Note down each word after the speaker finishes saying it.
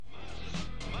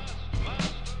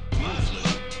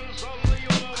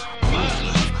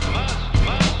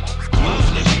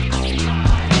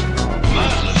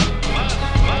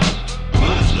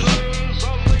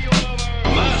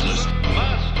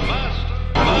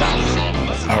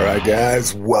right,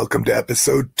 guys, welcome to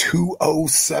episode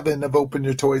 207 of Open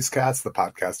Your Toys Cast, the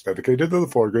podcast dedicated to the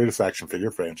four greatest action figure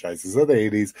franchises of the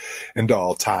 80s and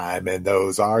all time. And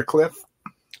those are, Cliff?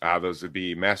 Those would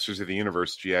be Masters of the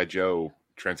Universe, G.I. Joe,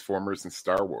 Transformers, and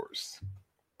Star Wars.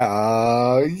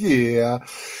 Yeah.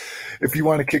 If you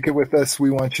want to kick it with us,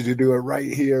 we want you to do it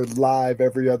right here, live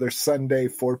every other Sunday,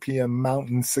 4 p.m.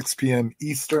 Mountain, 6 p.m.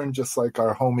 Eastern, just like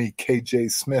our homie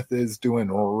KJ Smith is doing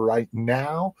right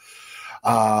now.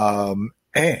 And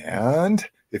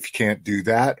if you can't do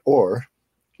that, or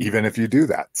even if you do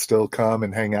that, still come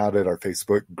and hang out at our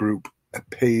Facebook group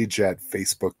page at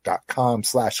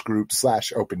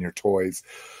facebook.com/group/openyourtoys.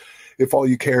 If all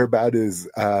you care about is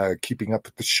keeping up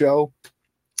with the show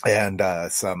and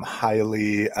some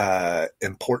highly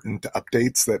important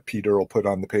updates that Peter will put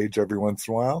on the page every once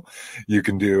in a while, you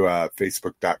can do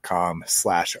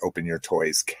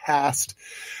facebook.com/openyourtoyscast.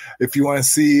 If you want to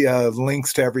see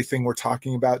links to everything we're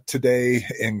talking about today,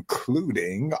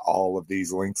 including all of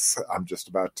these links I'm just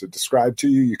about to describe to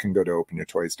you, you can go to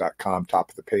openyourtoys.com,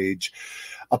 top of the page,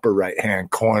 upper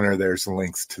right-hand corner. There's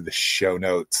links to the show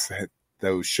notes.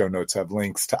 Those show notes have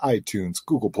links to iTunes,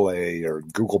 Google Play, or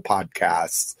Google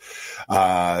Podcasts,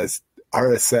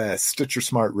 RSS, Stitcher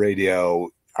Smart Radio,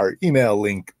 our email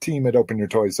link,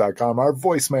 team@openyourtoys.com, our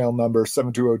voicemail number,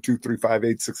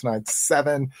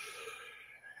 720-235-8697.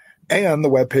 And the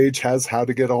webpage has how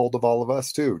to get a hold of all of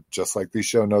us, too, just like these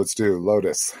show notes do.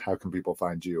 Lotus, how can people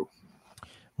find you?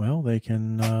 Well, they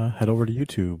can head over to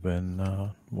YouTube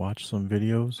and watch some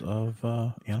videos of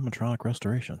animatronic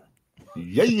restoration.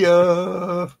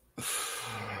 Yeah.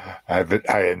 I'm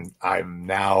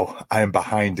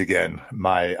behind again.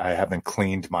 I haven't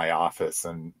cleaned my office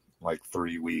in like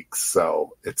 3 weeks,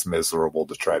 so it's miserable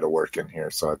to try to work in here.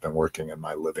 So I've been working in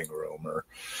my living room or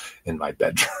in my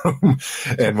bedroom.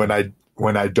 And when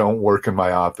I don't work in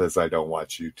my office, I don't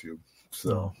watch YouTube.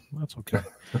 So that's okay.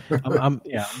 I'm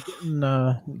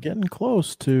getting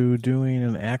close to doing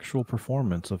an actual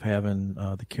performance of having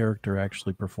the character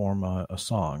actually perform a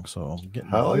song. So I'm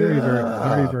getting very,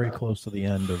 very close to the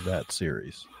end of that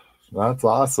series. That's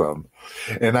awesome.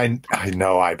 And I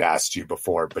know I've asked you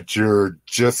before, but you're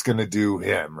just going to do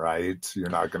him, right? You're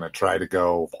not going to try to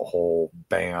go a whole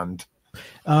band.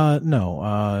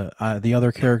 No. The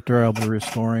other character I'll be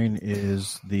restoring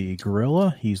is the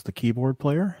gorilla. He's the keyboard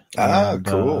player.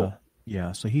 Cool.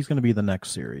 Yeah, so he's going to be the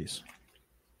next series.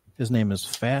 His name is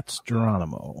Fats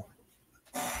Geronimo.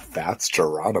 Fats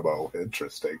Geronimo.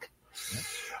 Interesting.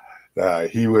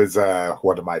 He was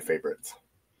one of my favorites.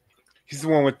 He's the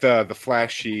one with the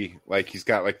flashy, like he's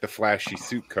got like the flashy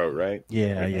suit coat, right?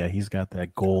 Yeah. He's got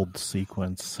that gold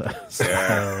sequence.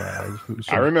 Yeah.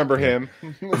 I remember him.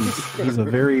 He's a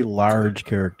very large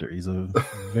character. He's a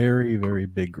very, very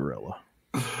big gorilla.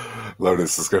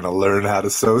 Lotus is going to learn how to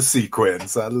sew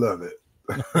sequins. I love it.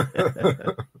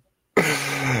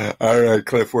 All right,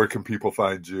 Cliff, where can people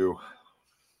find you?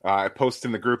 I post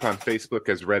in the group on Facebook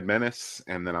as Red Menace,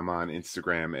 and then I'm on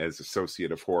Instagram as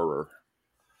Associate of Horror.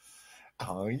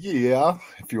 Oh, yeah.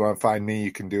 If you want to find me,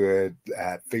 you can do it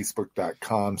at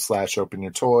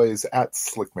facebook.com/openyourtoys, at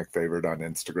Slick McFavorite on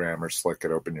Instagram, or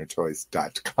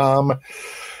slick@openyourtoys.com.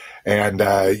 And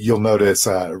you'll notice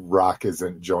Rock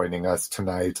isn't joining us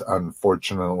tonight.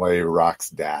 Unfortunately, Rock's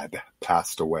dad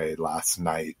passed away last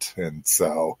night. And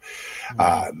so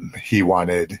he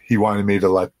wanted me to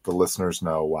let the listeners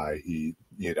know why he,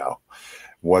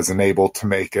 wasn't able to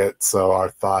make it. So our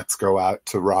thoughts go out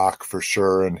to Rock for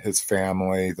sure and his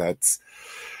family.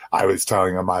 I was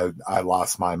telling him I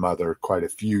lost my mother quite a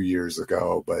few years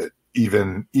ago, but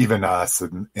even us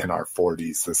in our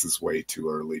 40s, this is way too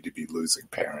early to be losing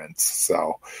parents.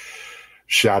 So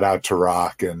shout out to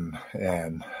Rock and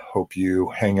hope you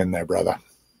hang in there, brother.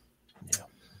 Yeah.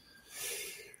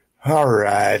 All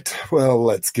right. Well,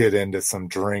 let's get into some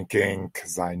drinking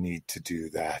because I need to do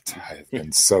that. I've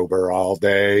been sober all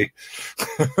day.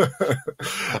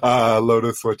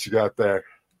 Lotus, what you got there?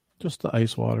 Just the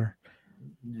ice water.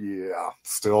 Yeah.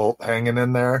 Still hanging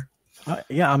in there?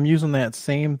 Yeah, I'm using that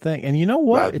same thing. And you know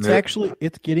what?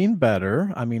 It's getting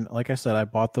better. I mean, like I said, I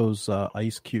bought those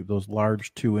ice cube, those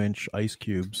large 2-inch ice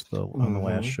cubes on the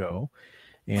last show.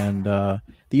 And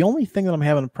the only thing that I'm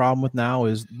having a problem with now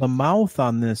is the mouth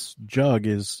on this jug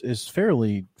is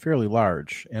fairly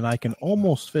large, and I can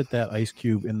almost fit that ice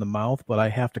cube in the mouth, but I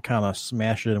have to kind of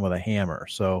smash it in with a hammer.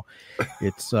 So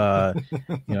it's I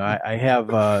have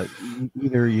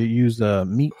either you use a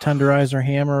meat tenderizer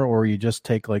hammer, or you just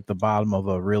take like the bottom of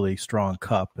a really strong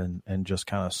cup and just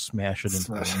kind of smash it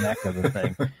into the neck of the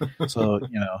thing. So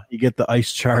you get the ice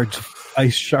shards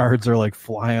are like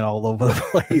flying all over the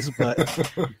place,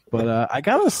 but I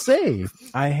got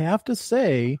have to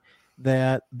say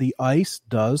that the ice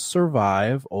does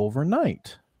survive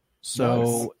overnight.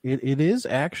 So nice. it is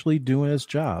actually doing its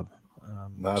job.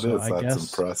 That's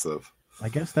impressive. I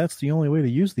guess that's the only way to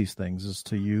use these things is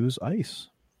to use ice.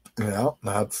 Yeah,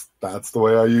 that's the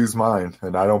way I use mine.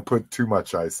 And I don't put too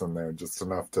much ice in there, just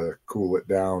enough to cool it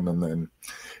down, and then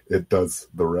it does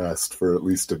the rest for at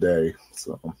least a day.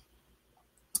 So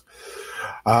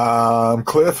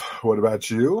Cliff, what about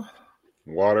you?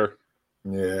 Water.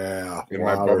 Yeah. In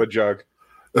my Bubba jug.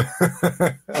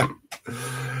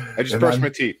 I just brushed my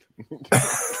teeth.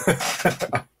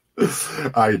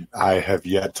 I have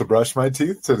yet to brush my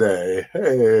teeth today.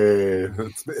 Hey,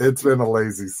 it's been a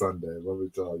lazy Sunday, let me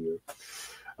tell you.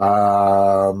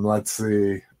 Let's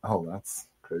see. Oh, that's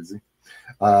crazy.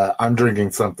 I'm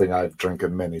drinking something I've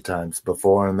drinking many times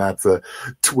before, and that's a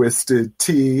Twisted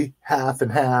Tea, half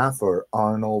and half, or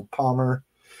Arnold Palmer.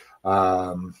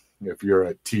 If you're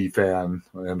a tea fan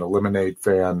and a lemonade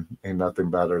fan, ain't nothing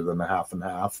better than the half and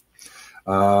half.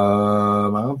 I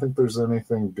don't think there's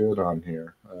anything good on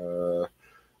here.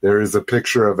 There is a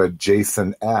picture of a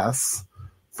Jason S.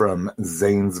 from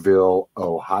Zanesville,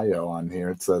 Ohio on here.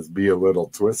 It says, "Be a little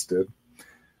twisted."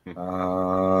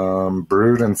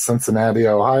 Brewed in Cincinnati,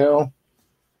 Ohio.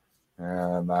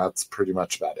 And that's pretty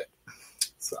much about it.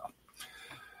 So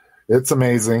it's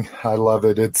amazing. I love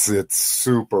it. It's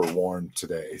super warm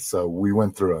today. So we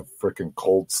went through a freaking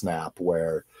cold snap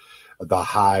where the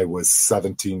high was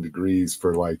 17 degrees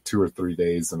for like 2 or 3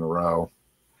 days in a row.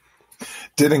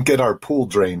 Didn't get our pool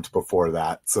drained before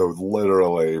that. So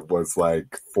literally was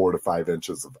like 4 to 5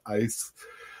 inches of ice.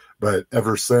 But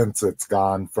ever since, it's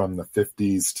gone from the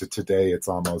 50s to today, it's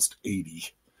almost 80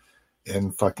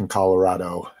 in fucking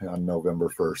Colorado on November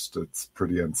 1st. It's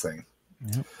pretty insane.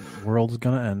 Yep. World's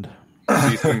going to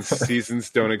end. Seasons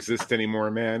don't exist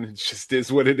anymore, man. It just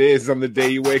is what it is on the day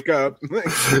you wake up.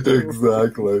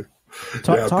 Exactly.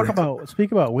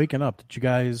 Speak about waking up. Did you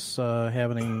guys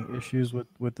have any issues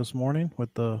with this morning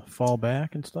with the fall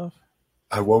back and stuff?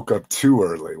 I woke up too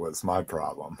early was my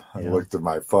problem. I looked at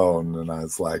my phone and I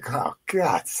was like, oh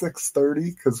God,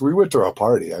 6:30? Because we went to a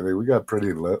party. I mean, we got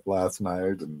pretty lit last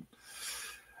night, and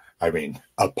I mean,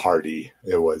 a party.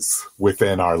 It was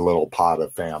within our little pot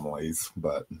of families,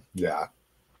 but yeah.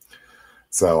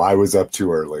 So I was up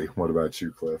too early. What about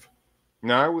you, Cliff?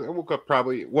 No, I woke up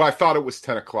probably. Well, I thought it was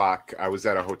 10 o'clock. I was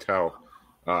at a hotel,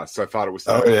 so I thought it was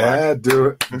 10 o'clock. Oh yeah,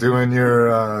 doing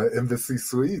your Embassy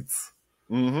Suites.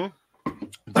 Mm-hmm.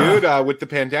 Dude, with the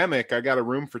pandemic, I got a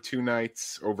room for 2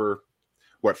 nights over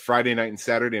Friday night and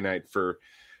Saturday night for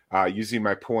using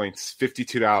my points,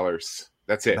 $52.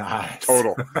 That's it. Nice.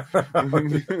 Total.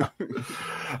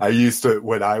 I used to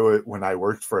when I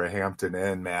worked for a Hampton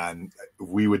Inn, man,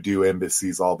 we would do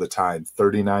embassies all the time.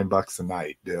 $39 a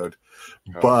night, dude.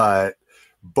 Oh.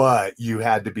 But you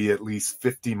had to be at least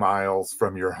 50 miles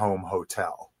from your home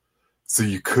hotel. So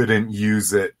you couldn't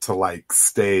use it to like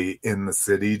stay in the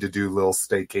city to do little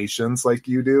staycations like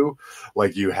you do.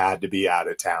 Like you had to be out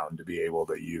of town to be able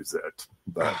to use it.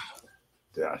 But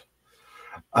yeah.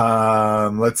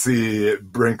 Let's see.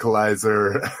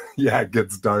 Brinkalizer. Yeah, it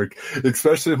gets dark.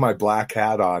 Especially with my black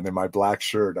hat on and my black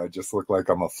shirt. I just look like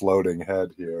I'm a floating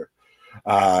head here.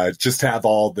 Just have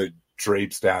all the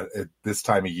drapes down. At this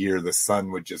time of year, the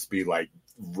sun would just be like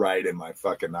right in my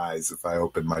fucking eyes if I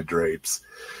open my drapes.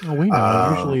 Oh, we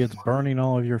know. Usually it's burning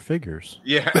all of your figures.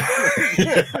 Yeah.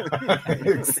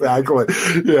 Exactly.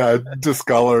 Yeah,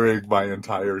 discoloring my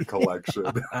entire collection.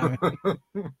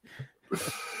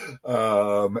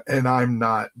 And I'm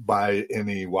not by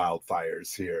any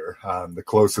wildfires here. The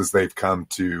closest they've come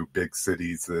to big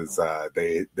cities is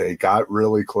they got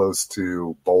really close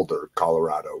to Boulder,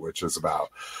 Colorado, which is about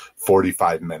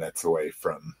 45 minutes away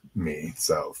from me.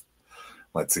 So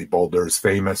let's see, Boulder's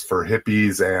famous for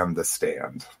hippies and the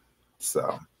Stand.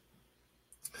 So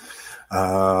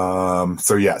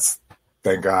yes,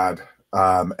 thank God.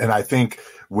 And I think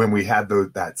when we had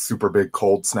that super big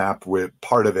cold snap,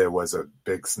 part of it was a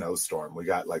big snowstorm. We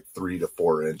got like 3 to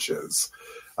 4 inches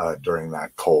during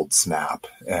that cold snap.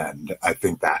 And I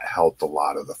think that helped a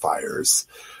lot of the fires.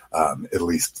 At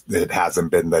least it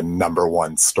hasn't been the number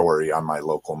one story on my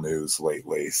local news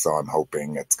lately. So I'm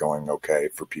hoping it's going okay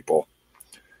for people.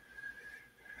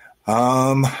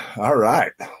 All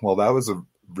right. Well, that was a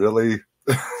really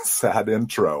sad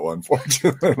intro,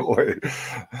 unfortunately.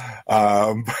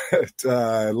 But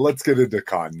let's get into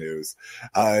con news.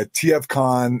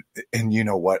 TFCon, and you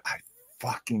know what? I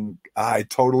I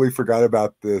totally forgot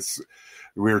about this.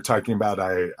 We were talking about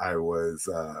I was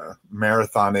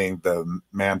marathoning The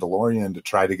Mandalorian to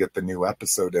try to get the new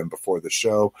episode in before the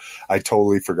show. I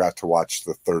totally forgot to watch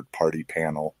the third-party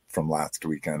panel from last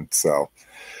weekend. So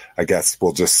I guess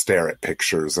we'll just stare at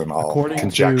pictures and all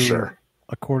conjecture.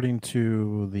 According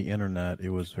to the internet, it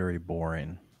was very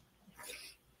boring.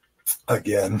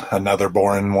 Again, another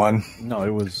boring one. No,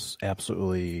 it was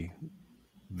absolutely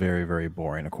very, very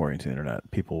boring according to the internet.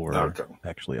 People were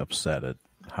actually upset at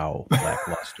how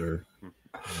lackluster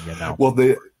the announcement. Well,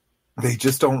 they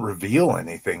just don't reveal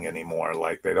anything anymore.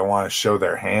 Like, they don't want to show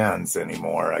their hands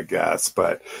anymore, I guess.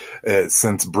 But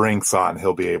since Brink's on,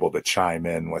 he'll be able to chime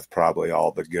in with probably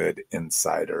all the good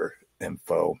insider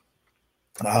info.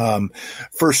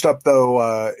 First up,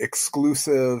 though,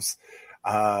 exclusives.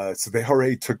 So they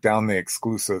already took down the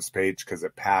exclusives page because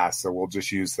it passed, so we'll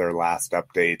just use their last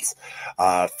updates.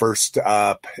 First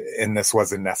up, and this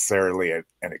wasn't necessarily an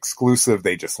exclusive,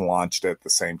 they just launched it at the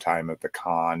same time at the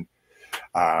con.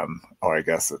 Or I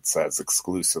guess it says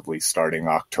exclusively starting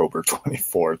October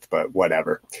 24th, but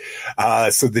whatever.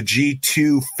 So the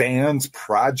G2 Fans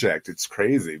Project, it's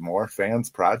crazy. More Fans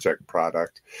Project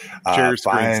product.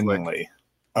 Finally.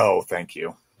 Oh, thank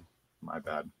you. My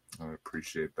bad. I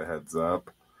appreciate the heads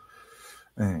up.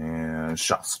 And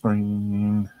share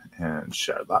screen and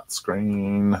share that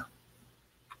screen.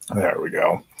 There we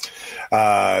go.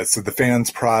 So the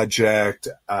Fans Project,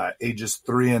 ages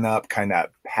 3 and up, kind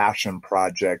of passion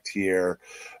project here.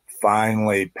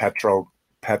 Finally, Petrol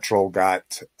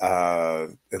got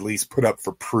at least put up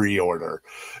for pre-order.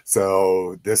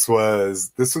 So this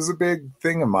was a big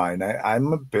thing of mine.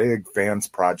 I'm a big Fans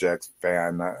Project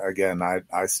fan. Again,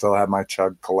 I still have my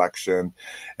Chug collection,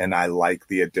 and I like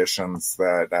the additions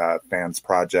that Fans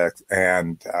Project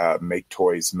and Make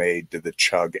Toys made to the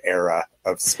Chug era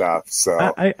of stuff.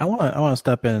 So I want to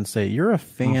step in and say you're a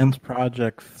Fans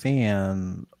Project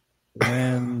fan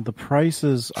when the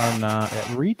prices are not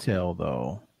at retail,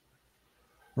 though.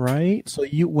 Right. So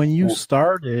when you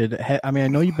started, I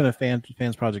know you've been a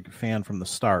Fans Project fan from the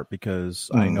start, because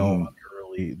I know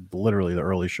literally the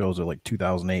early shows are like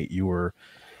 2008. You were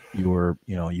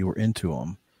into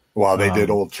them. Well, they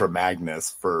did Ultra Magnus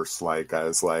first, like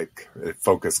as like a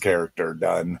focus character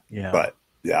done. Yeah. But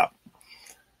yeah.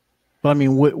 But I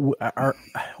mean,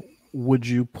 would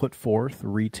you put forth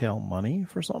retail money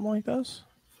for something like this?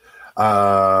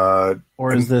 Or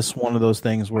is this one of those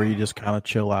things where you just kind of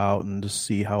chill out and just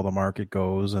see how the market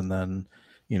goes, and then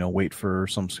wait for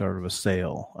some sort of a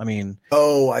sale? I mean,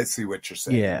 I see what you're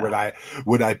saying. Yeah.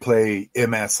 Would I play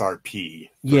MSRP?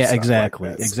 Yeah, exactly,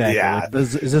 like exactly. Yeah. Like,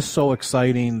 is this so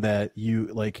exciting that you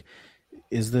like?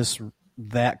 Is this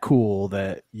that cool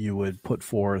that you would put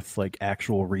forth like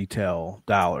actual retail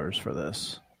dollars for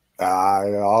this?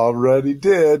 I already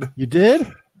did. You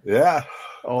did? Yeah.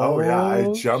 Oh yeah,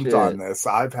 I jumped shit. on this.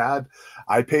 I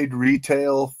paid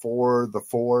retail for the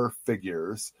 4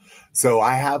 figures. So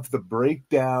I have the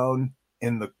breakdown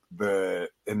in the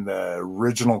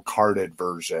original carded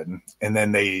version, and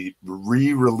then they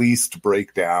re-released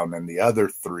breakdown in the other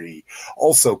 3,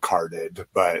 also carded,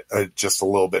 but just a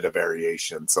little bit of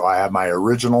variation. So I have my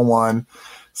original one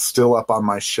still up on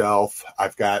my shelf.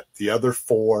 I've got the other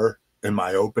 4 in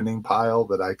my opening pile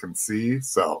that I can see.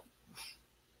 So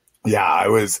yeah, I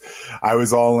was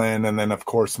all in, and then of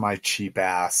course my cheap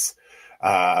ass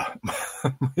had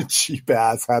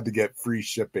to get free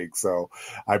shipping, so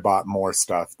I bought more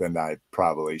stuff than I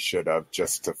probably should have,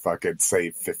 just to fucking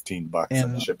save $15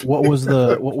 in shipping. What was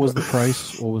the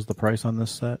price? What was the price on this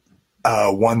set?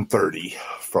 $130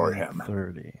 for him.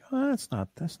 $130. Well,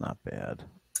 that's not bad.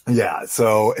 Yeah.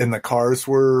 So, and the cars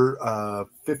were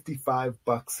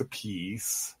 $55 a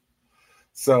piece.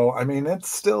 So, I mean, it's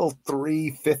still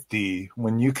 $350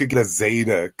 when you could get a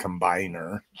Zeta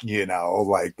combiner,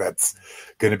 like that's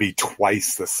going to be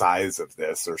twice the size of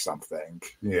this or something,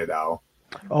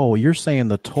 Oh, you're saying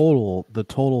the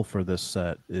total for this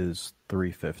set is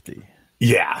 $350.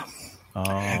 Yeah.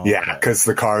 Oh, yeah, because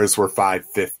the cars were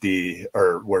 $550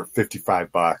 or were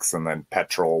 $55, and then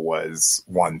petrol was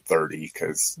 $130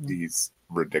 because he's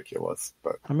ridiculous.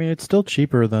 But I mean, it's still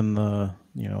cheaper than the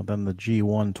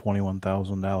G1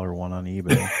 $21,000 one on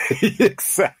eBay.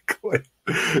 Exactly.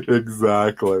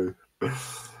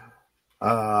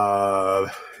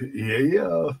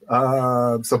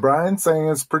 Yeah. So Brian's saying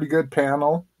it's a pretty good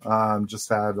panel. Just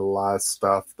had a lot of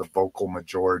stuff the vocal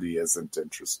majority isn't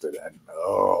interested in.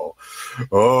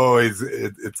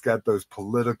 It's got those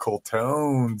political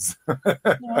tones.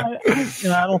 I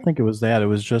don't think it was that. It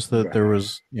was just that there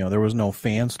was no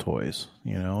fans toys,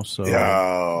 so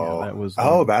that was.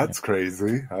 That's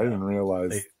crazy. I didn't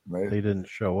realize they didn't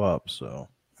show up. So.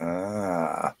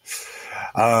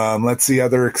 Let's see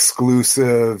other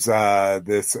exclusives.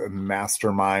 This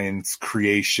Masterminds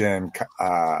creation,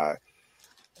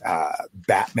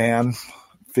 Batman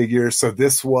figure. So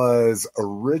this was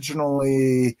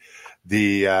originally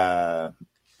the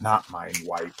not Mind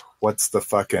Wipe. What's the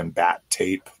fucking bat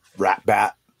tape? Rat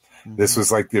Bat. Mm-hmm. This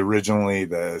was like originally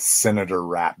the Senator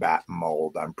Rat Bat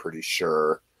mold, I'm pretty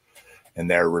sure. And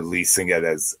they're releasing it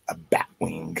as a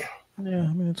Batwing. Yeah,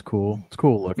 I mean it's cool. It's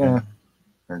cool looking. Yeah,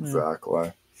 exactly.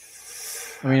 Yeah.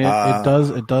 I mean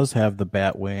it does have the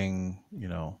Batwing,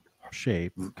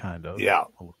 shape kind of. Yeah.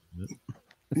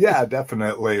 Yeah,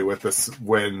 definitely. With this,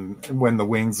 when the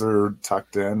wings are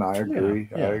tucked in, I agree.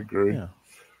 Yeah. I agree.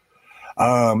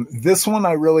 Yeah. This one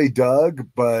I really dug,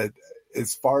 but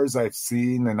as far as I've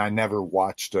seen, and I never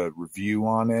watched a review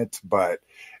on it, but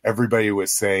everybody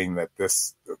was saying that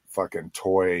this fucking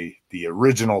toy, the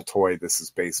original toy this is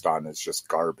based on, is just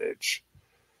garbage.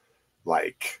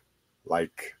 Like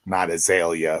not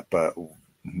Azalea, but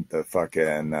the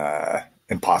fucking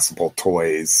Impossible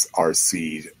Toys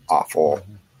RC awful.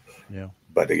 Yeah.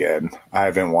 But again, I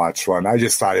haven't watched one. I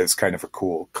just thought it was kind of a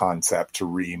cool concept to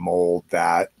remold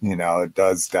that. It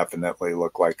does definitely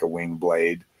look like a wing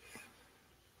blade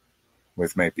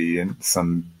with maybe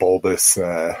some bulbous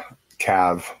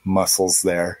calf muscles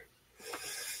there.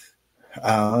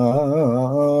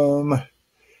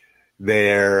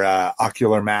 Their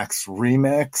Ocular Max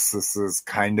remix. This is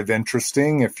kind of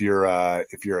interesting if you're a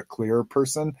clear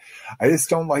person. I just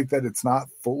don't like that it's not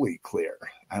fully clear.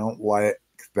 I don't like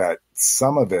that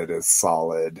some of it is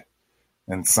solid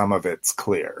and some of it's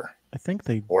clear. I think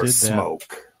they or did smoke.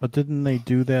 That, but didn't they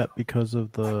do that because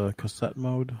of the cassette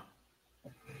mode?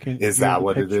 Is that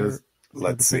what it is?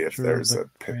 Let's see if there's a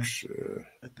picture.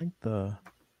 I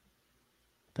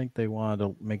think they wanted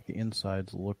to make the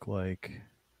insides look like.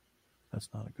 That's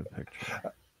not a good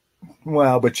picture.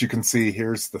 Well, but you can see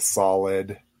here's the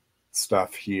solid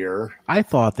stuff here. I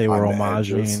thought they were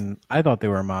homaging.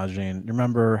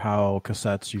 Remember how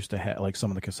cassettes used to have, like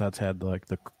some of the cassettes had like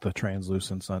the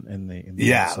translucence in the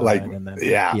inside, and then dude.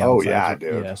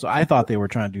 Yeah, so I thought they were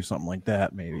trying to do something like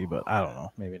that, maybe, but I don't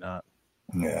know, maybe not.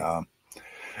 Yeah.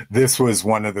 This was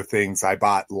one of the things I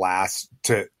bought last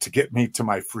to get me to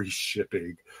my free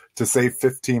shipping. To save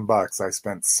 $15, I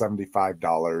spent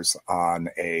 $75 on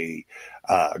a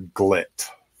Glit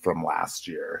from last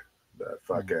year. The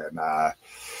fucking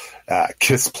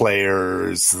Kiss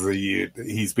Players.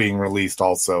 He's being released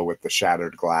also with the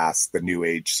Shattered Glass, the New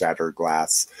Age Shattered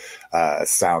Glass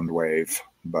Soundwave.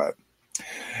 But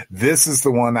this is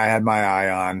the one I had my eye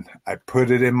on. I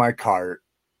put it in my cart,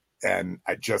 and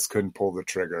I just couldn't pull the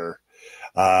trigger.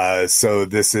 So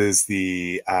this is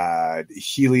the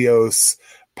Helios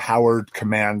Powered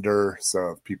Commander.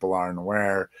 So if people aren't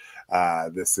aware,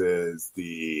 this is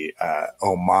the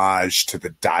homage to the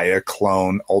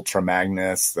Diaclone Ultra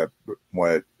Magnus,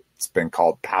 what's been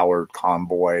called Powered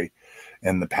Convoy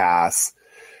in the past.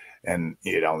 And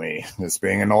me, just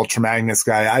being an Ultra Magnus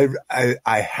guy,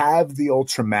 I have the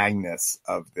Ultra Magnus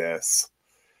of this.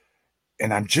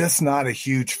 And I'm just not a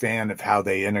huge fan of how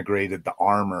they integrated the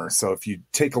armor. So if you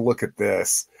take a look at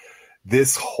this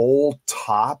whole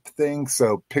top thing,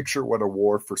 so picture what a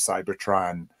War for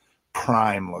Cybertron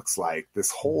Prime looks like. This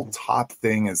whole top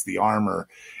thing is the armor,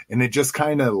 and it just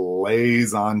kind of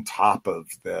lays on top of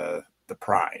the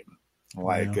Prime.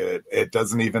 Like it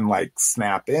doesn't even like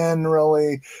snap in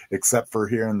really, except for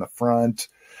here in the front.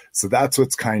 So that's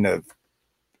what's kind of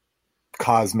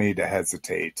caused me to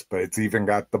hesitate. But it's even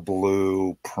got the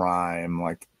blue Prime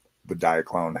like the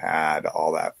Diaclone had,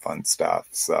 all that fun stuff.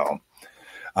 So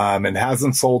it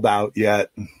hasn't sold out yet,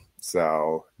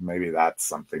 so maybe that's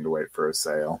something to wait for a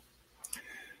sale.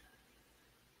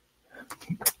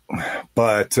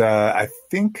 But I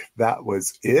think that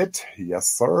was it. Yes,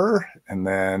 sir. And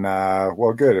then,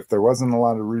 well, good. If there wasn't a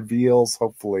lot of reveals,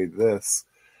 hopefully this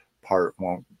part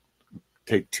won't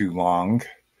take too long.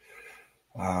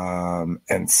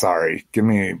 And sorry, give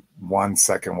me 1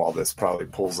 second while this probably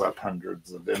pulls up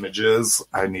hundreds of images.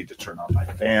 I need to turn on my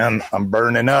fan. I'm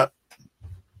burning up.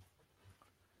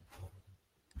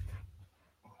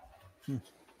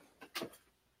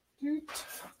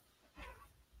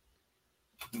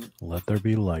 Let there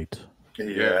be light.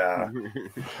 Yeah.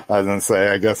 I was going to say,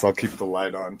 I guess I'll keep the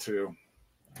light on too.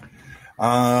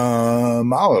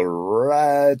 All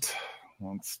right.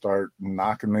 Let's start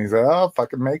knocking these out.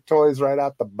 Fucking make toys right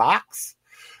out the box.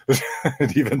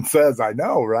 It even says, I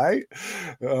know, right?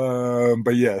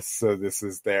 But yes, so this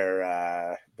is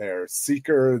their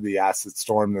Seeker, the Acid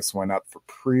Storm. This went up for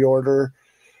pre-order,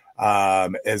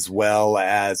 as well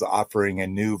as offering a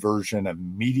new version of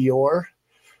Meteor.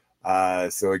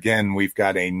 So again, we've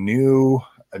got a new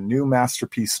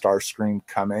Masterpiece Starscream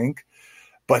coming.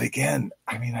 But again,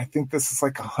 I mean, I think this is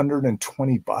like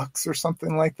 $120 or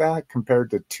something like that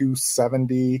compared to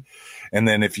 $270. And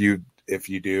then if you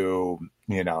do,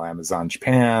 Amazon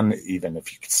Japan, even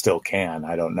if you still can,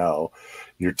 I don't know,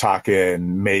 you're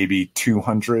talking maybe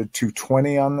 $200,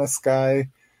 $220 on this guy.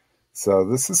 So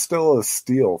this is still a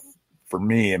steal for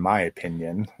me, in my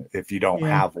opinion, if you don't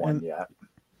have one yet.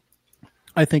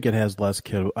 I think it has less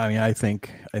kid. I mean, I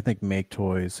think Make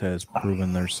Toys has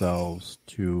proven themselves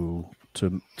to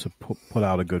put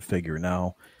out a good figure.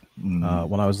 Now,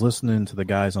 when I was listening to the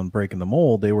guys on Breaking the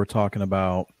Mold, they were talking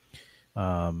about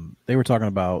the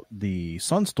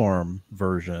Sunstorm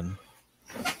version.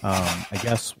 I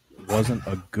guess wasn't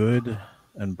a good.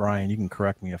 And Brian, you can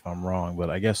correct me if I'm wrong, but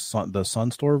I guess the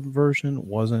Sunstorm version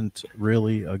wasn't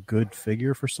really a good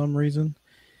figure for some reason.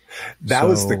 That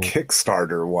was the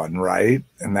Kickstarter one, right?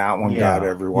 And that one got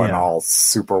everyone all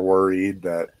super worried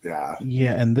that,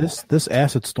 Yeah, and this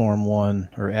Acid Storm one,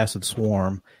 or Acid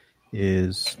Swarm,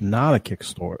 is not a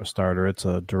Kickstarter. It's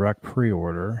a direct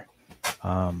pre-order.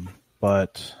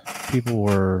 But people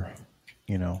were,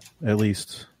 at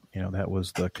least, that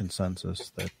was the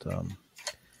consensus that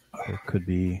there could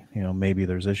be, maybe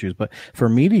there's issues. But for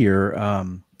Meteor,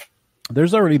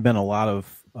 there's already been a lot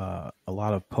of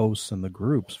posts in the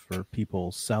groups for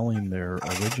people selling their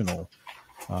original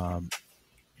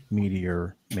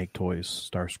Meteor Make Toys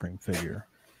Starscream figure.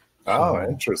 So,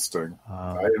 interesting.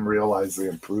 I didn't realize the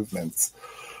improvements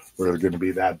were going to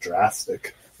be that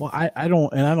drastic. Well, I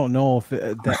don't know if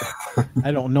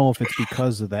I don't know if it's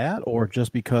because of that or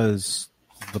just because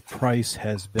the price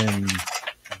has been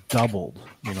doubled.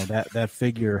 That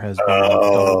figure has been a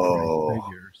double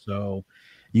figure, so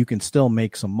you can still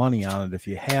make some money on it if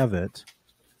you have it,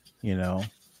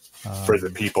 for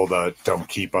the people that don't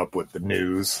keep up with the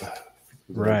news.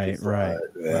 Right.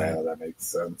 That makes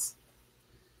sense.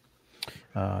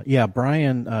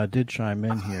 Brian did chime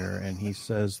in here, and he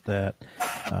says that,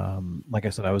 like I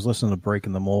said, I was listening to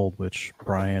Breaking the Mold, which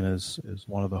Brian is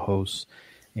one of the hosts,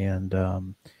 and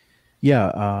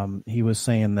he was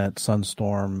saying that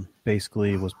Sunstorm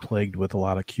basically was plagued with a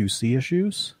lot of QC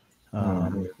issues.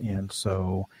 And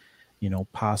so,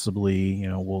 possibly,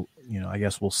 I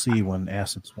guess we'll see when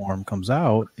Acid Swarm comes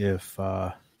out if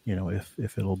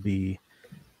it'll be,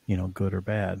 good or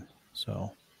bad.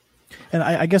 So, and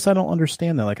I guess I don't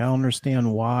understand that. Like, I don't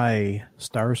understand why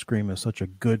Starscream is such a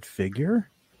good figure,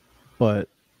 but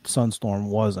Sunstorm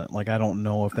wasn't. Like, I don't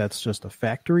know if that's just a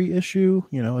factory issue.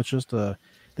 It's just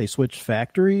they switched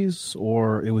factories,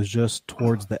 or it was just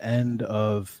towards the end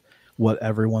of what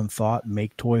everyone thought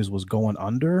Make Toys was going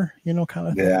under, kind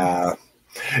of thing.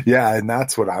 Yeah, and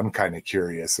that's what I'm kind of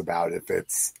curious about. If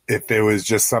it was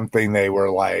just something they were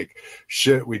like,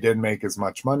 shit, we didn't make as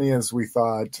much money as we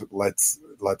thought. Let's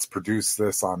produce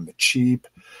this on the cheap,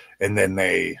 and then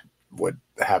they would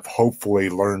have hopefully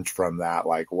learned from that,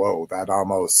 like, whoa, that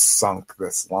almost sunk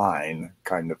this line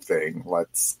kind of thing.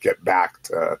 Let's get back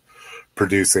to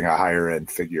producing a higher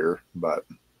end figure, but.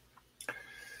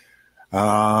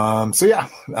 There's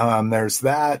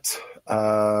that.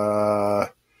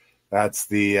 That's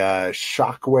the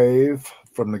Shockwave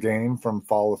from the game from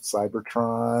Fall of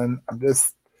Cybertron.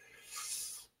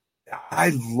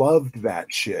 I loved that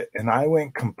shit, and I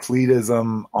went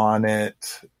completism on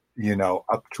it,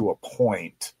 up to a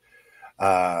point.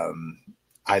 I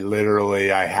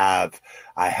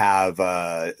have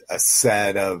a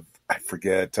set of, I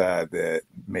forget,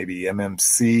 maybe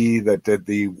MMC that did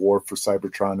the War for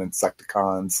Cybertron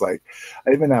Insecticons. Like,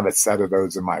 I even have a set of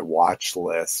those in my watch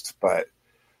list, but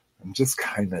I'm just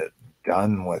kind of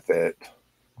done with it.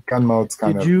 Gun mode's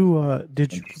kind of.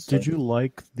 Did you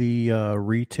like the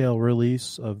retail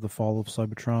release of the Fall of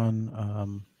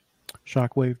Cybertron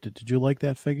Shockwave? Did you like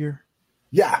that figure?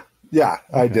 Yeah. Yeah,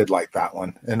 okay. I did like that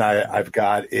one, and I've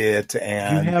got it.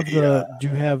 And do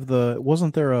you have the?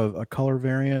 Wasn't there a color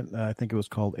variant? I think it was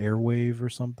called Airwave or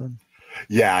something.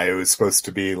 Yeah, it was supposed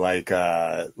to be like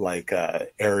a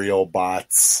Aerial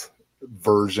Bots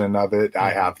version of it.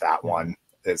 I have that one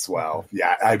as well.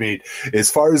 Yeah, I mean,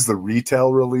 as far as the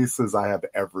retail releases, I have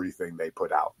everything they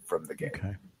put out from the game.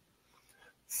 Okay.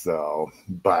 So,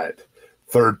 but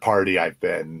third party, I've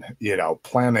been,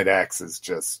 Planet X is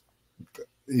just.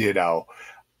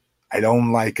 I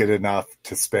don't like it enough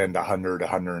to spend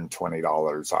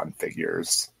 $120 on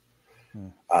figures.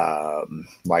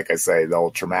 Like I say, the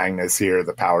Ultra Magnus here,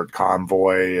 the Powered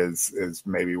Convoy is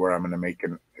maybe where I'm going to make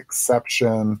an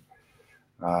exception.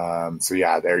 So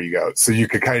yeah, there you go. So you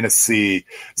could kind of see,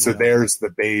 there's the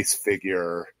base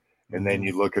figure, and then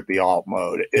you look at the alt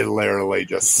mode, it literally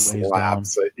just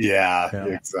slaps it. Yeah,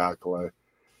 exactly.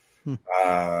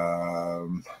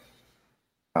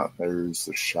 There's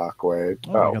the Shockwave.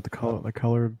 Oh, you got the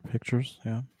colored pictures.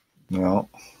 Yeah. No.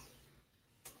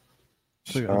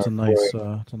 So it's a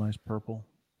nice purple.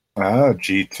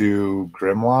 G2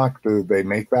 Grimlock. Did they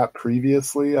make that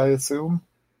previously, I assume?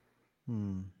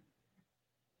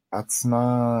 That's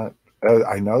not...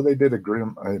 I know they did it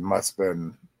must have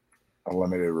been a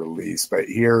limited release, but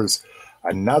here's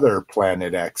another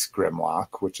Planet X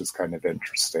Grimlock, which is kind of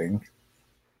interesting.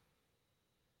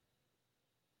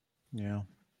 Yeah.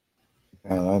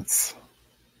 That's...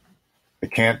 I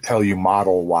can't tell you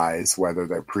model-wise whether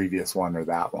their previous one or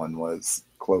that one was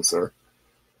closer.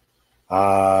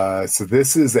 So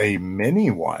this is a mini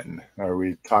one. Are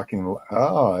we talking...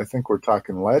 Oh, I think we're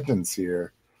talking Legends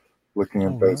here. Looking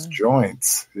at those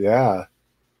joints. Yeah.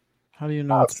 How do you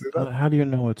know? How do you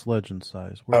know it's Legend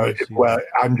size? Well,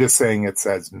 I'm just saying it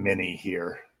says mini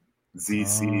here.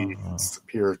 ZC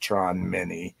Spiritron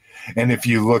Mini. And if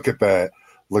you look at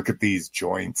these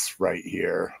joints right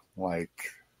here, like...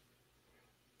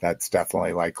 That's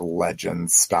definitely like Legend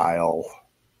style,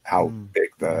 how big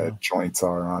the joints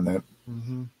are on it.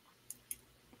 Mm-hmm.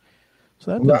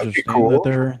 So that's interesting cool.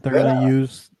 That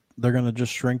they're gonna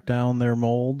just shrink down their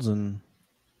molds, and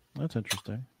that's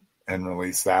interesting. And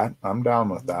release that. I'm down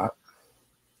with that.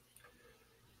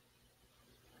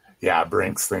 Yeah,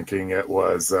 Brink's thinking it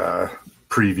was a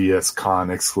previous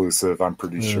con exclusive. I'm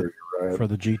pretty sure you're right. For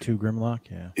the G2 Grimlock,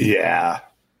 Yeah.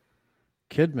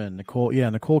 Kidman, Nicole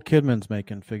Kidman's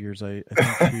making figures. I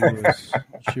think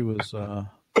she was on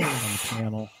the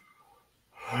panel.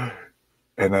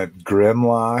 And a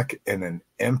Grimlock and an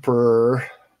Emperor.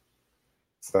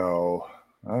 So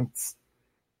that's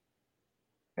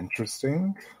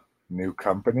interesting. New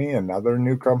company, another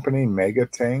new company, Mega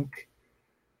Tank.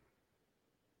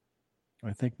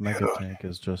 I think Mega Tank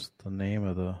is just the name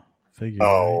of the figure.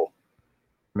 Oh, right?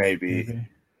 maybe.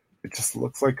 It just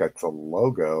looks like it's a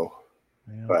logo.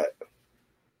 Yeah. But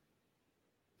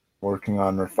working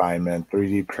on refinement,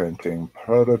 3D printing,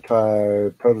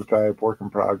 prototype, work in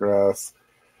progress.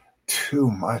 Too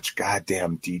much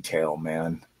goddamn detail,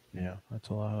 man. Yeah, that's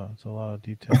a lot of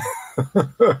detail.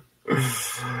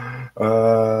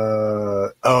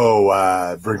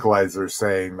 Brinkleiser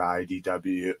saying the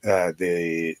IDW,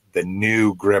 the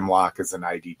new Grimlock is an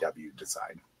IDW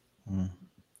design.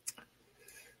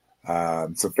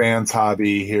 So Fans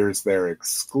Hobby, here's their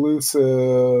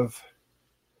exclusive.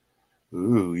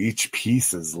 Ooh, each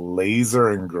piece is laser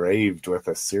engraved with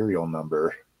a serial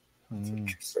number. That's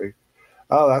interesting.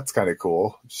 Oh, that's kind of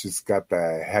cool. She's got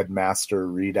the Headmaster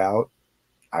readout.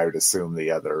 I would assume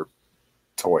the other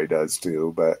toy does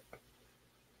too, but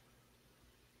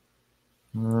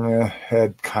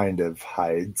head kind of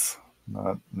hides.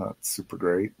 Not super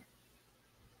great.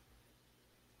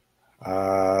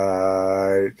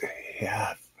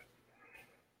 Yeah.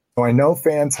 So I know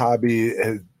Fans Hobby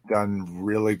has done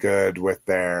really good with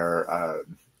their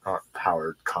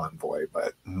Powered Convoy,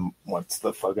 but what's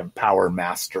the fucking Power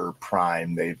Master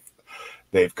Prime?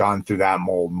 They've gone through that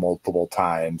mold multiple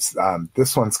times.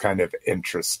 This one's kind of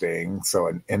interesting. So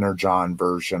an Energon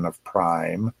version of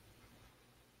Prime.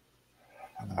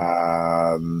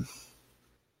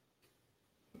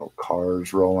 Little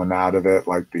cars rolling out of it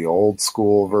like the old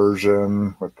school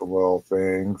version with the little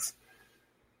things.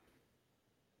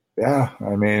 Yeah,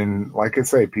 I mean, like I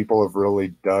say, people have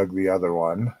really dug the other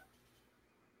one.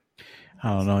 I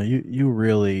don't know. You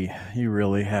really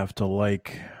have to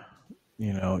like,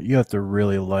 you have to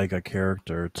really like a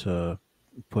character to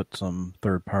put some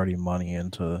third party money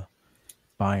into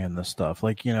buying this stuff.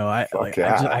 Like,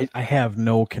 I have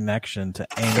no connection to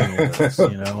any of this.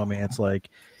 I mean, it's like,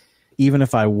 even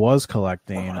if I was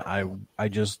collecting, I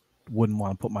just wouldn't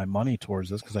want to put my money towards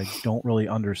this because I don't really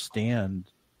understand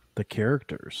the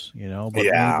characters, But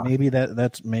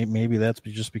maybe that's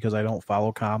just because I don't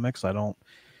follow comics. I don't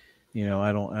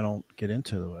get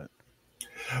into it.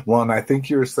 Well, and I think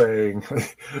you're saying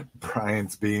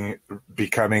Brian's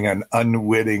becoming an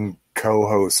unwitting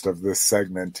co-host of this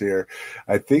segment here.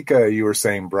 I think you were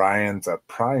saying Brian's a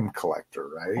Prime collector,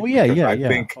 right? Oh yeah,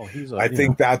 because I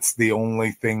think that's the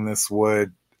only thing this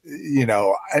would,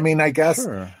 I mean, I guess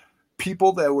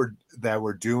people that were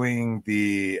doing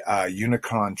the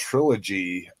Unicron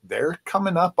trilogy, they're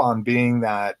coming up on being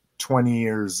that 20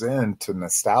 years into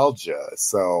nostalgia.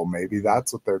 So maybe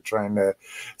that's what they're trying to.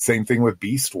 Same thing with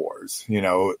Beast Wars. You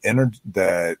know,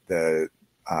 the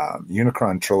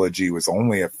Unicron trilogy was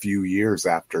only a few years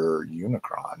after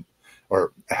Unicron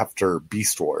or after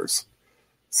Beast Wars.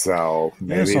 So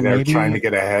maybe they're trying to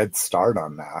get a head start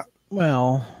on that.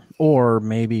 Well, or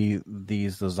maybe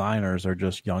these designers are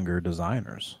just younger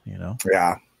designers, you know?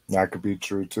 Yeah, that could be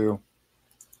true too.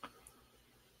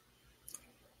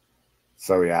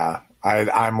 So yeah,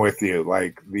 I'm with you.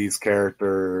 Like these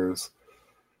characters,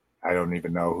 I don't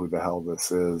even know who the hell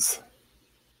this is.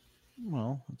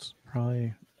 Well, it's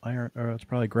probably it's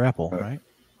probably Grapple, right?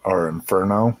 Or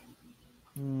Inferno.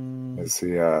 Is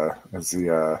he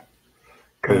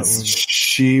because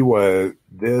she was,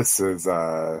 this is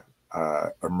a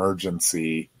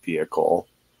emergency vehicle.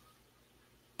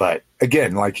 But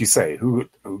again, like you say, who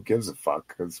gives a fuck?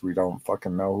 Because we don't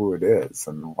fucking know who it is,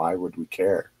 and why would we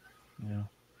care? Yeah.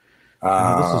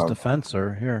 This is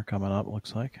Defensor here coming up,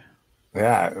 looks like.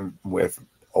 Yeah, with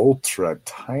ultra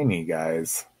tiny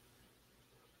guys.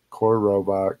 Core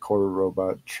robot,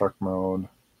 truck mode.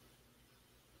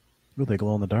 Ooh, they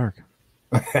glow in the dark.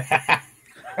 Do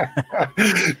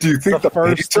you think the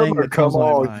first thing would come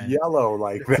all yellow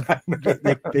like that?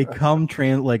 they come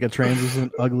like a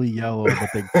translucent, ugly yellow, but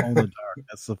they glow in the dark.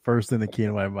 That's the first thing that came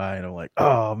to my mind. I'm like,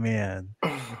 oh man.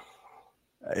 Back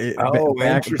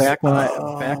when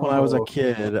I was a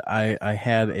kid, I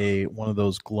had one of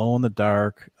those glow in the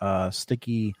dark,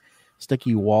 sticky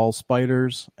wall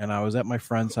spiders, and I was at my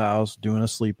friend's house doing a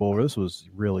sleepover. This was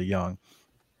really young,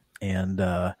 and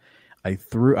I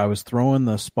was throwing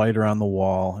the spider on the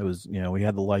wall. It was, we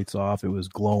had the lights off. It was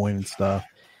glowing and stuff,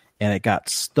 and it got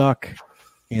stuck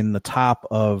in the top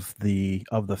of the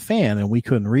fan, and we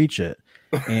couldn't reach it.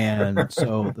 And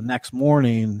so the next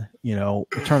morning, we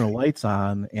turn the lights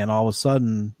on, and all of a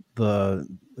sudden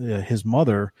his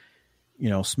mother,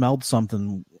 smelled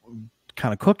something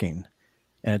kind of cooking.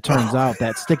 And it turns out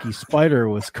that sticky spider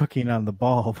was cooking on the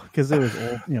bulb because it was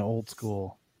old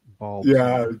school bulbs.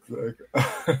 Yeah.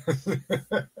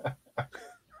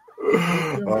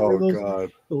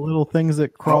 God. The little things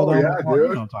that crawl down the wall. Dude.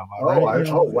 You know what I'm talking about, right?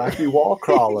 Wacky wall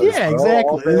crawlers. Yeah,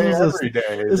 exactly.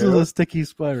 This was a sticky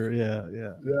spider. Yeah.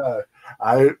 Yeah.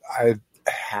 I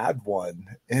had one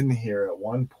in here at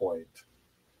one point.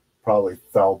 Probably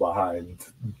fell behind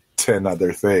 10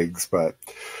 other things, but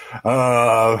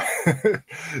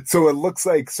so it looks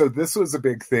like, so this was a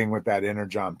big thing with that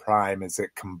Energon Prime, is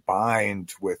it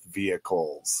combined with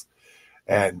vehicles.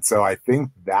 And so I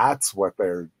think that's what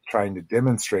they're trying to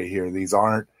demonstrate here. These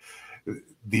are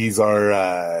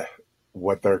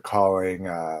what they're calling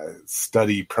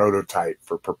study prototype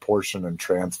for proportion and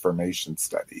transformation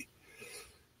study.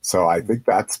 So I think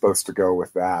that's supposed to go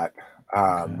with that.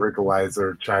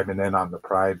 Rickalizer chiming in on the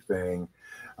Pride thing.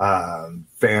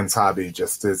 Fans Hobby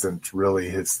just isn't really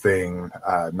his thing,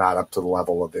 not up to the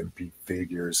level of MP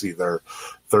figures, either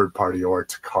third party or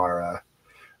Takara.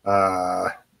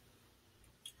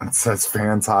 It says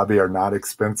Fans Hobby are not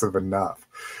expensive enough.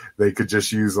 They could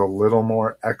just use a little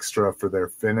more extra for their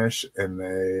finish, and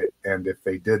if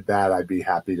they did that, I'd be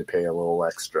happy to pay a little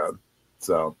extra.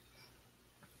 So,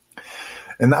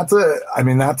 and that's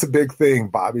a big thing.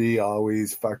 Bobby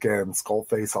always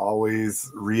Skullface always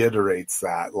reiterates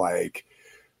that. Like,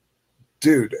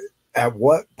 dude, at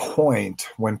what point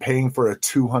when paying for a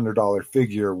 $200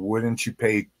 figure wouldn't you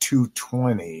pay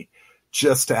 $220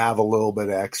 just to have a little bit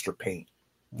of extra paint?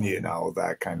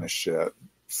 That kind of shit.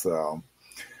 So,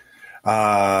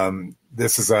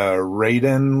 this is a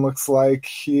Raiden, looks like,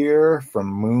 here from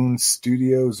Moon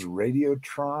Studios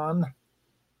Radiotron.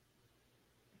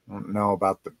 I don't know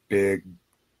about the big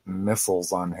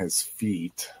missiles on his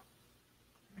feet.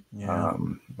 Yeah.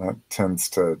 That tends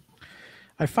to.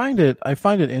 I find it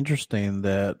interesting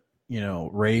that,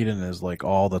 Raiden is like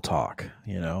all the talk,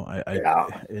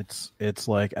 it's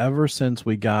like ever since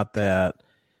we got that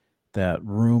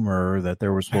rumor that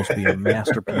there was supposed to be a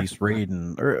Masterpiece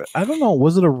Raiden, or I don't know,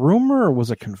 was it a rumor or was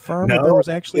it confirmed that there was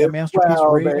actually a Masterpiece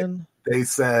Raiden? They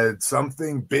said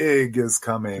something big is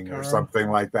coming or something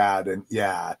like that, and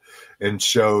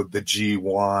showed the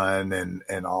G1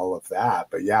 and all of that.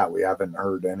 But we haven't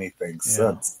heard anything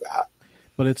since that.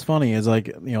 But it's funny, is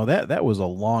like, that was a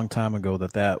long time ago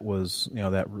that was,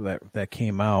 that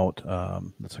came out,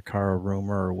 the Takara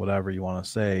rumor or whatever you want to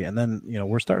say. And then,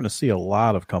 we're starting to see a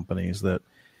lot of companies that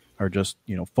are just,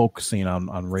 focusing on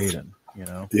Raiden,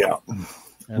 Yeah.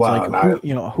 And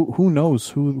who knows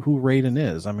who Raiden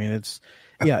is? I mean, it's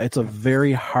a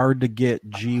very hard to get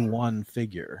G1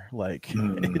 figure. Like,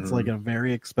 it's like a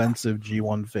very expensive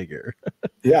G1 figure.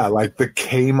 Yeah. Like the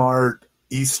Kmart,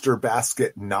 Easter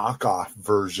basket knockoff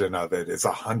version of it is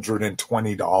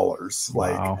 $120.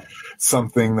 Wow. Like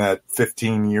something that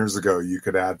 15 years ago you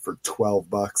could add for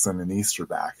 $12 in an Easter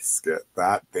basket.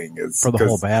 That thing is for the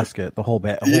whole basket. The whole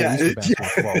Yeah, Easter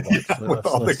basket was $12. yeah, with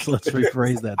all let's the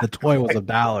rephrase that. The toy was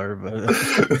 $1,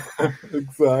 but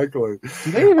exactly.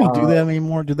 do they even do that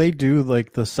anymore? Do they do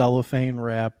like the cellophane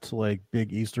wrapped like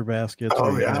big Easter baskets? Oh,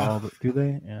 where you get yeah. do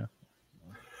they? Yeah.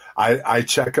 I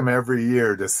check them every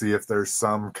year to see if there's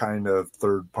some kind of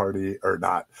third party or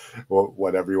not,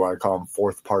 whatever you want to call them,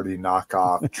 fourth party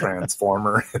knockoff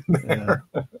transformer in there.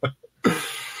 Yeah.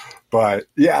 But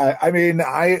yeah, I mean,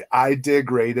 I dig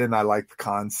Raiden. I like the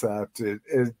concept.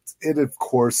 It of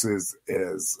course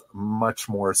is much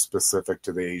more specific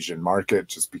to the Asian market,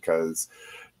 just because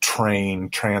train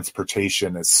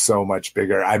transportation is so much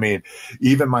bigger. I mean,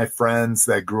 even my friends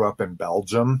that grew up in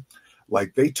Belgium,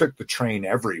 like they took the train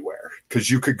everywhere because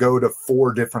you could go to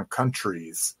 4 different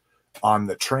countries on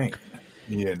the train.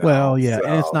 You know? Well, yeah,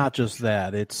 and it's not just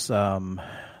that. It's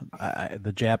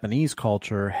the Japanese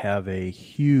culture have a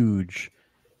huge,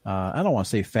 I don't want to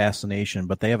say fascination,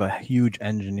 but they have a huge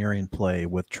engineering play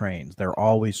with trains. They're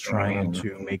always trying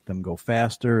to make them go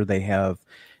faster. They have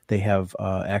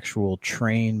actual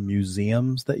train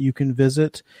museums that you can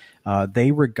visit.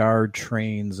 They regard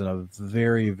trains in a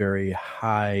very, very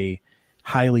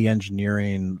highly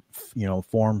engineering,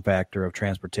 form factor of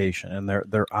transportation, and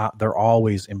they're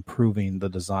always improving the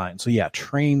design. So yeah,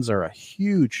 trains are a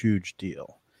huge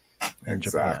deal in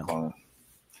Japan.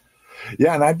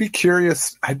 Yeah, and I'd be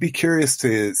curious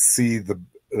to see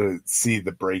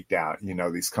the breakdown.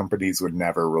 These companies would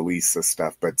never release this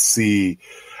stuff, but see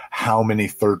how many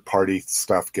third-party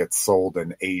stuff gets sold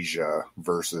in Asia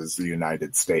versus the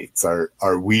United States.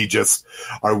 Are we just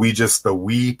the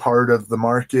we part of the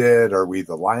market? Are we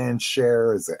the lion's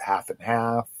share? Is it half and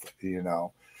half?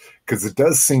 Because it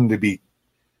does seem to be,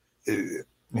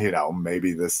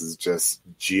 maybe this is just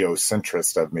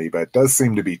geocentrist of me, but it does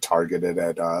seem to be targeted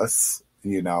at us,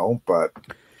 but.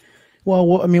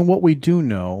 Well, I mean, what we do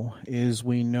know is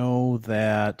we know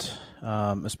that,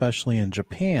 especially in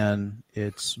Japan,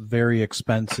 it's very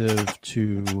expensive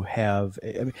to have.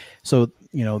 They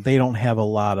don't have a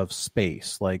lot of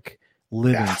space, like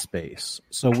living space.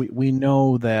 So we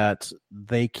know that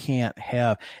they can't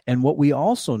have. And what we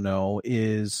also know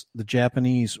is the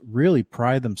Japanese really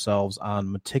pride themselves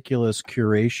on meticulous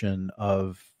curation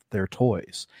of their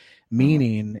toys.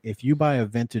 Meaning, if you buy a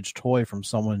vintage toy from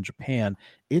someone in Japan,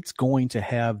 it's going to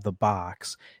have the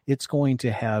box. It's going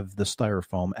to have the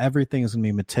styrofoam. Everything is going to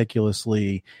be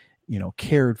meticulously,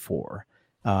 cared for.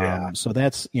 So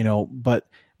that's,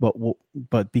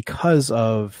 but because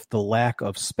of the lack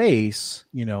of space,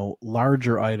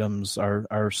 larger items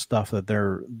are stuff that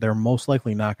they're most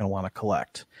likely not going to want to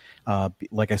collect.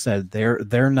 Like I said,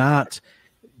 they're not.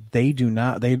 They're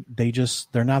not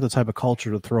the type of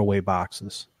culture to throw away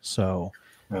boxes. So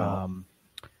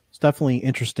it's definitely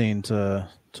interesting to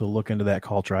look into that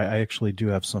culture. I actually do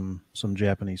have some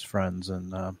Japanese friends,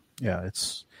 and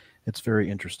it's very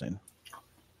interesting.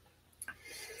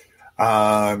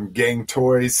 Gang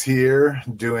Toys here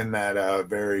doing that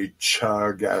very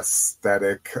chug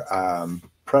aesthetic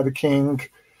Predaking.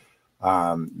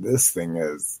 This thing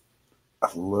is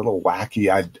a little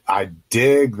wacky. I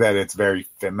dig that it's very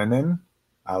feminine.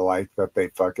 I like that they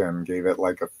fucking gave it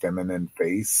like a feminine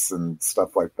face and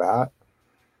stuff like that.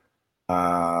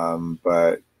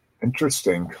 But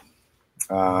interesting.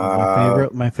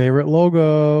 My favorite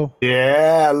logo.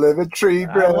 Yeah, live a tree,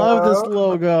 bro. I love this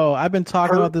logo. I've been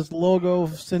talking about this logo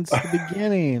since the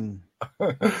beginning.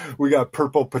 We got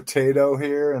Purple Potato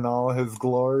here in all his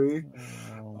glory.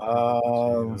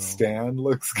 Stand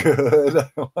looks good.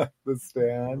 I like the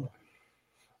stand.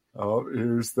 Oh,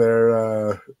 here's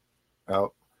their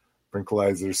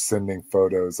Brinkalizer's sending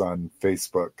photos on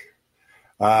Facebook.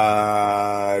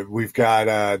 We've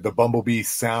got the Bumblebee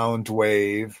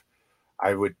Soundwave.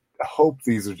 I would hope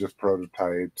these are just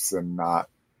prototypes and not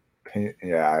paint.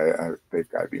 Yeah, they've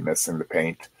got to be missing the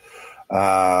paint.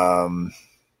 What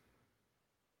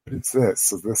is this?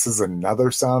 So this is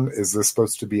another sound. Is this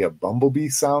supposed to be a Bumblebee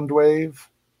Soundwave?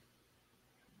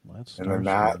 Well, that's and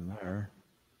then there.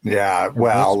 Yeah,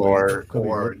 well, or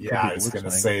I was going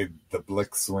to say the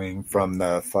Blitzwing from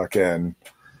the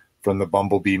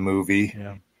Bumblebee movie.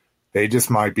 Yeah. They just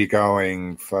might be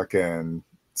going fucking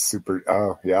super.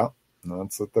 Oh, yeah.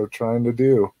 That's what they're trying to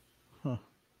do. Huh.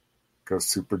 Go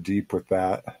super deep with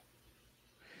that.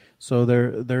 So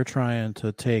they're trying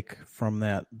to take from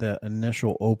that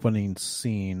initial opening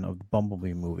scene of the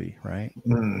Bumblebee movie, right?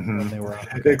 Mm-hmm. When they were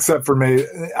Except for me,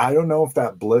 I don't know if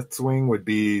that Blitzwing would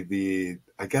be the.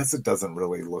 I guess it doesn't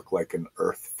really look like an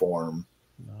Earth form.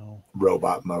 No.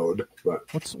 Robot mode.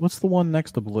 But what's the one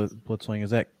next to Blitzwing? Is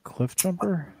that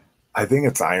Cliffjumper? I think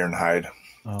it's Ironhide.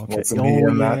 Oh, okay. Wasn't he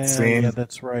in that scene? Yeah,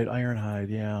 that's right. Ironhide.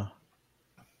 Yeah.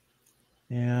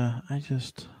 Yeah. I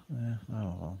don't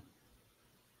know.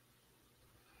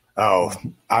 Oh,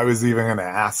 I was even going to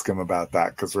ask him about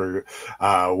that because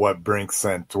what Brink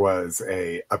sent was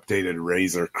a updated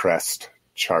Razor Crest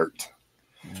chart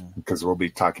because we'll be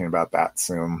talking about that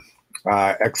soon.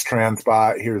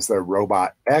 X-Transbot, here's the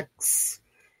Robot X,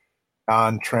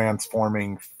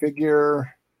 non-transforming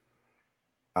figure.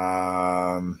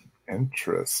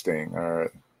 Interesting. All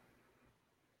right.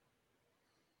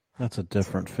 That's a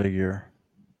different figure.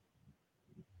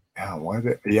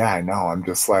 Yeah, I know. I'm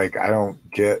just like, I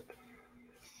don't get.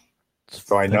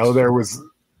 So I know there was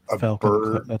a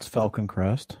bird. That's Falcon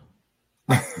Crest.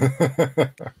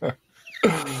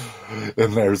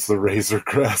 And there's the Razor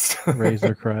Crest.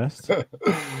 Razor Crest.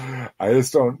 I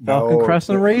just don't know. Falcon Crest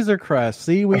and Razor Crest.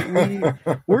 See,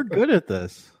 we're good at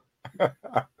this. That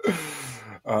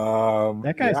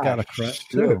guy's got a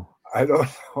crest too. I don't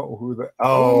know who the.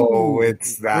 Oh,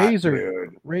 it's that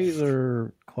dude.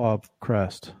 Razor Claw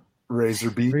Crest. Razor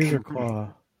Beak. Razor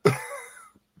Claw.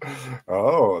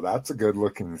 Oh, that's a good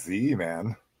looking Z,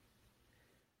 man.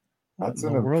 That's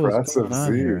an impressive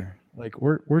Z. Here? Like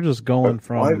we're just going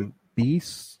from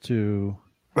beasts to.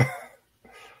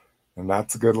 And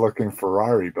that's a good looking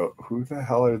Ferrari, but who the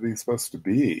hell are these supposed to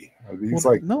be? Are these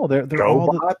they're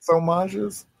GoBots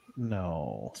homages?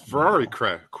 No. It's Ferrari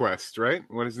Quest, right?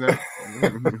 What is that?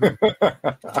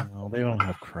 No, they don't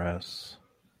have crests.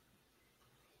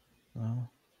 No.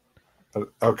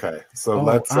 Okay, so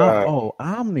let's.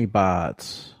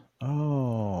 Omnibots.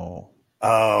 Oh,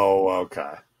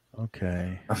 okay.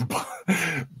 Okay.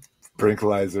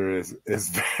 Brinkalizer is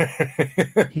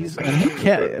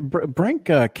very. Brink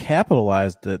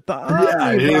capitalized it.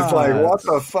 He's like, what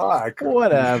the fuck?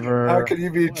 Whatever. How can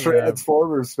you be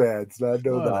Transformers fans that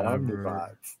know the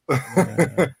Omnibots?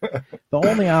 The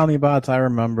only Omnibots I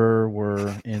remember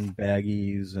were in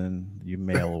baggies and you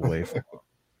mail away from them.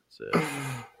 That's it.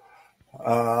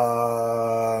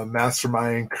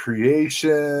 Mastermind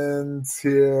Creations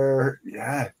here.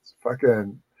 Yeah, it's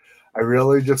fucking. I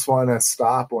really just want to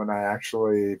stop when I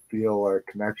actually feel a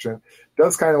connection. It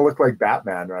does kind of look like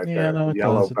Batman right there. No,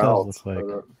 yellow belt.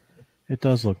 It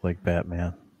does look like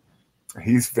Batman.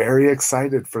 He's very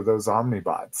excited for those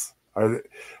Omnibots.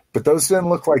 But those didn't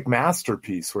look like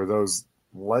Masterpiece. Were those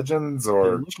Legends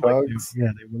or Chugs?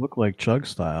 They look like Chug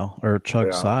style or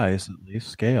Chug size, at least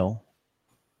scale.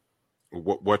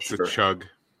 What's a Chug?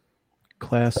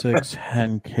 Classics,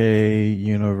 Henkei,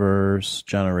 Universe,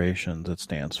 Generations, it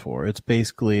stands for. It's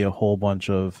basically a whole bunch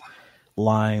of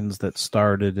lines that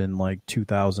started in like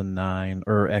 2009,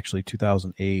 or actually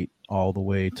 2008, all the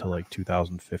way to like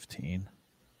 2015.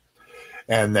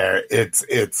 And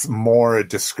it's more a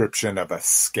description of a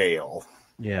scale.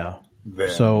 Yeah.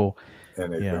 Than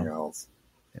anything else.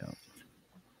 Yeah.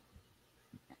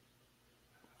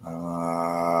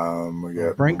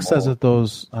 Brink says that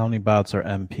those Omnibots are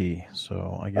MP,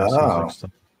 so I guess he's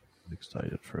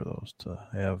excited for those to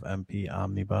have MP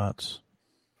Omnibots.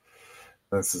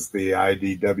 This is the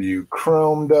IDW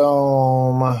Chrome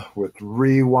Dome with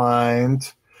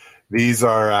Rewind. These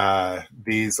are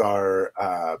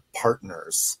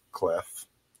partners, Cliff,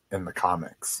 in the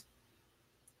comics.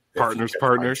 Partners.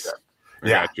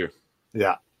 Yeah. Got you.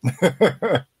 Yeah.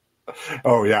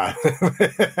 Oh yeah.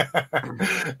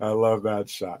 I love that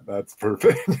shot. That's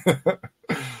perfect.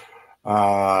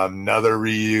 Another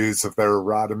reuse of their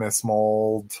Rodimus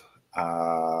mold.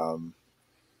 Optus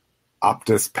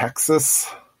Pexus.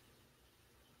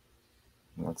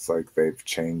 Looks like they've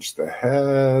changed the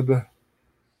head.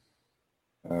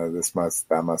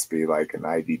 That must be like an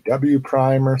IDW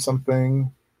Prime or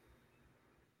something.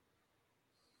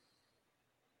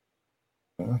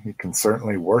 He can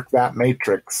certainly work that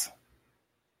matrix.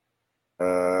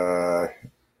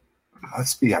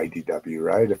 Must be IDW,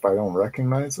 right? If I don't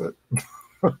recognize it.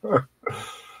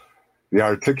 The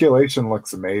articulation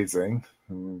looks amazing.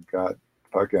 We've got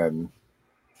fucking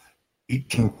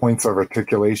 18 points of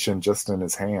articulation just in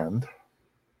his hand.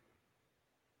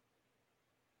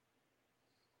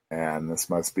 And this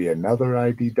must be another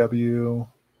IDW.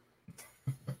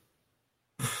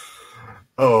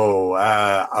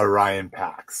 Orion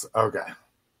Pax. Okay.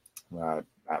 That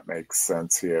makes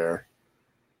sense here.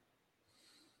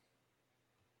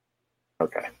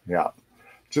 Okay, yeah.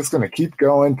 just going to keep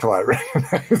going till I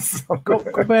recognize go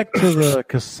back to the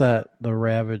cassette, the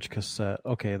Ravage cassette.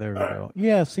 Okay, there we go.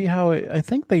 Yeah, see how I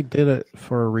think they did it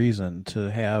for a reason, to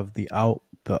have the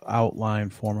outline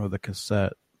form of the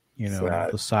cassette,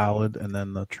 the solid and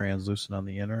then the translucent on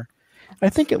the inner. I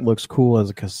think it looks cool as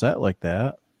a cassette like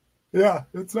that. Yeah,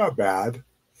 it's not bad.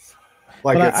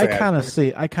 Like, but I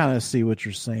kind of see what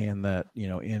you're saying, that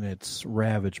in its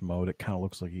Ravage mode, it kind of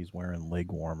looks like he's wearing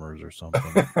leg warmers or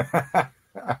something.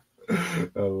 I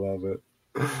love it.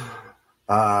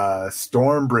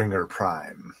 Stormbringer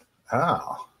Prime.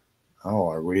 Oh,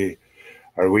 are we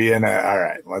in a? All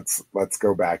right, let's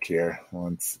go back here.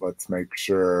 Let's make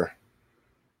sure.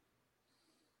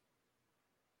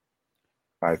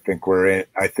 I think we're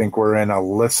in a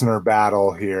listener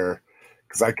battle here,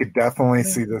 because I could definitely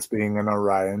see this being an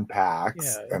Orion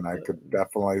Pax, and I could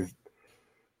definitely.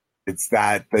 It's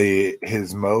that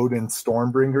his mode in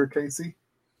Stormbringer, Casey.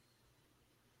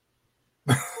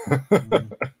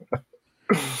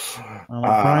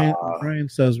 Brian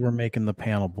says we're making the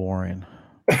panel boring.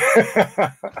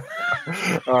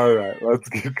 All right, let's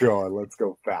get going. Let's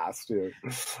go fast here.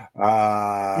 It's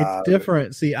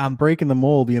different. See, I'm breaking the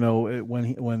mold.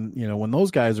 When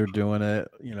those guys are doing it,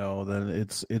 then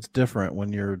it's different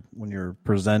when you're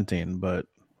presenting. But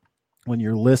when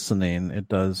you're listening, it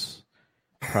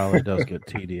probably does get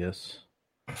tedious.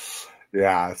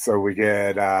 Yeah, so we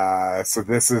get so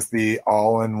this is the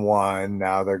all-in-one.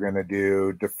 Now they're going to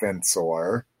do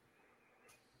Defensor,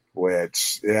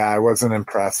 which I wasn't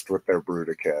impressed with their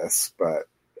Bruticus, but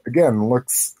again,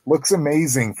 looks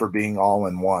amazing for being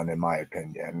all-in-one, in my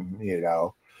opinion.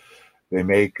 They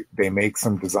make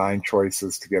some design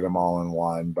choices to get them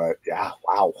all-in-one, but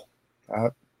wow.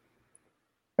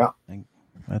 Yeah.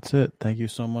 That's it. Thank you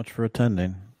so much for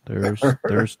attending. There's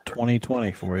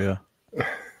 2020 for you.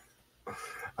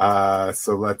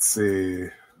 So let's see.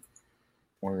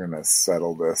 We're going to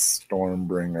settle this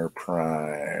Stormbringer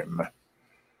Prime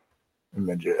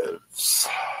images.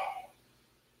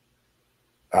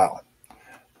 Oh,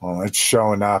 well, it's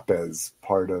showing up as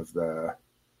part of the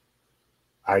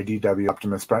IDW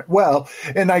Optimus Prime. Well,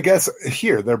 and I guess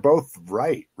here they're both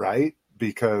right?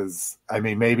 Because,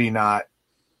 maybe not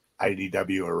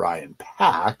IDW Orion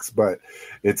Pax, but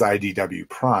it's IDW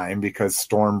Prime, because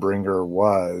Stormbringer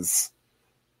was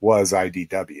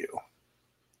IDW.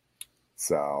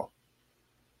 So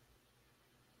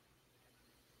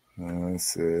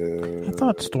this is... I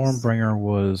thought Stormbringer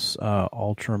was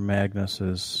Ultra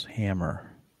Magnus's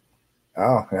hammer.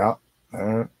 Oh yeah,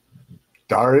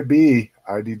 dar it be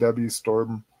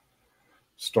IDW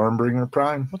Stormbringer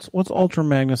Prime. What's Ultra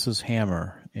Magnus's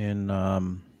hammer in?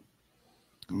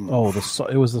 It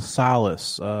was the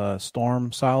Solace,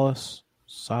 Storm Solace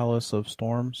of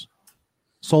Storms,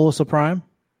 Solus Prime.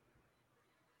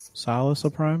 Solace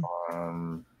Prime.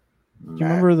 Do you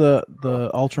remember the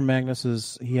Ultra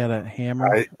Magnus's? He had a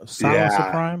hammer. Solace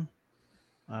Prime.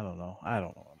 I don't know what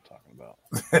I'm talking about.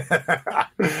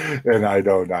 And I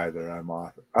don't either. I'm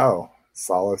off. Oh,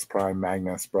 Solace Prime.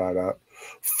 Magnus brought up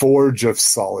Forge of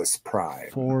Solace Prime.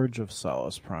 Forge of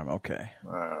Solace Prime. Okay.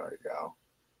 There we go.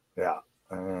 Yeah.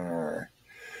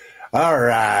 All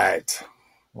right.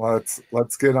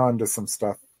 Let's get on to some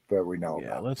stuff that we know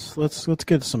about. Let's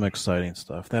get some exciting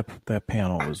stuff. That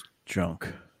panel was junk.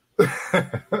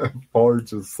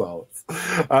 Forge of Solace.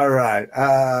 All right.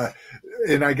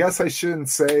 And I guess I shouldn't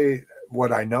say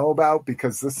what I know about,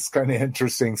 because this is kind of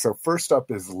interesting. So first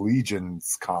up is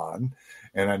Legions Con,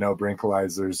 and I know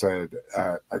Brinkalizer's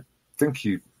I think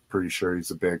he's pretty sure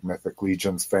he's a big Mythic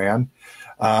Legions fan.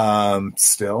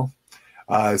 Still.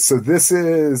 So this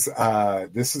is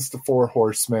the Four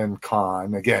Horsemen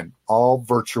Con. Again, all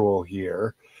virtual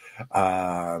here.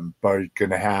 But you're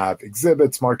going to have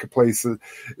exhibits, marketplaces.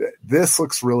 This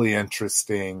looks really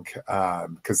interesting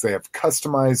because they have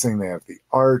customizing, they have the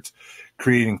art,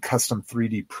 creating custom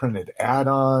 3D printed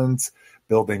add-ons,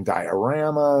 building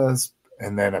dioramas,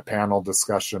 and then a panel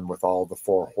discussion with all the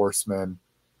Four Horsemen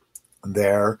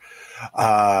there.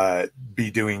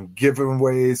 Be doing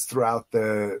giveaways throughout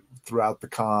the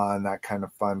con, that kind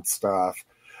of fun stuff.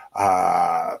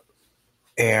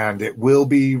 And it will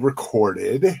be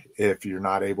recorded if you're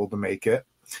not able to make it.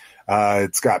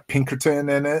 It's got Pinkerton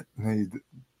in it. He's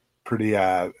pretty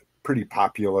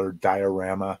popular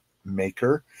diorama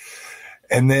maker.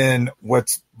 And then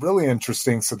what's really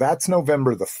interesting, so that's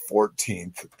November the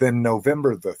 14th. Then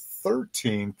November the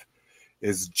 13th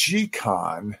is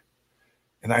G-Con.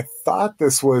 And I thought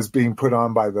this was being put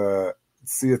on by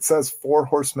it says Four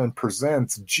Horsemen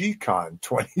Presents G-Con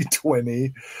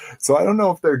 2020. So I don't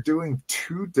know if they're doing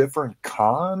two different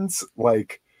cons.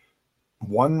 Like,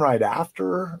 one right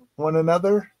after one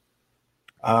another.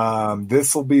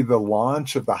 This will be the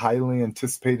launch of the highly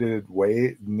anticipated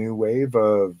new wave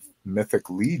of Mythic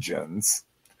Legions.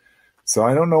 So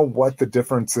I don't know what the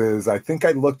difference is. I think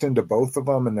I looked into both of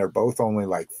them, and they're both only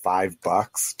like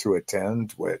 $5 to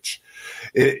attend, which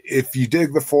if you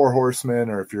dig the Four Horsemen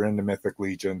or if you're into Mythic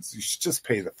Legions, you should just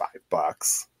pay the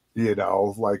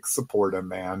 $5, like support them,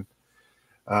 man.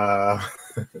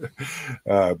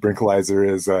 Brinkalizer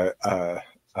is a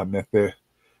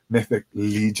Mythic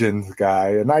Legions guy,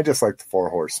 and I just like the Four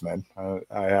Horsemen.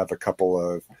 I have a couple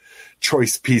of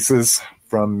choice pieces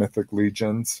from Mythic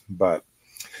Legions, but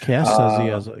Cass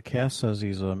says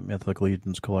he's a Mythic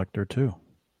Legions collector too.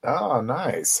 Oh,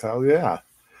 nice. Hell yeah.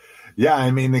 Yeah,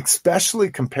 I mean, especially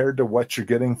compared to what you're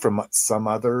getting from some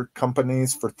other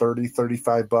companies for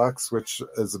 $30-$35, which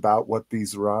is about what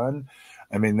these run.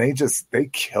 I mean, they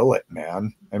kill it,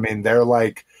 man. I mean, they're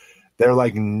like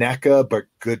NECA, but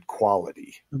good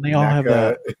quality. And they all have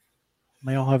that.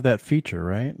 They all have that feature,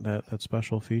 right? That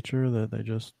special feature that they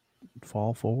just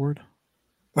fall forward.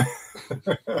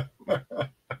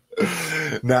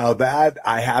 Now that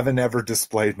I haven't ever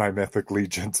displayed my Mythic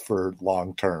Legions for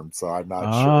long term, so I'm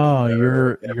not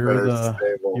sure.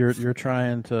 Oh, you're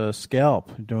trying to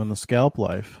scalp, doing the scalp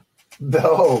life.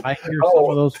 No, I hear some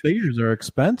of those figures are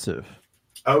expensive.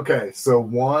 Okay, so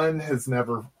one has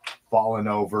never fallen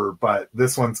over, but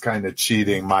this one's kind of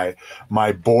cheating. My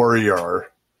Borear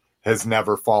has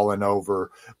never fallen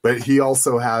over, but he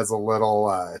also has a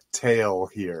little tail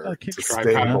here to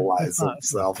stabilize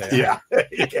himself. Yeah.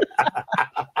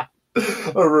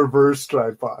 A reverse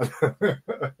tripod.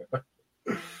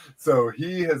 So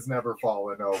he has never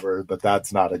fallen over, but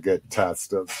that's not a good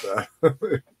test of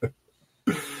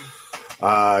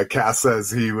Cass says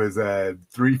he was at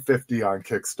 $350 on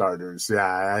Kickstarters.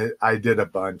 Yeah, I did a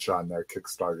bunch on their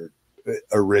Kickstarter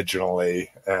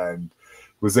originally, and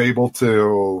was able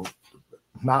to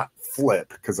not flip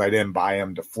because I didn't buy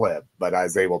them to flip, but I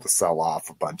was able to sell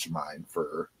off a bunch of mine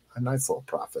for a nice little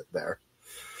profit there.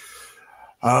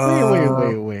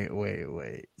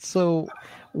 Wait. So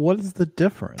what is the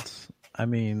difference? I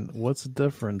mean, what's the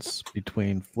difference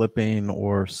between flipping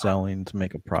or selling to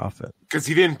make a profit? Because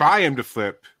he didn't buy him to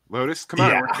flip. Lotus, come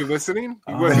on, weren't you listening?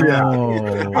 I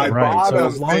right. So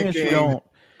as long as you don't,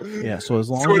 So as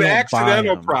long as you don't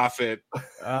accidental profit.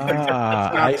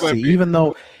 I see. Even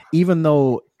though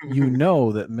you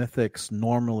know that mythics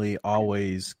normally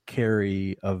always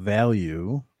carry a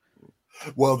value.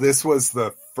 Well, this was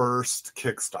the first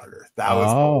Kickstarter. That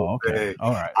was okay.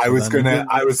 All right. I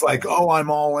was like, I'm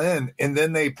all in. And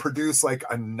then they produced like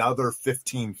another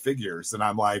 15 figures. And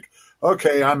I'm like,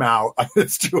 okay, I'm out.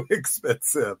 It's too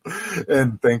expensive.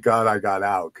 And thank God I got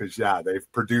out. Cause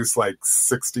they've produced like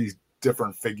 60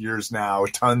 different figures now,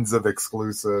 tons of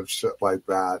exclusive shit like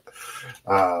that.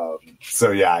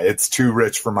 So it's too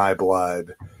rich for my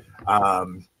blood.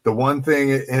 The one thing,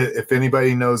 if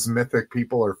anybody knows Mythic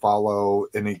people or follow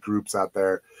any groups out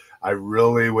there, I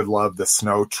really would love the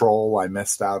Snow Troll. I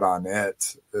missed out on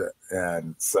it,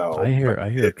 and so I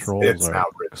hear trolls are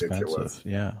expensive.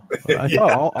 Yeah, I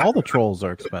thought all the trolls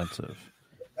are expensive.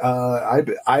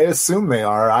 I assume they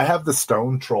are. I have the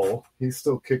Stone Troll. He's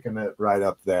still kicking it right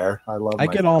up there. I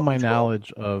get all my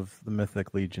knowledge of the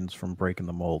Mythic Legions from Breaking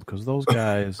the Mold, because those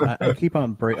guys, I keep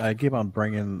on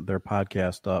bringing their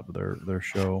podcast up, their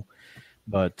show,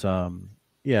 but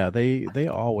they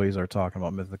always are talking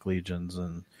about Mythic Legions,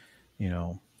 and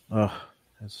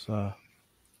it's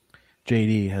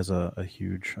JD has a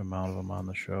huge amount of them on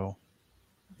the show.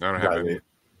 I don't have any.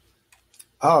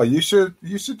 Oh, you should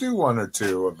do one or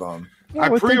two of them. Yeah, I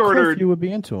pre-ordered. You would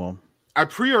be into them. I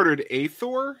pre-ordered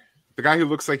Aethor, the guy who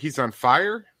looks like he's on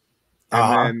fire,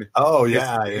 and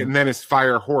and then his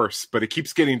fire horse, but it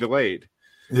keeps getting delayed.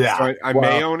 Yeah, so I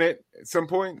may own it at some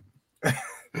point.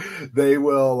 They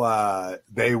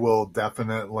will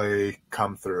definitely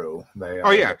come through.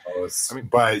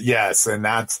 But yes, and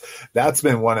that's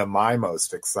been one of my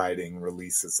most exciting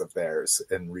releases of theirs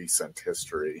in recent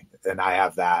history, and I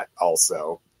have that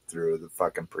also through the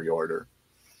fucking pre-order.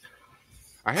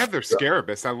 I have their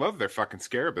Scarabus. I love their fucking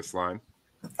Scarabus line.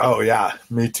 Oh yeah,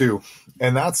 me too.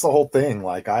 And that's the whole thing.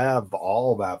 Like I have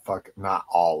all that not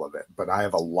all of it, but I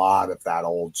have a lot of that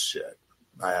old shit.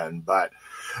 And but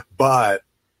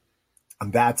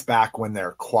that's back when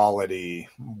their quality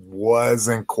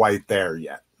wasn't quite there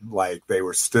yet. Like they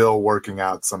were still working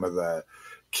out some of the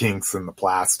kinks in the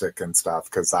plastic and stuff,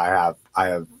 because I have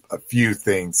a few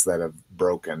things that have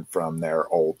broken from their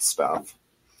old stuff.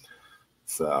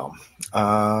 So,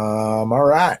 all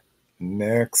right.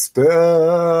 Next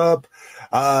up,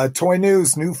 Toy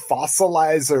News, new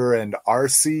Fossilizer and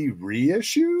RC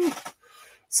reissue.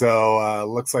 So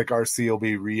looks like RC will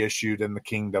be reissued in the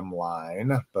Kingdom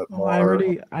line, but more. I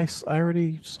already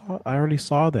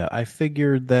saw that. I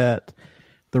figured that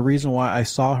the reason why I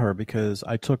saw her because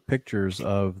I took pictures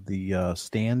of the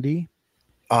standee.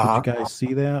 Did you guys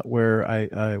see that? Where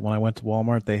I when I went to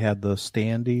Walmart, they had the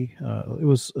standee. It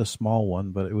was a small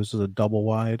one, but it was a double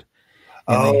wide.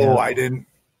 I didn't.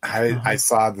 I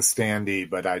saw the standee,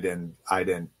 but I didn't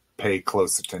pay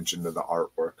close attention to the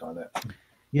artwork on it.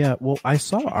 Yeah, well, I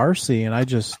saw RC, and I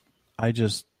just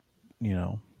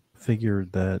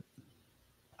figured that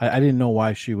I didn't know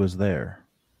why she was there.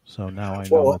 So now I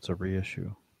know it's a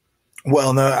reissue.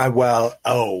 Well,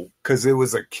 no, because it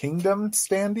was a Kingdom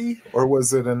standee, or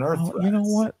was it an Earthrise? You know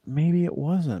what? Maybe it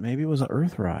wasn't. Maybe it was an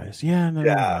Earthrise. Yeah, no,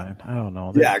 I don't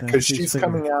know. Because she's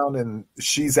coming out, and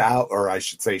she's out, or I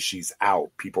should say she's out.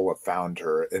 People have found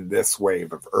her in this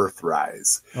wave of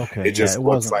Earthrise. Okay, it just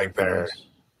looks like they're.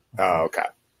 Oh, okay.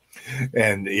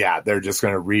 And they're just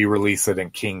going to re-release it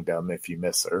in Kingdom if you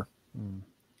miss her. Mm.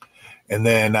 And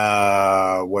then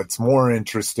what's more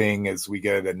interesting is we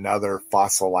get another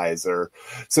Fossilizer.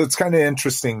 So it's kind of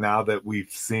interesting now that we've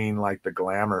seen like the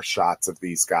glamour shots of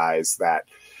these guys that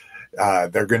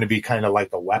they're going to be kind of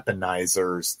like the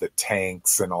weaponizers, the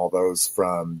tanks and all those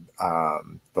from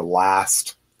the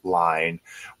last line,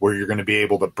 where you're going to be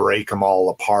able to break them all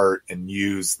apart and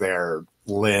use their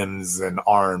limbs and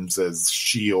arms as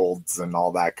shields and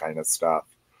all that kind of stuff.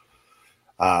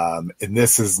 And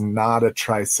this is not a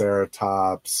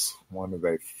Triceratops. Do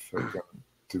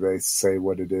they say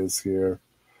what it is here?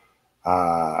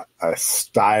 A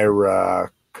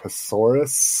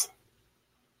Styracosaurus?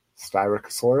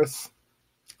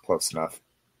 Close enough.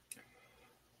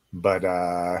 But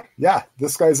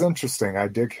this guy's interesting. I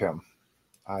dig him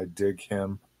a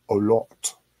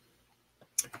lot.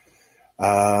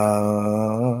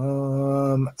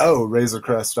 Razor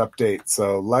Crest update.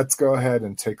 So let's go ahead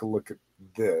and take a look at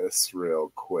this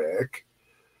real quick.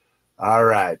 All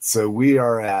right, so we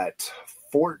are at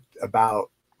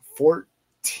about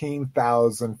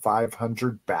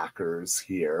 14,500 backers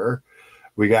here.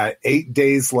 We got 8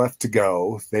 days left to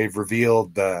go. They've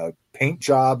revealed the paint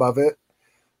job of it,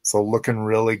 so looking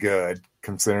really good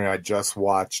considering I just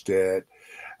watched it.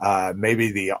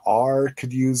 Maybe the R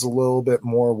could use a little bit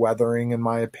more weathering in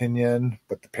my opinion,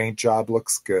 but the paint job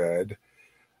looks good.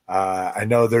 I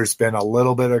know there's been a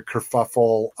little bit of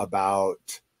kerfuffle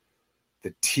about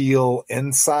the teal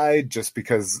inside just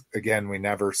because, again, we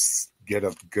never get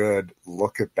a good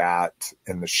look at that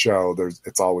in the show.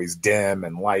 It's always dim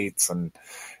and lights, and,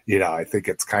 I think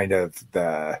it's kind of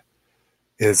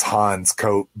is Han's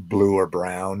coat blue or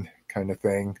brown kind of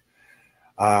thing.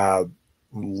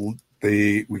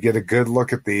 We get a good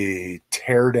look at the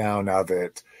teardown of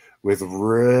it, with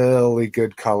really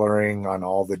good coloring on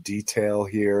all the detail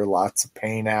here. Lots of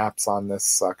paint apps on this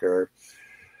sucker.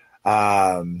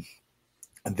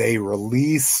 They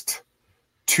released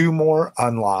 2 more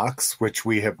unlocks, which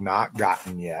we have not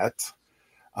gotten yet.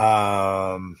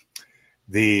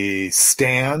 The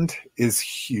stand is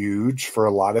huge for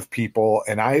a lot of people,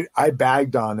 and I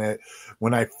bagged on it.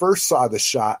 When I first saw the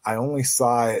shot, I only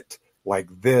saw it like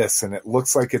this, and it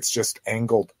looks like it's just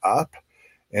angled up.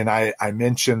 And I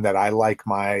mentioned that I like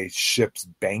my ships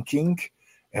banking.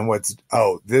 And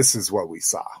this is what we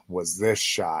saw, was this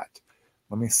shot.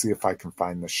 Let me see if I can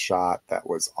find the shot that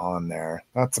was on there.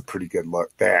 That's a pretty good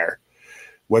look there.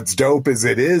 What's dope is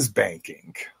it is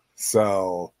banking.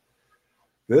 So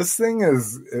this thing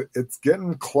it's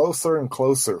getting closer and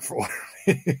closer for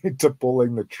me to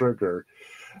pulling the trigger.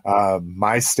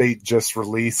 My state just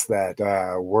released that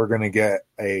we're going to get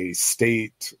a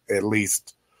state, at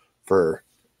least for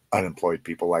unemployed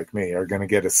people like me, are going to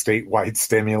get a statewide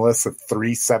stimulus of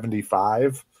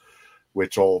 $375,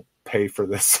 which will pay for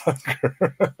this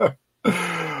sucker.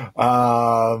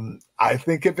 I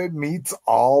think if it meets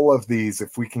all of these,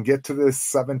 if we can get to this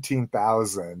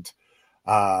 17,000,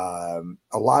 a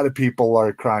lot of people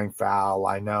are crying foul.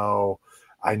 I know,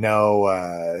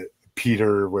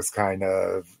 Peter was kind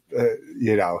of,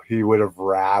 he would have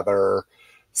rather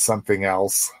something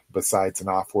else besides an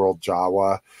off-world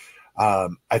Jawa.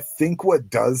 I think what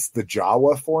does the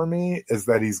Jawa for me is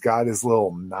that he's got his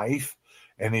little knife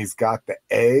and he's got the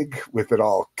egg with it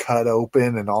all cut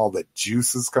open and all the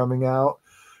juices coming out.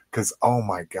 Because, oh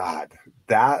my God,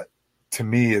 that to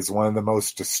me is one of the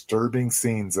most disturbing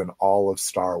scenes in all of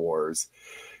Star Wars,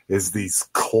 is these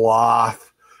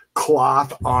cloth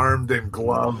cloth armed and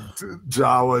gloved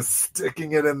Jawas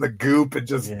sticking it in the goop and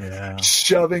just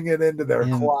shoving it into their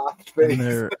cloth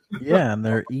face. And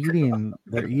they're eating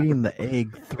the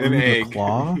egg through the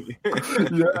claw.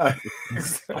 Yeah.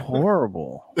 It's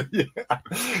horrible. Yeah.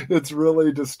 It's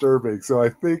really disturbing. So I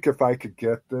think if I could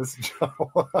get this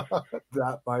Jawa,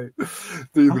 that might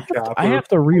be the cap. I have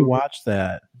to rewatch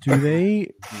that. Do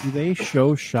they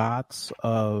show shots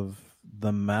of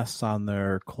the mess on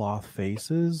their cloth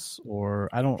faces, or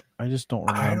I just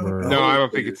don't remember. I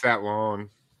don't think it's that long.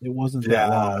 It wasn't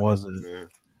that long, was it? Yeah.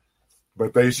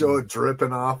 But they show it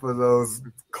dripping off of those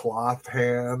cloth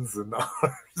hands and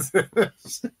arms.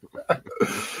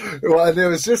 Well, and it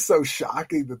was just so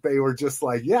shocking that they were just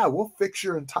like, yeah, we'll fix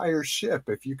your entire ship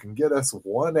if you can get us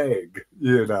one egg,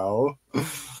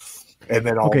 And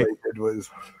then all they did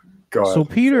was So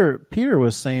Peter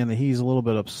was saying that he's a little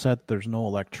bit upset there's no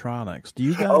electronics. Do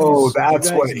you guys? Oh,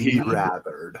 that's what he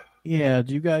rathered. Yeah.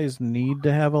 Do you guys need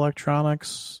to have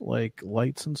electronics like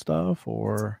lights and stuff,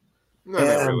 or?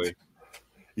 Not really.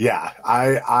 Yeah,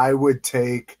 I would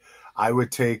take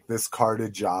this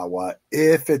carded Jawa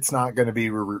if it's not going to be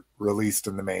released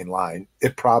in the main line.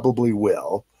 It probably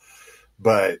will,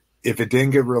 but if it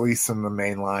didn't get released in the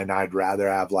main line, I'd rather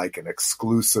have like an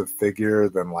exclusive figure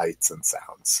than lights and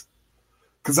sounds.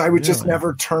 Because I would just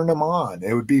never turn them on.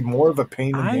 It would be more of a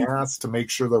pain in the ass to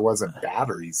make sure there wasn't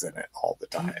batteries in it all the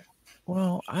time.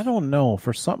 Well, I don't know.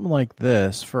 For something like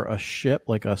this, for a ship,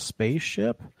 like a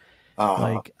spaceship,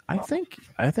 I think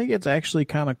it's actually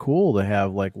kind of cool to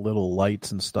have like little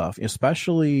lights and stuff.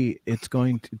 Especially, it's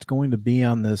going to be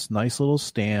on this nice little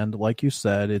stand, like you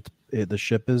said. The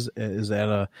ship is at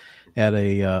a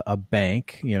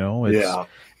bank.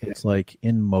 It's like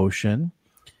in motion.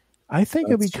 I think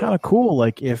it'd be kind of cool,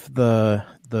 like if the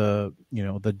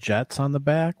jets on the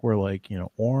back were like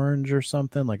orange or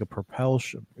something, like a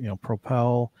propulsion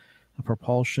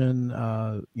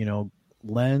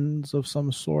lens of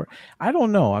some sort. I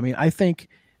don't know. I mean, I think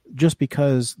just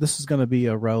because this is going to be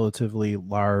a relatively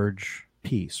large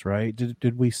piece, right?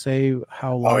 Did we say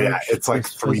how large? Oh yeah, it's like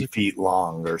 3 feet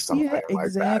long or something. Yeah,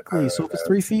 exactly. So if it's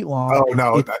 3 feet long,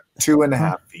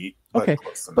 2.5 feet. Okay,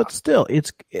 but still,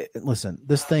 listen,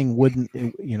 this thing wouldn't,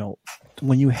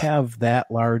 when you have that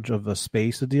large of a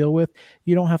space to deal with,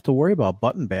 you don't have to worry about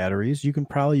button batteries. You can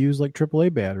probably use like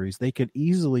AAA batteries. They could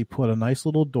easily put a nice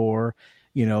little door,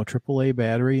 AAA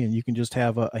battery, and you can just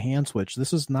have a hand switch.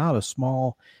 This is not a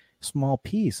small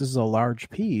piece. This is a large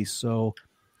piece. So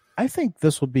I think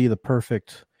this would be the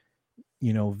perfect,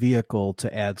 vehicle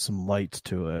to add some lights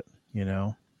to it,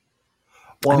 Well,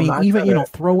 I mean, even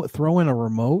throw in a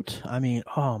remote. I mean,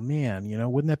 oh man,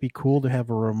 wouldn't that be cool to have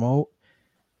a remote?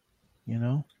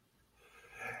 And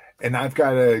I've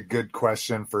got a good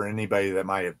question for anybody that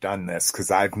might have done this,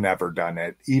 because I've never done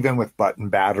it, even with button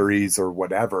batteries or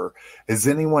whatever. Has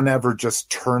anyone ever just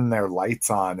turned their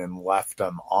lights on and left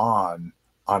them on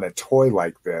a toy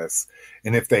like this?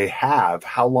 And if they have,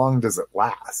 how long does it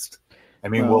last? I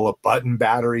mean, will a button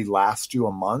battery last you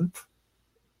a month?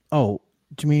 Oh.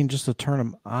 Do you mean just to turn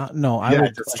them on? No, I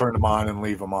would just turn them on and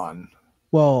leave them on.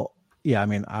 Well, yeah, I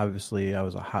mean, obviously I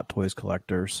was a Hot Toys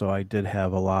collector, so I did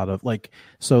have a lot of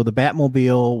so the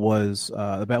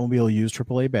Batmobile used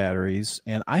AAA batteries,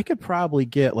 and I could probably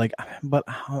get but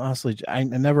honestly, I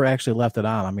never actually left it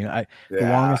on. I mean, the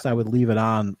longest I would leave it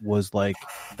on was like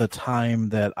the time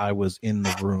that I was in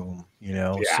the room,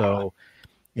 So,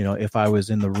 if I was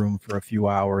in the room for a few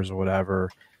hours or whatever,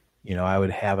 I would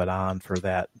have it on for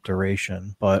that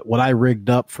duration. But what I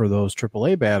rigged up for those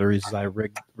AAA batteries is I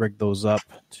rigged those up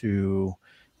to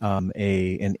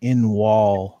an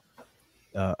in-wall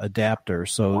adapter.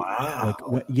 So,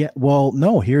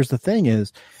 here's the thing: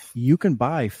 is you can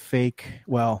buy fake.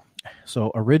 Well,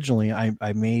 so originally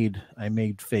I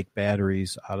made fake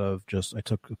batteries out of I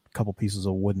took a couple pieces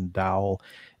of wooden dowel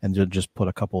and just put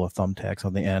a couple of thumbtacks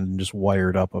on the end and just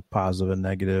wired up a positive and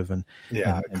negative and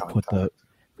put the.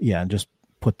 Yeah, and just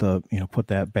put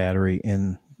that battery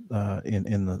in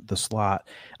the slot.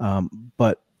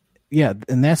 But yeah,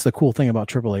 and that's the cool thing about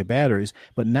AAA batteries.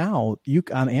 But now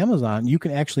on Amazon you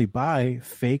can actually buy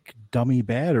fake dummy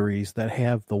batteries that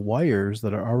have the wires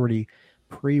that are already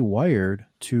pre-wired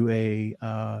to a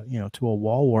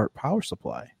wall wart power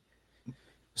supply.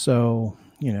 So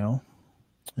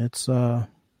it's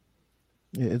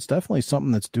definitely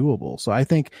something that's doable. So I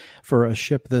think for a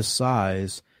ship this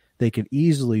size, they could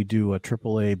easily do a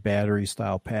AAA battery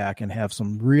style pack and have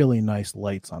some really nice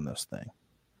lights on this thing.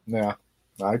 Yeah,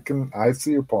 I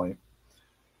see your point.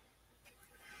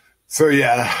 So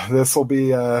yeah, this will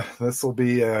be a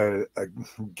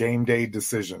game day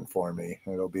decision for me.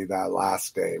 It'll be that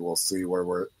last day. We'll see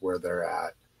where they're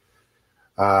at.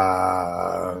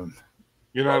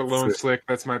 You're not alone, Slick.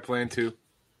 That's my plan too.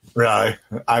 Right.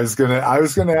 I was gonna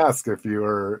ask if you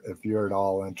were at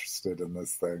all interested in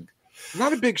this thing. I'm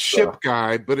not a big ship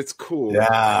guy, but it's cool.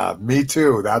 Yeah, me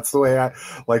too. That's the way I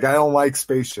don't like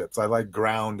spaceships. I like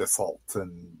ground assault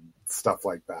and stuff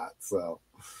like that. So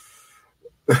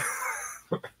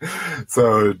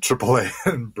so AAA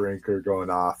and Brink are going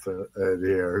off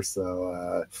here.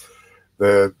 So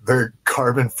the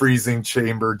carbon freezing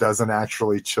chamber doesn't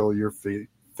actually chill your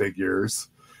figures.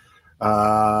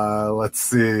 Let's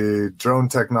see. Drone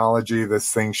technology.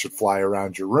 This thing should fly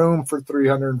around your room for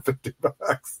 $350.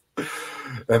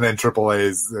 And then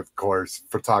AAA's, of course,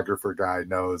 photographer guy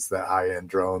knows that high-end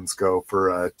drones go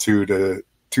for $2,000 to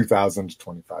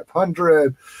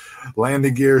 $2,500.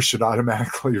 Landing gear should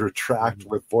automatically retract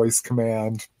with voice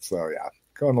command. So yeah,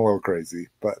 going a little crazy.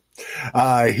 But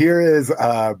here is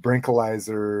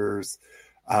Brinkalizer's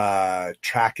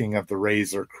tracking of the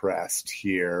Razor Crest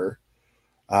here.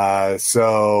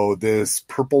 So this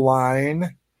purple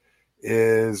line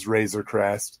is Razor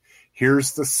Crest.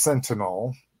 Here's the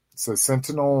Sentinel. So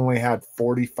Sentinel only had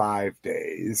 45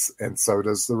 days, and so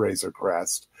does the Razor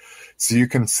Crest. So you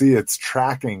can see it's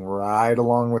tracking right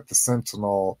along with the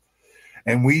Sentinel.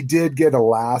 And we did get a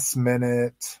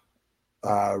last-minute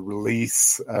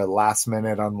release, a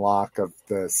last-minute unlock of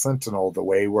the Sentinel, the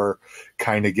way we're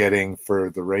kind of getting for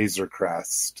the Razor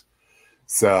Crest.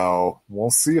 So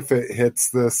we'll see if it hits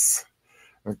this.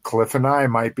 Cliff and I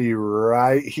might be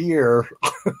right here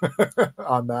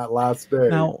on that last day.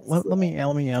 Now, let me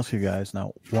ask you guys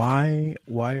now, why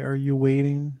are you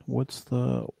waiting? Why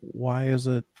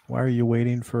are you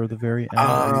waiting for the very end?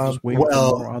 Are you just waiting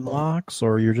for more unlocks,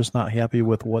 or you're just not happy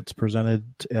with what's presented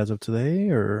as of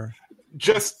today, or?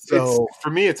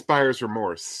 For me, it's buyer's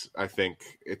remorse. I think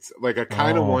it's like I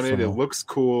kind of want it. It looks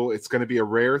cool. It's going to be a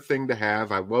rare thing to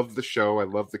have. I love the show. I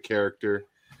love the character.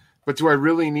 But do I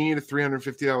really need a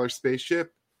 $350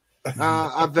 spaceship?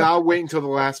 I'll wait until the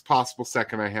last possible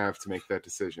second I have to make that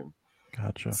decision.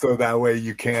 Gotcha. So that way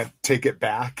you can't take it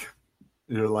back.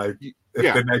 You're like,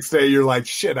 the next day you're like,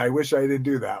 shit, I wish I didn't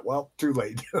do that. Well, too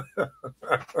late.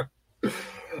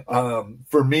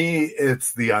 For me,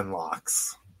 it's the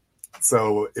unlocks.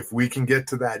 So if we can get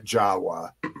to that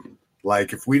Jawa,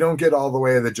 like if we don't get all the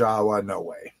way to the Jawa, no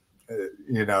way.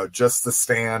 Just the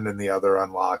stand and the other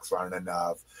unlocks aren't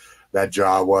enough. That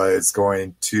Jawa is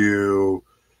going to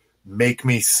make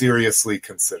me seriously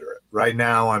consider it. Right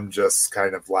now, I'm just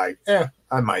kind of like,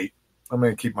 I might. I'm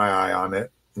going to keep my eye on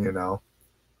it,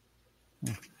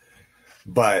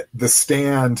 But the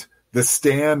stand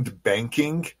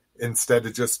banking, instead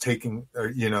of just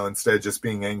instead of just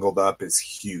being angled up, is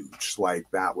huge. Like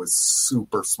that was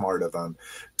super smart of them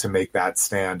to make that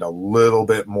stand a little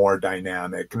bit more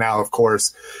dynamic. Now, of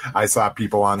course, I saw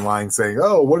people online saying,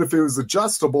 oh, what if it was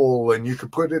adjustable and you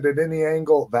could put it at any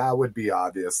angle? That would be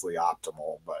obviously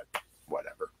optimal, but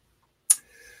whatever.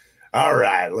 All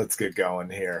right, let's get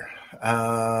going here.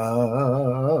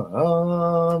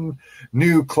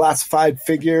 New classified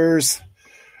figures.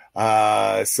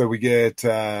 So we get,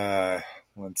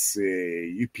 let's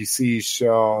see, UPC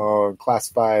show,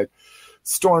 classified,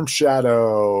 Storm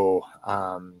Shadow,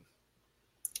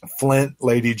 Flint,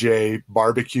 Lady J,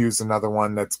 Barbecue's another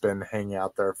one that's been hanging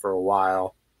out there for a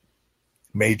while.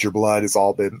 Major Blood has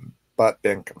all been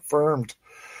confirmed.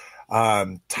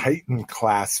 Titan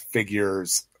class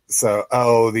figures.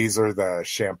 So, these are the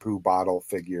shampoo bottle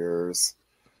figures.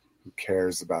 Who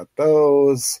cares about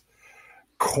those?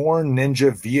 Corn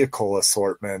Ninja vehicle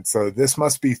assortment. So this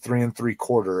must be 3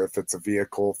 3/4 if it's a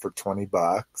vehicle for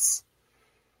 $20.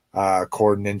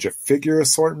 Corn Ninja figure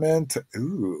assortment.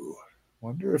 Ooh,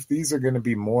 wonder if these are going to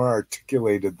be more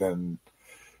articulated than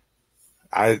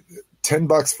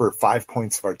 $10 for 5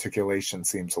 points of articulation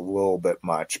seems a little bit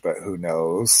much, but who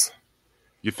knows?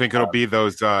 You think it'll be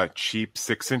those cheap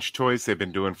 6-inch toys they've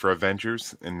been doing for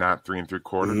Avengers and not 3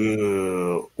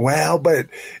 3/4? Well, but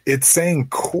it's saying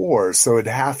core, so it'd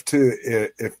have to,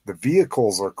 if the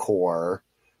vehicles are core,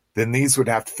 then these would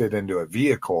have to fit into a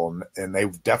vehicle, and they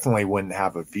definitely wouldn't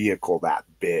have a vehicle that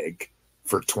big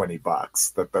for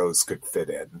 $20 that those could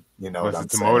fit in. You know what I'm saying?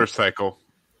 It's a motorcycle.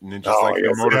 Ninja's like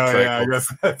a motorcycle. Yeah, I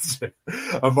guess that's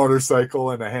a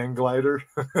motorcycle and a hang glider.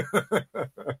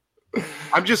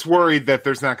 I'm just worried that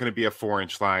there's not going to be a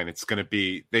 4-inch line. It's going to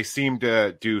be, they seem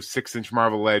to do 6-inch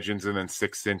Marvel Legends and then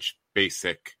 6-inch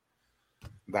basic.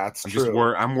 That's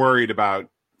true. I'm worried about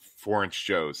 4-inch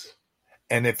Joes.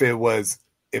 And if it was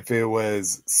if it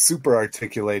was super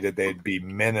articulated, they'd be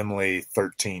minimally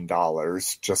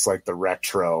 $13, just like the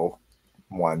retro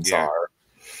ones are.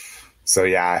 So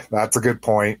yeah, that's a good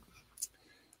point.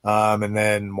 And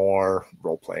then more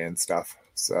role play and stuff.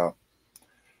 So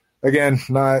again,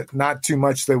 not too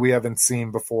much that we haven't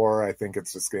seen before. I think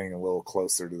it's just getting a little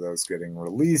closer to those getting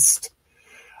released.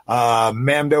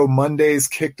 Mando Mondays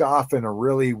kicked off in a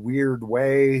really weird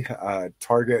way.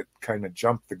 Target kind of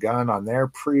jumped the gun on their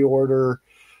pre-order.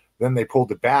 Then they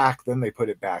pulled it back. Then they put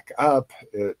it back up.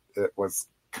 It was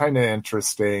kind of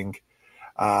interesting.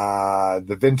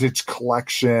 The vintage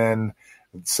collection.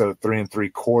 So 3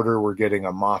 3/4, we're getting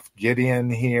a Moff Gideon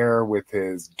here with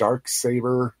his dark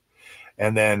saber,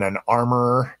 and then an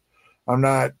armor. I'm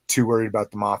not too worried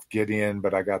about the Moff Gideon,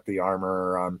 but I got the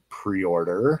armor on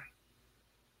pre-order.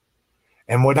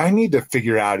 And what I need to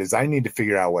figure out is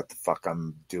what the fuck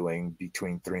I'm doing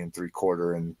between 3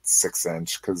 3/4 and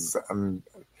 6-inch, because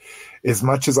as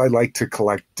much as I like to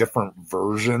collect different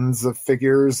versions of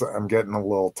figures, I'm getting a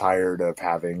little tired of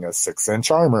having a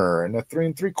 6-inch armor and a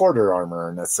 3 3/4 armor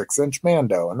and a 6-inch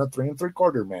Mando and a 3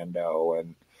 3/4 Mando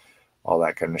and all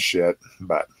that kind of shit.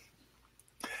 But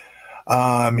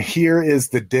here is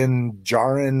the Din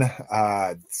Djarin.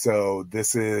 So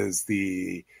this is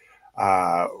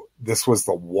this was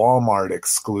the Walmart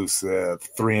exclusive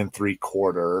 3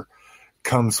 3/4.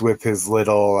 Comes with his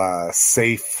little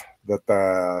safe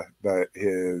that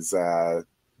his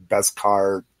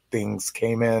Beskar things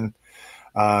came in.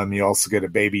 You also get a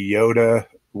Baby Yoda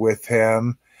with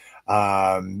him.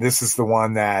 This is the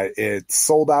one that it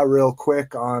sold out real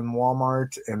quick on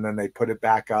Walmart, and then they put it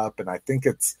back up, and I think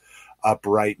it's up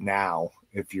right now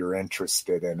if you're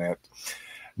interested in it.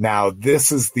 Now,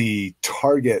 this is the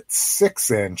Target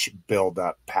 6-inch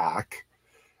build-up pack.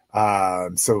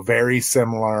 So very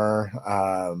similar,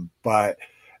 but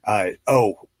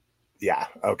yeah,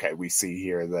 okay, we see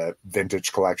here the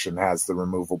vintage collection has the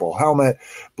removable helmet.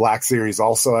 Black Series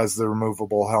also has the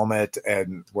removable helmet,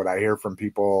 and what I hear from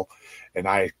people, and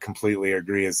I completely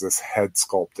agree, is this head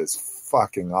sculpt is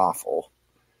fucking awful.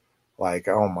 Like,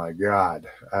 oh my God.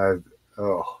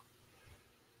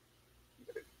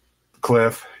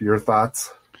 Cliff, your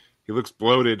thoughts? He looks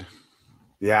bloated.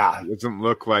 Yeah. It doesn't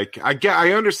look like...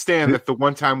 I understand that the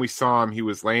one time we saw him, he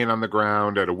was laying on the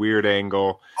ground at a weird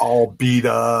angle. All beat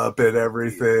up and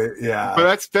everything. Yeah.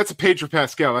 But that's a Pedro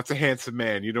Pascal. That's a handsome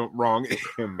man. You don't wrong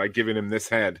him by giving him this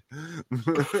head.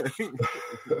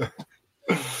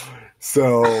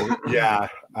 So, yeah.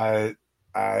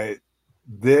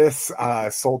 This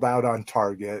sold out on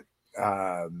Target.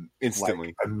 Instantly.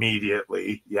 Like,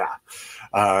 immediately. Yeah.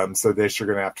 So this you're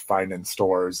going to have to find in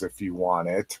stores if you want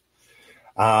it.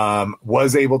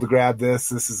 Was able to grab this.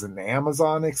 This is an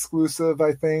Amazon exclusive,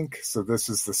 I think. So this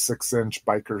is the 6-inch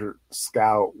Biker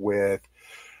Scout with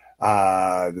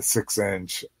the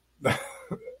 6-inch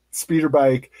speeder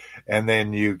bike, and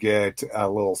then you get a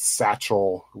little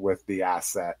satchel with the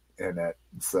asset in it.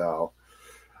 So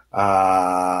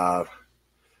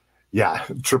yeah,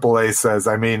 AAA says,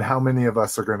 I mean, how many of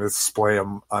us are going to display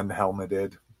them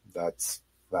unhelmeted? That's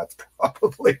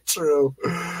probably true.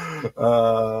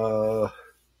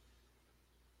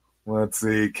 Let's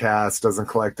see. Cass doesn't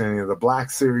collect any of the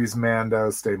Black Series Mando.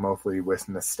 Stay mostly with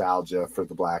nostalgia for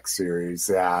the Black Series.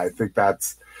 Yeah, I think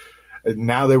that's...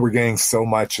 Now that we're getting so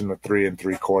much in the 3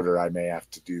 3/4, I may have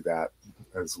to do that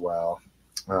as well.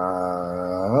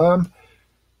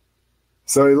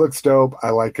 So he looks dope.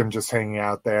 I like him just hanging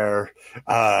out there.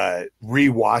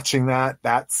 Rewatching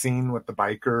that scene with the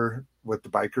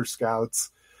biker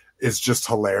scouts is just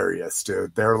hilarious,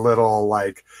 dude. Their little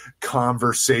like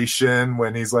conversation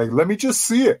when he's like, "Let me just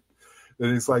see it,"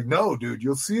 and he's like, "No, dude,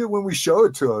 you'll see it when we show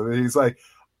it to him." And he's like,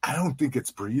 "I don't think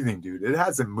it's breathing, dude. It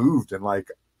hasn't moved in like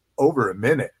over a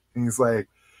minute." And he's like,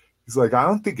 "I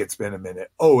don't think it's been a minute."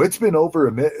 "Oh, it's been over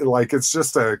a minute." Like it's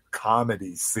just a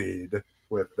comedy scene.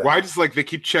 With that. Why just like they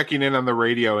keep checking in on the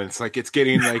radio and it's like it's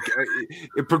getting like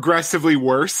progressively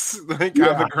worse like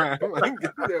on the ground, like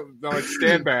they're like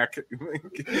stand back.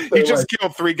 He just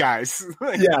killed 3 guys.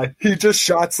 Yeah, he just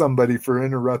shot somebody for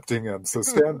interrupting him, so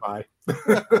stand by.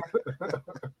 I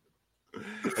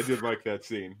did like that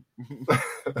scene.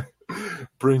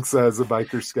 Brink says a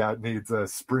biker scout needs a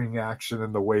spring action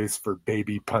in the waist for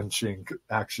baby punching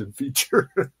action feature.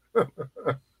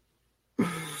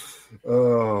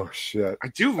 Oh shit! I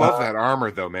do love that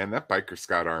armor though, man. That Biker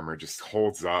Scout armor just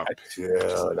holds up. Dude,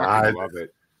 I love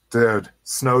it, dude.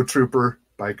 Snow Trooper,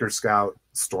 Biker Scout,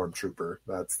 Stormtrooper.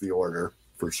 That's the order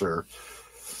for sure.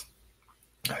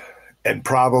 And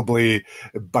probably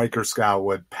Biker Scout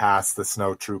would pass the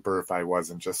Snow Trooper if I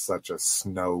wasn't just such a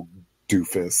snow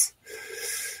doofus.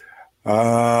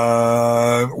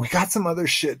 We got some other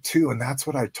shit too, and that's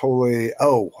what I totally.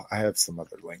 Oh, I have some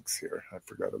other links here. I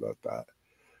forgot about that.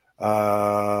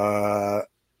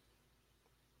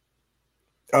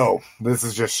 Oh, this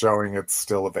is just showing it's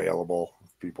still available.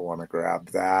 If people want to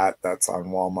grab that, that's on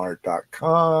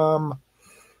Walmart.com.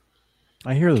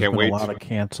 I hear there's been a lot of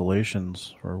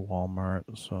cancellations for Walmart.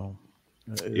 So,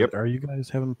 yep. Are you guys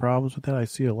having problems with that? I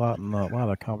see a lot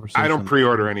of conversations. I don't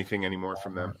pre-order anything anymore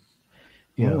from them.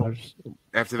 Yeah,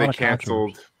 after they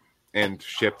canceled and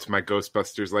shipped my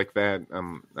Ghostbusters like that,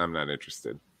 I'm not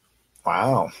interested.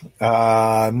 Wow.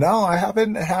 No, I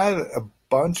haven't had a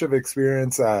bunch of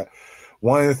experience.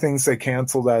 One of the things they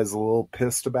canceled I was a little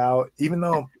pissed about, even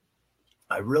though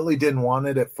I really didn't want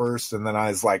it at first, and then I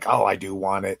was like, oh, I do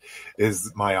want it,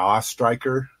 is my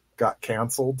Awestriker got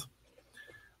canceled.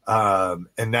 And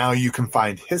now you can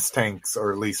find his tanks,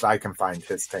 or at least I can find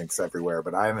his tanks everywhere,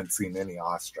 but I haven't seen any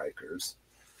Awestrikers.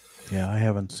 Yeah, I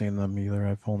haven't seen them either.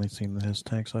 I've only seen his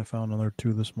tanks. I found another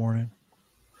 2 this morning.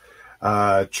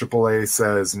 AAA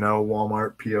says no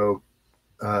Walmart PO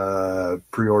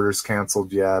pre-orders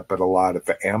canceled yet, but a lot at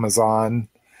the Amazon,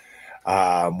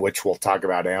 which we'll talk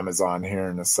about Amazon here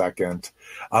in a second.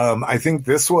 I think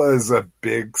this was a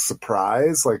big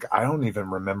surprise. Like, I don't even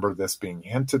remember this being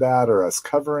hinted at or us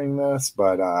covering this,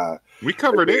 but we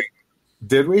covered it.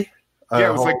 Did we? Yeah,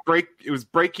 it was it was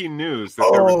breaking news that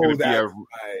there was going to be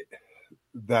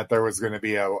that there was going to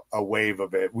be a wave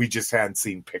of it. We just hadn't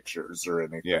seen pictures or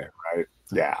anything, right?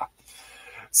 Yeah.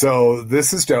 So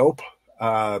this is dope.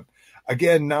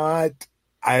 Again, I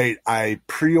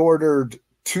pre-ordered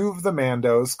 2 of the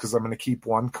Mandos because I'm going to keep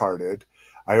 1 carded.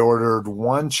 I ordered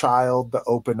 1 child to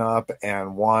open up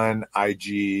and 1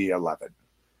 IG-11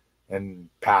 and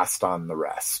passed on the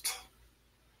rest.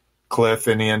 Cliff,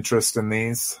 any interest in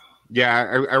these?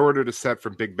 Yeah, I ordered a set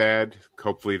from Big Bad.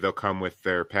 Hopefully they'll come with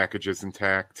their packages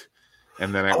intact.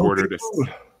 And then I ordered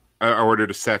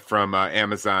a set from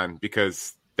Amazon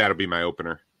because that'll be my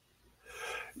opener.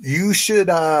 You should,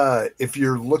 if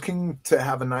you're looking to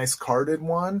have a nice carded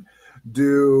one,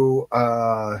 do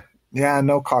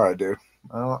no Cara, dude.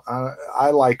 I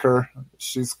like her.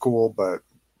 She's cool, but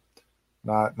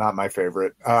not my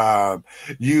favorite.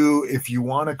 If you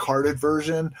want a carded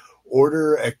version,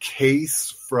 order a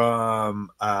case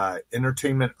from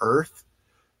Entertainment Earth,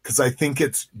 because I think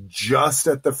it's just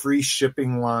at the free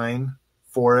shipping line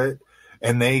for it,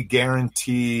 and they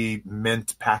guarantee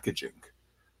mint packaging.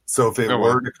 So if it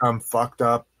were to come fucked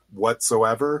up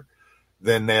whatsoever,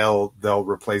 then they'll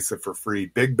replace it for free.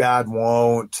 Big Bad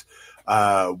won't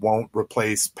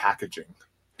replace packaging.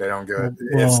 They don't get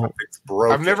if something's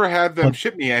broken. I've never had them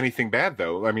ship me anything bad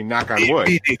though. I mean, knock on wood.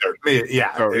 Me neither.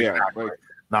 Yeah. So, exactly.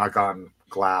 Knock on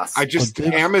glass.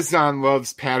 Amazon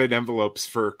loves padded envelopes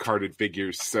for carded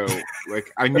figures. So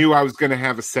I knew I was going to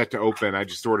have a set to open. I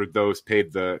just ordered those,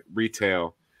 paid the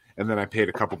retail, and then I paid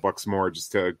a couple bucks more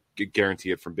just to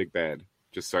guarantee it from Big Bad,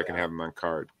 just so I can have them on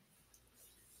card.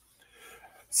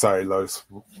 Sorry, Lois.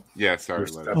 Yeah, sorry,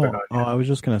 Lois. I was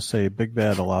just going to say, Big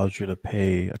Bad allows you to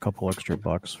pay a couple extra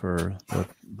bucks for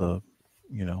the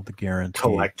guarantee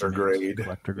collector grade.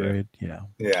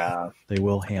 Yeah. They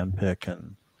will handpick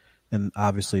and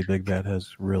obviously Big Bad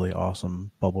has really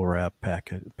awesome bubble wrap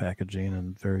packaging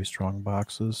and very strong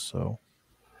boxes. So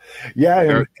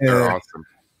yeah, they're awesome.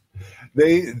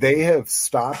 They have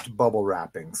stopped bubble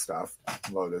wrapping stuff.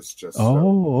 Lotus just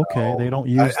okay. They don't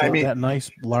use that nice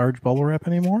large bubble wrap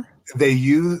anymore. They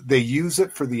use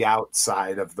it for the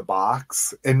outside of the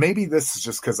box, and maybe this is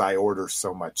just because I order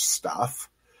so much stuff.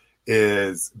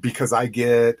 Is because I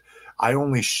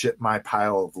only ship my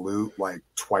pile of loot like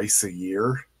twice a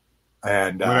year.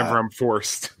 And whenever I'm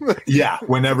forced. Yeah,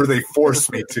 whenever they force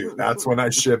me to, that's when I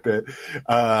ship it.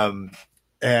 And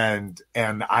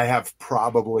I have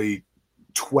probably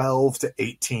 12 to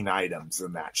 18 items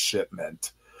in that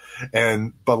shipment.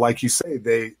 But like you say,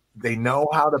 they know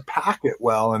how to pack it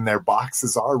well, and their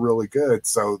boxes are really good.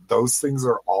 So those things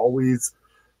are always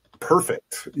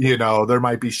perfect. There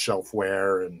might be shelf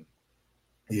wear and,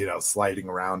 sliding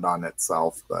around on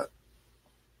itself, but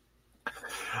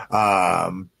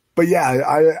yeah,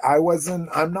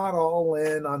 I'm not all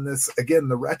in on this. Again,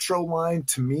 the retro line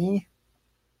to me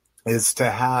is to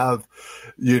have,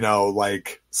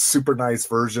 super nice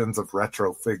versions of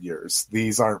retro figures.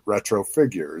 These aren't retro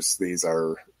figures. These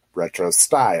are retro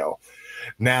style.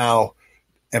 Now,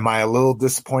 am I a little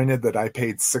disappointed that I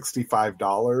paid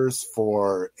 $65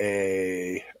 for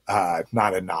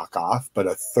not a knockoff, but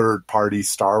a third-party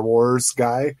Star Wars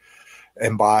guy,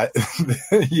 and bought,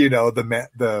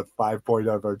 the 5 point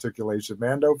of articulation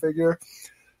Mando figure?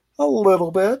 A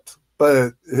little bit,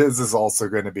 but his is also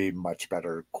going to be much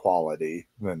better quality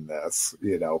than this,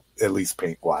 at least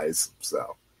paint wise.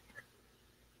 So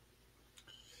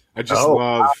I just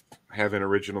love having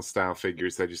original style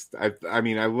figures.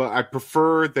 I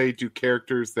prefer they do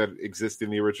characters that exist in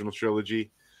the original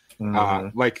trilogy,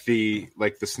 like the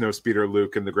Snowspeeder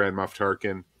Luke and the Grand Moff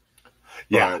Tarkin.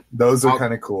 Yeah, those are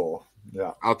kind of cool.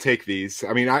 Yeah, I'll take these.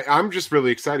 I mean, I'm just really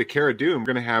excited. Cara Dune, we're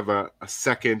going to have a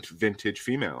second vintage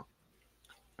female.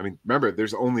 I mean, remember,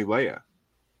 there's only Leia.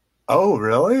 Oh,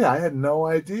 really? I had no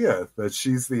idea that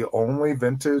she's the only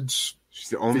vintage. She's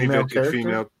the only vintage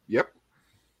female. Yep.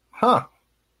 Huh.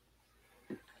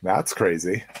 That's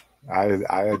crazy. I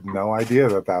had no idea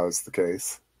that was the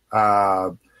case.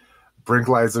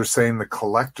 Brinklizer saying the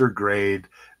collector grade,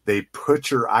 they put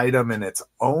your item in its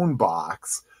own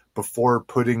box before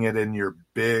putting it in your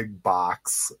big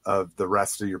box of the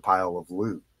rest of your pile of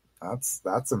loot.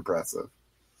 That's impressive.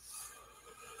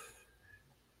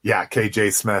 Yeah,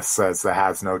 KJ Smith says the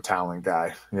has no talent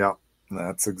guy. Yep,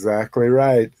 that's exactly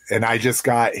right. And I just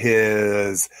got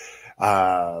his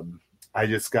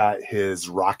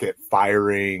rocket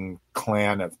firing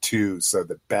clan of 2, so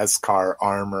the Beskar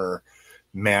armor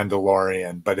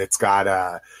Mandalorian, but it's got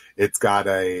a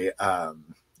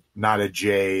not a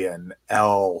J and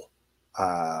L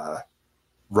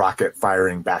rocket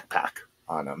firing backpack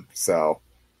on him. So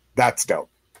that's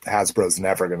dope. Hasbro's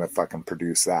never gonna fucking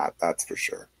produce that. That's for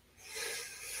sure.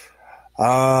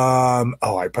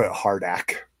 I put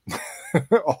Hordak.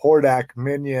 A Hordak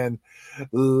minion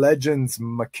Legends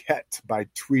maquette by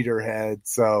Tweeterhead.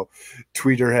 So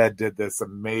Tweeterhead did this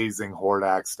amazing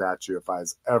Hordak statue. If I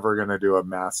was ever going to do a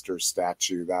master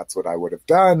statue, that's what I would have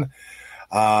done.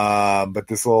 But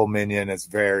this little minion is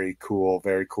very cool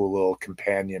little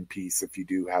companion piece if you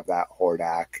do have that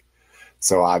Hordak.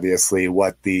 So obviously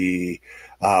what the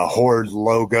Horde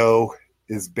logo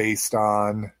is based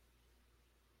on.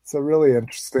 So really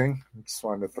interesting. I just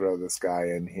wanted to throw this guy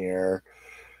in here.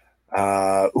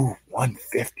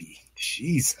 150.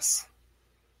 Jesus.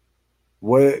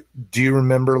 What do you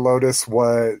remember, Lotus?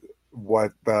 What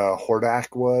the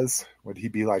Hordak was? Would he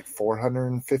be like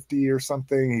 450 or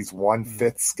something? He's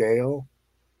 1/5 scale.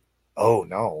 Oh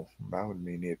no, that would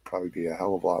mean he'd probably be a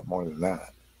hell of a lot more than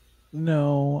that.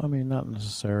 No, I mean not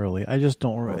necessarily. I just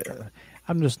don't. Okay.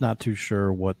 I'm just not too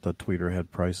sure what the Tweeterhead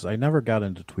price is. I never got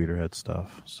into Tweeterhead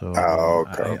stuff, so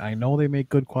I know they make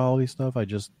good quality stuff. I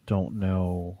just don't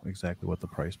know exactly what the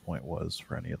price point was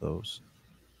for any of those.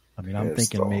 I mean, I'm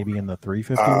thinking maybe in the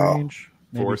 350 range,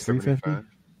 maybe 350.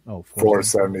 Oh,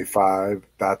 475.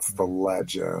 That's the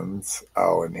Legends.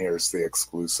 Oh, and here's the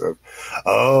exclusive.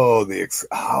 Oh,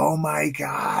 oh my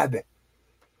God.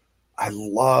 I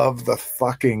love the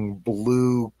fucking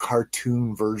blue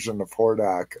cartoon version of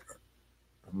Hordak.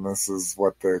 And this is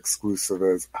what the exclusive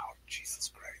is. Oh,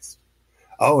 Jesus Christ.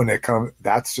 Oh, and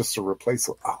that's just a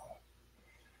replacement. Oh,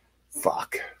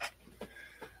 fuck.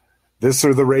 This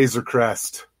or the Razor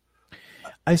Crest.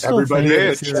 I still Everybody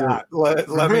think in the chat,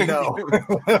 let me know.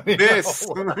 This.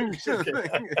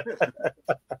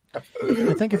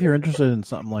 I think if you're interested in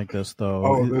something like this,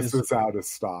 though. This is out of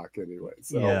stock anyway.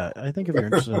 So. Yeah, I think if you're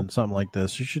interested in something like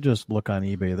this, you should just look on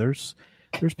eBay. There's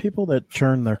people that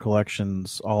churn their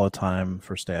collections all the time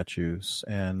for statues,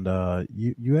 and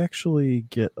you actually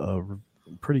get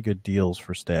pretty good deals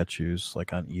for statues,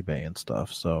 like on eBay and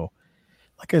stuff. So,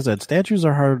 like I said, statues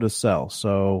are harder to sell.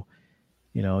 So,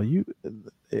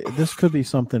 this could be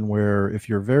something where if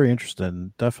you're very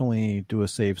interested, definitely do a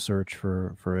save search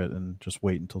for it and just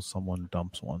wait until someone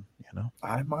dumps one.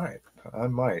 I might.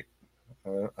 I'm right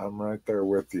there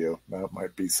with you. That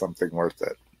might be something worth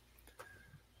it.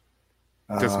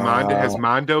 Has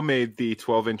Mondo made the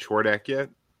 12-inch Hordak yet?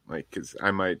 Because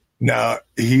I might. No,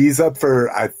 he's up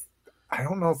for. I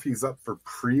don't know if he's up for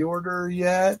pre-order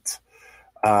yet,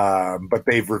 but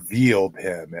they've revealed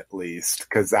him at least,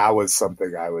 because that was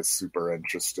something I was super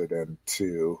interested in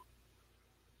too.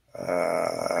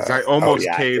 I almost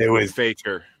caved with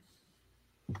Faker.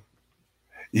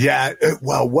 Yeah,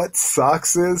 well, what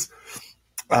sucks is,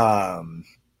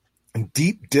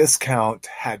 Deep Discount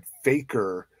had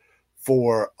Faker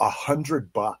for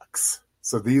 $100.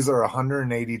 So these are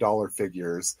 $180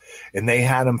 figures, and they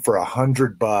had them for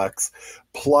 $100.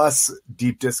 Plus,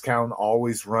 Deep Discount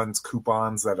always runs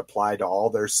coupons that apply to all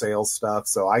their sales stuff.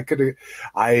 So I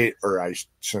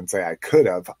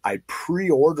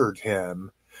pre-ordered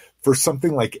him for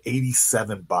something like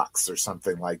 $87 or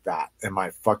something like that, and my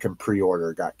fucking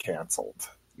pre-order got canceled.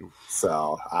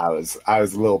 So I was a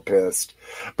little pissed.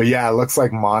 But yeah, it looks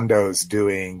like Mondo's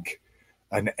doing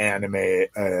an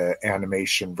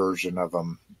animation version of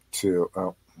them too.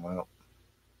 Oh, well.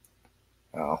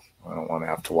 Oh, I don't want to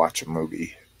have to watch a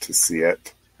movie to see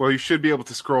it. Well, you should be able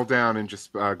to scroll down and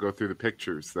just go through the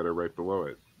pictures that are right below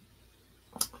it.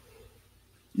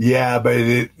 Yeah, but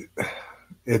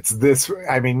it's this.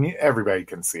 I mean, everybody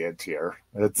can see it here.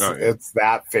 It's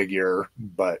that figure,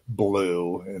 but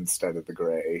blue instead of the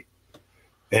gray,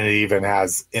 and it even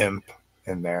has Imp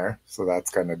in there, so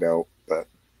that's kind of dope. But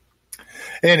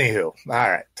anywho, all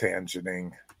right,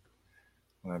 tangenting.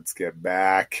 Let's get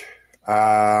back.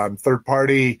 Third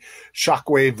party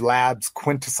Shockwave Labs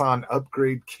Quintesson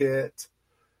upgrade kit.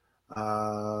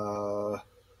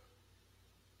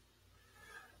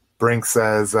 Brink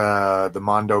says the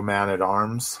Mondo Man at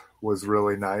Arms was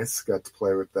really nice. Got to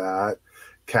play with that.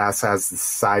 Cass has the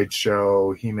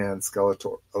Sideshow, He-Man,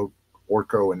 Skeletor,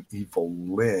 Orko, and Evil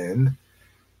Lyn.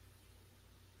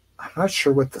 I'm not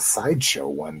sure what the Sideshow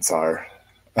ones are,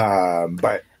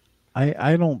 but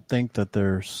I don't think that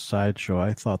they're Sideshow.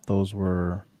 I thought those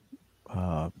were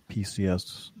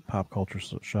PCS Pop Culture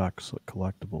Shocks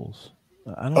collectibles.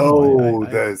 I don't know.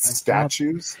 The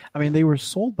statues? I mean, they were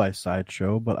sold by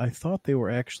Sideshow, but I thought they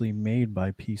were actually made by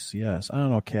PCS. I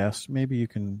don't know, Cass. Maybe you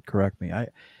can correct me. I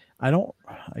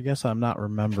guess I'm not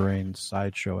remembering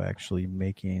Sideshow actually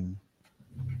making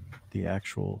the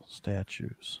actual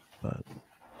statues, but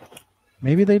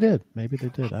maybe they did. I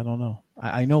don't know.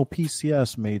 I know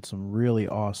PCS made some really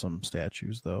awesome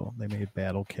statues, though. They made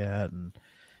Battle Cat and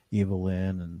Evil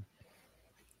Lyn, and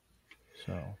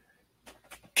so.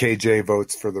 KJ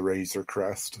votes for the Razor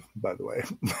Crest, by the way.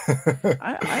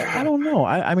 I don't know.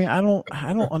 I mean, I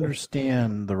don't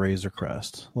understand the Razor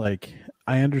Crest. Like,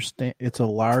 I understand it's a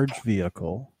large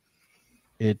vehicle.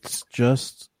 It's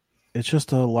just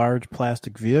a large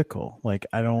plastic vehicle. Like,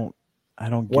 I don't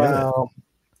get it.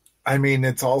 I mean,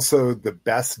 it's also the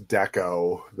best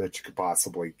deco that you could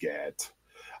possibly get.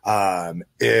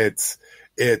 It's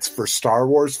for Star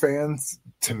Wars fans.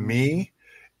 To me,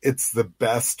 it's the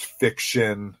best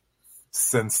fiction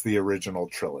since the original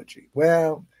trilogy.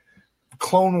 Well,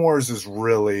 Clone Wars is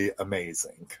really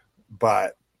amazing,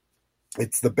 but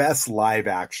it's the best live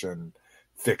action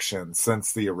fiction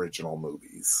since the original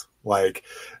movies. Like,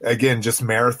 again, just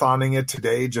marathoning it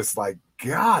today, just like,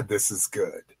 God, this is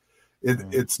good.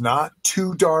 It's not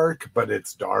too dark, but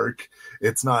it's dark.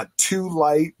 It's not too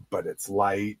light, but it's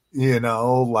light.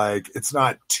 Like, it's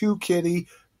not too kiddie,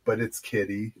 but it's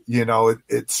kiddie.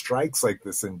 It strikes like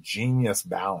this ingenious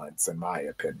balance, in my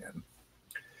opinion.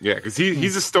 Yeah, because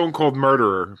he's a stone cold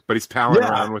murderer, but he's palling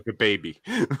around with a baby.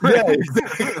 Yeah,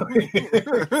 exactly.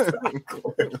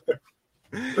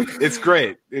 It's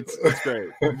great. It's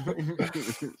great.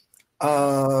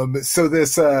 So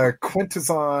this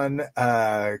Quintesson.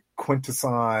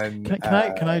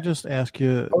 Can I just ask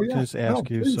you? Please.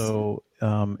 So,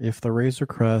 if the Razor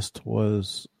Crest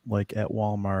was like at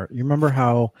Walmart, you remember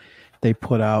how they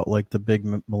put out like the big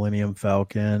Millennium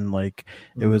Falcon? Like,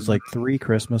 it was like 3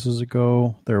 Christmases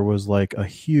ago. There was like a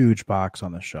huge box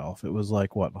on the shelf. It was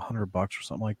like what, $100 or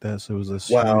something like this. It was this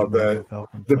huge Millennium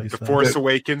Falcon. The Force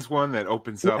Awakens one that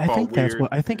opens up.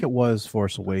 I think it was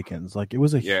Force Awakens. Like, it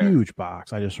was a huge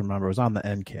box. I just remember it was on the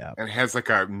end cap. And it has like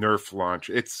a Nerf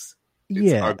launch. It's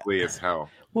ugly as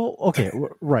hell. Well, okay,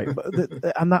 right. But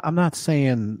I'm not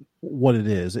saying what it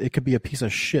is. It could be a piece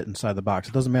of shit inside the box.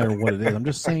 It doesn't matter what it is. I'm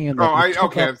just saying that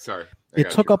I'm sorry.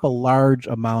 It took up a large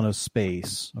amount of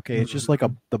space. Okay, it's just like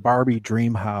the Barbie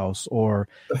dream house or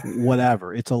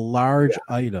whatever. It's a large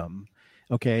item.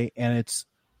 Okay, and it's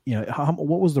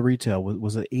what was the retail?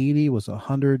 Was it 80? Was it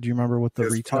 100? Do you remember what the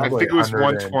retail? I think it was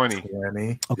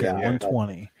 120. Okay,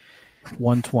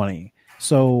 120.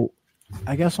 So,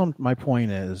 I guess my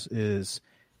point is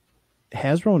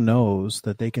Hasbro knows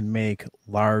that they can make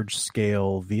large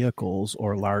scale vehicles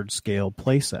or large scale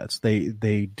play sets.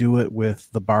 They do it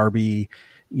with the Barbie,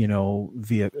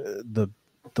 the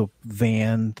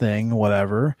van thing,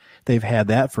 whatever. They've had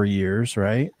that for years,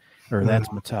 right? Or that's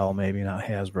Mattel, maybe not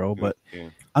Hasbro, but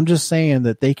I'm just saying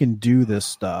that they can do this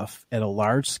stuff at a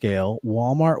large scale.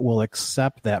 Walmart will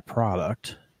accept that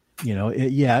product.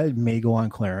 It may go on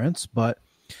clearance, but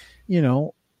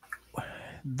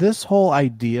this whole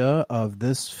idea of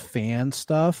this fan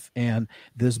stuff and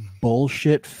this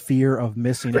bullshit fear of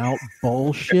missing out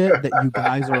bullshit that you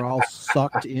guys are all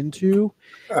sucked into,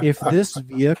 if this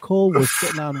vehicle was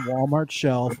sitting on Walmart's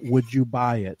shelf, would you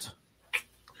buy it?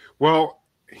 Well,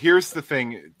 here's the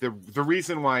thing. The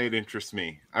reason why it interests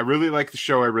me, I really like the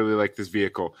show. I really like this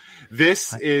vehicle.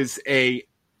 This is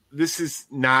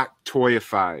not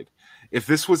toyified. If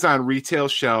this was on retail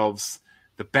shelves,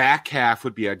 the back half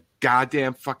would be a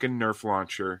goddamn fucking Nerf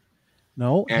launcher,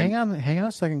 No, hang on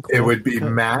a second, Cliff. It would be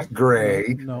matte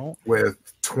gray no, with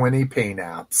 20 paint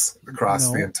apps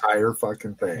across the entire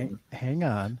fucking thing. Hang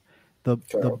on. The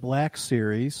Black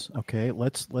Series, okay.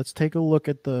 Let's take a look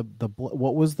at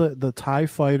what was the TIE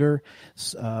Fighter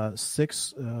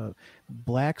 6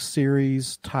 Black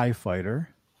Series TIE Fighter,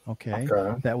 okay.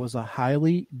 That was a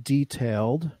highly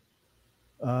detailed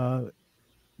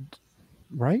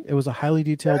right? It was a highly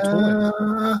detailed toy.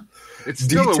 It's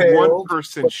still a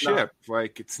one-person ship.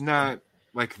 Like, it's not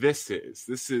like this is.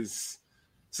 This is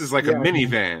like a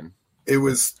minivan. It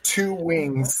was 2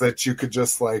 wings that you could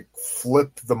just like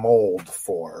flip the mold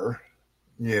for.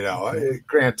 You know,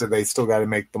 granted they still got to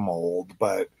make the mold,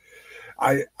 but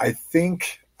I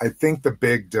think the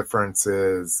big difference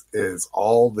is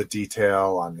all the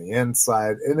detail on the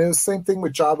inside. And it was the same thing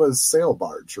with Jabba's sail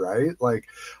barge, right? Like,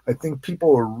 I think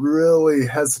people are really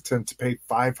hesitant to pay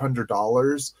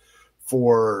 $500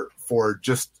 for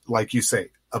just, like you say,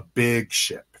 a big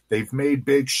ship. They've made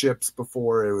big ships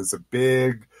before. It was a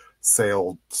big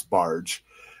sail barge.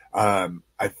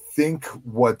 I think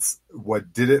what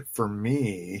did it for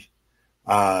me,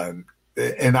 and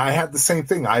I had the same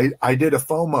thing. I did a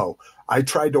FOMO. I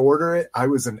tried to order it. I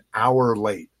was an hour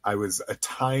late. I was a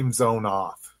time zone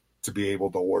off to be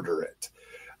able to order it.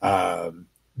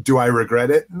 Do I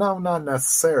regret it? No, not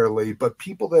necessarily. But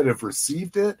people that have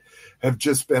received it have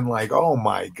just been like, oh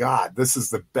my God, this is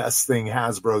the best thing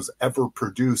Hasbro's ever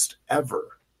produced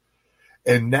ever.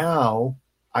 And now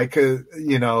I could,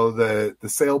 the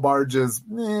sail barges,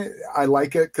 I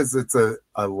like it because it's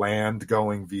a land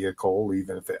going vehicle,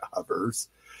 even if it hovers.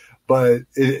 But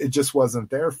it just wasn't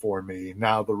there for me.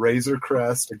 Now, the Razor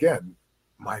Crest, again,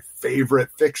 my favorite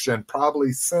fiction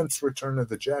probably since Return of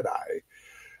the Jedi.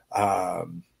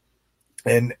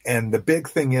 And the big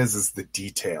thing is the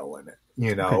detail in it.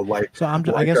 So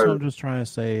I guess what I'm just trying to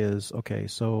say is, okay,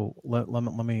 so let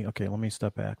me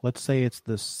step back. Let's say it's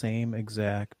the same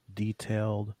exact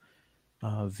detailed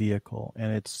vehicle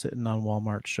and it's sitting on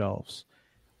Walmart shelves.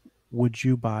 Would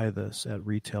you buy this at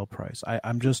retail price?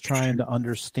 I'm just trying to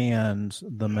understand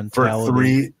the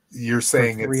mentality. You're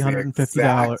saying it's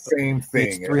 $350 same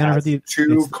thing. It's $350.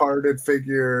 2 carded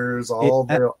figures, all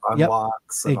the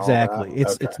unlocks. Yep, exactly.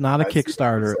 It's not a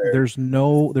Kickstarter. There's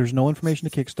no information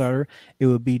to Kickstarter. It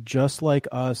would be just like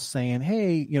us saying,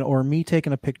 hey, or me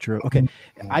taking a picture of. Okay,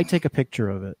 I take a picture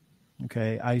of it.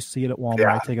 Okay, I see it at Walmart.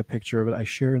 I take a picture of it. I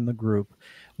share it in the group.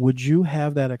 Would you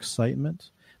have that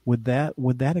excitement? Would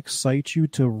that excite you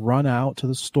to run out to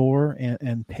the store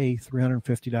and pay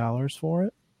 $350 for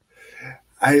it?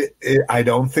 I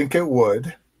don't think it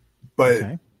would,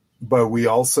 but we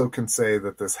also can say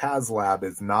that this HasLab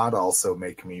is not also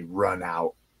making me run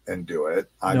out and do it.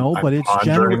 But it's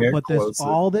general. But there's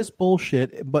all this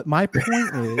bullshit. But my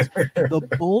point is, the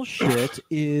bullshit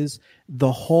is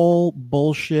the whole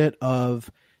bullshit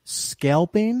of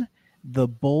scalping, the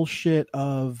bullshit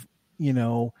of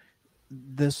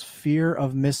this fear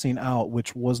of missing out,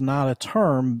 which was not a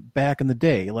term back in the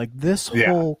day. Like this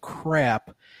whole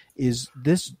crap is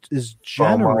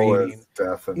generating.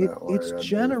 It's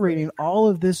generating all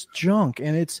of this junk,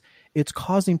 and it's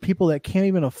causing people that can't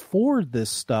even afford this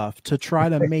stuff to try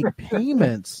to make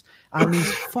payments on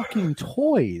these fucking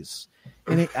toys.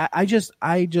 And I just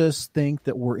think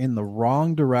that we're in the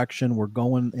wrong direction. We're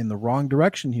going in the wrong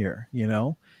direction here,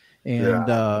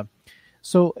 and.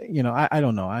 So, I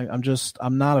don't know.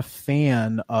 I'm not a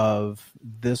fan of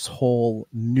this whole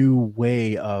new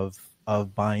way of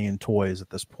buying toys at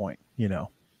this point,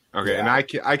 Okay. And I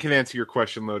can answer your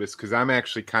question, Lotus, because I'm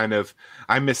actually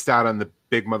I missed out on the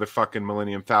big motherfucking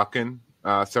Millennium Falcon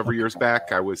several years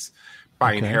back. I was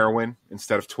buying heroin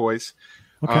instead of toys.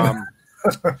 Okay.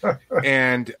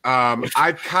 And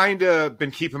I've kind of been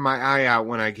keeping my eye out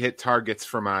when I hit targets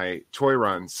for my toy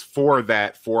runs for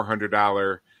that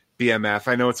 $400 BMF.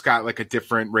 I know it's got like a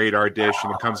different radar dish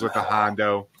and it comes with a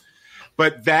Hondo,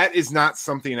 but that is not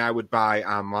something I would buy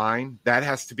online. That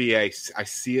has to be I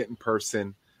see it in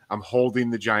person. I'm holding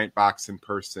the giant box in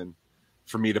person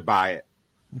for me to buy it,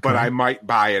 but I might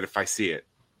buy it if I see it.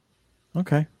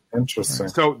 Okay. Interesting.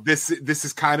 So this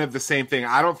is kind of the same thing.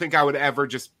 I don't think I would ever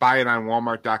just buy it on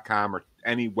Walmart.com or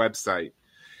any website.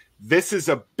 This is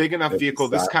a big enough vehicle.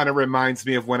 This kind of reminds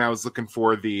me of when I was looking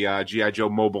for the G.I. Joe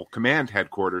Mobile Command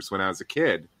headquarters when I was a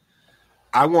kid.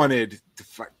 I wanted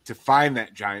to find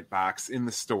that giant box in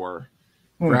the store,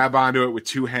 grab onto it with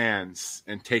 2 hands,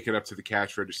 and take it up to the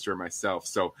cash register myself.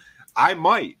 So I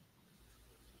might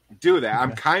do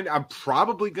that. Okay. I'm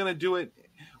probably going to do it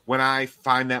when I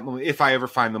find that, if I ever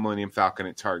find the Millennium Falcon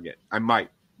at Target. I might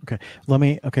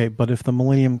But if the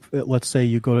Millennium, let's say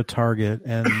you go to Target,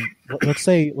 and let's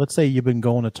say you've been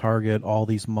going to Target all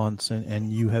these months,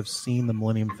 and you have seen the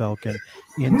Millennium Falcon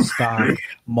in stock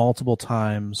multiple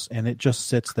times, and it just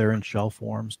sits there in shell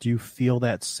forms. Do you feel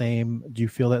that same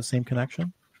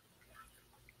connection?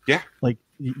 Yeah. Like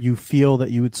you feel that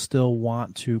you would still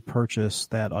want to purchase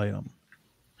that item?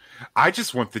 I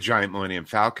just want the giant Millennium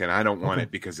Falcon. I don't want it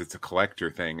because it's a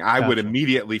collector thing. I would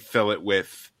immediately fill it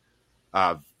with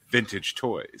vintage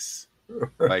toys.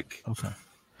 Like,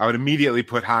 I would immediately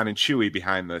put Han and Chewie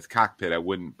behind the cockpit. I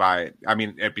wouldn't buy it. I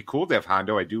mean, it'd be cool to have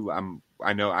Hondo.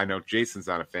 I know Jason's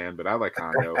not a fan, but I like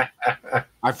Hondo.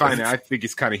 I think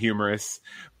he's kind of humorous,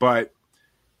 but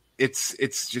it's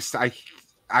just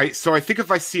so I think if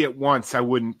I see it once, I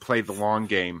wouldn't play the long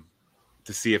game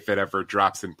to see if it ever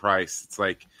drops in price. It's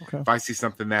like if I see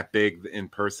something that big in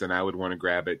person, I would want to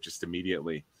grab it just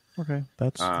immediately. Okay,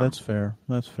 that's fair.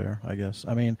 That's fair, I guess.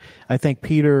 I mean, I think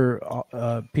Peter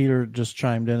just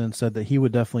chimed in and said that he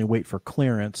would definitely wait for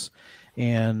clearance,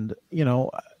 and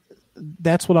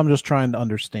that's what I'm just trying to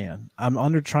understand. I'm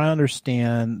trying to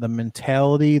understand the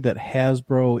mentality that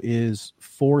Hasbro is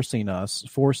forcing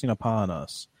upon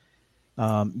us.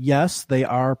 Yes, they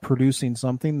are producing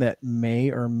something that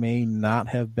may or may not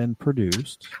have been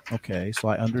produced. Okay, so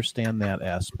I understand that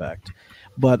aspect.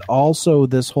 But also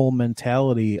this whole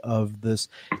mentality of this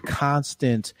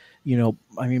constant,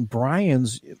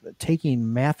 Brian's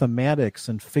taking mathematics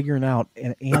and figuring out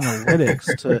and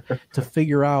analytics to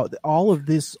figure out all of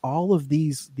these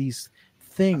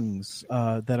things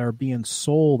that are being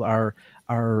sold are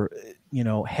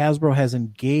Hasbro has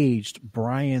engaged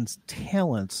Brian's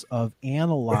talents of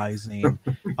analyzing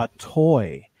a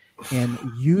toy and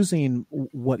using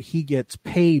what he gets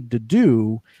paid to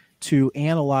do to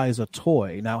analyze a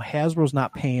toy. Now, Hasbro's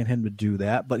not paying him to do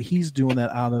that, but he's doing that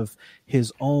out of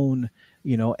his own,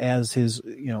 as his,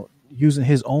 using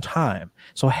his own time.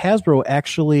 So Hasbro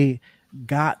actually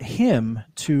got him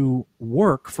to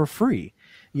work for free.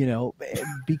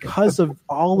 Because of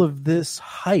all of this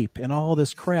hype and all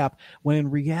this crap, when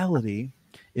in reality,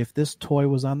 if this toy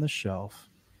was on the shelf,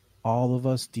 all of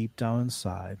us deep down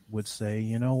inside would say,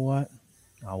 you know what?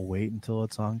 I'll wait until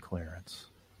it's on clearance.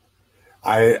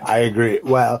 I agree.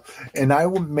 Well, and I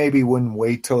maybe wouldn't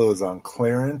wait till it was on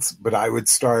clearance, but I would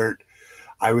start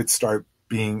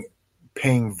paying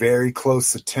very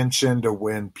close attention to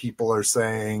when people are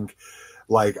saying,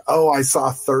 like, oh, I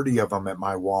saw 30 of them at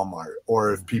my Walmart.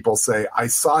 Or if people say, I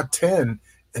saw 10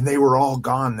 and they were all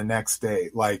gone the next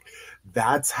day. Like,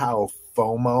 that's how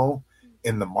FOMO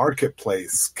in the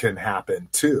marketplace can happen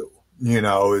too.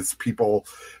 Is people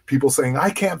saying,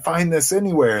 I can't find this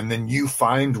anywhere. And then you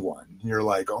find one. You're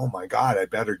like, oh my God, I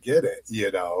better get it,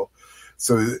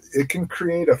 So it can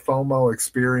create a FOMO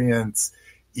experience,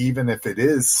 even if it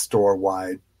is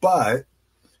store-wide. But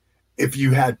if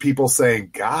you had people saying,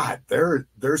 God,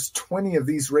 there's 20 of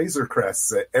these Razor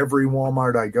Crests at every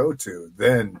Walmart I go to,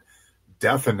 then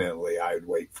definitely I'd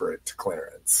wait for it to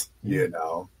clearance, Yep,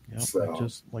 so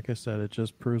just like I said, it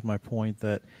just proves my point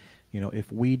that,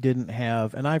 if we didn't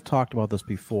have, and I've talked about this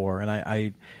before, and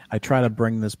I try to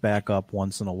bring this back up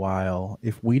once in a while.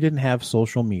 If we didn't have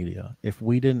social media, if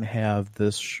we didn't have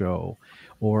this show,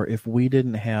 or if we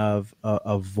didn't have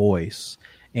a voice,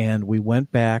 and we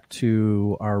went back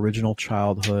to our original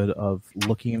childhood of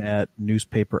looking at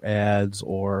newspaper ads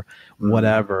or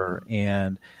whatever,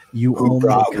 and who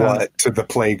brought what to the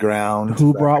playground?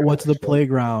 Who brought what to the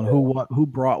playground? Who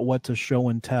brought what to show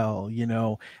and tell?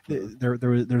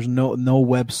 There's no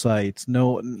websites,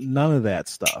 none of that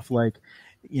stuff. Like,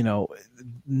 no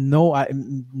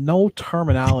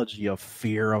terminology of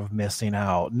fear of missing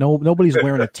out. Nobody's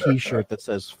wearing a T-shirt that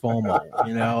says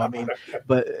FOMO.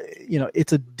 But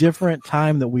it's a different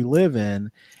time that we live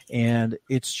in, and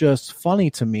it's just funny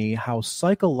to me how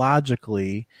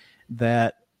psychologically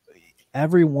that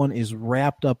everyone is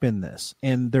wrapped up in this,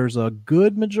 and there's a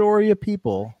good majority of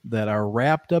people that are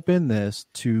wrapped up in this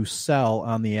to sell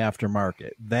on the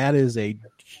aftermarket. That is a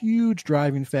huge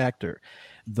driving factor.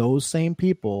 Those same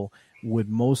people would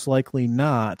most likely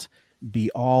not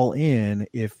be all in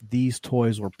if these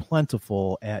toys were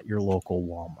plentiful at your local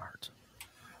Walmart.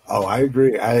 Oh, I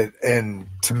agree. And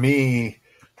to me,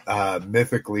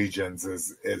 Mythic Legions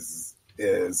is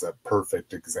a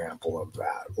perfect example of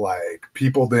that. Like,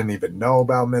 people didn't even know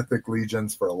about Mythic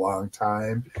Legions for a long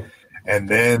time. And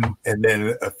then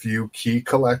a few key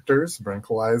collectors,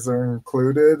 Brinkalizer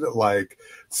included, like,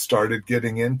 started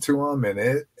getting into them, and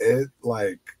it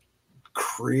like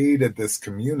created this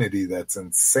community that's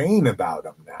insane about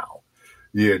them now,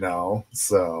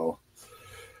 So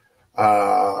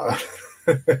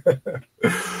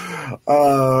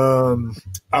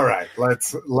All right,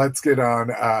 let's get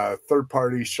on third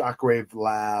party Shockwave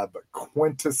Lab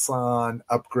Quintesson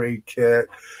upgrade kit.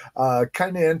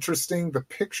 Kind of interesting. The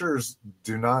pictures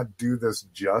do not do this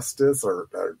justice, or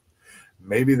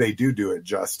maybe they do it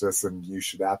justice, and you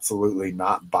should absolutely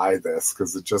not buy this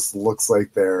because it just looks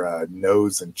like their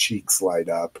nose and cheeks light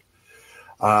up.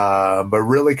 But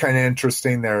really kind of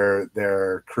interesting.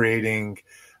 They're creating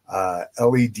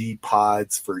LED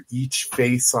pods for each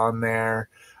face on there.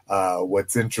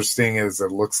 What's interesting is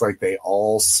it looks like they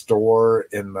all store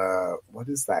in what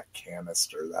is that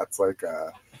canister? That's like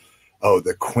the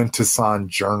Quintesson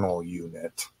journal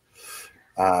unit.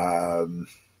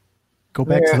 Go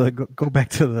back to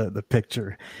the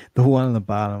picture. The one on the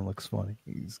bottom looks funny.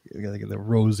 He's got the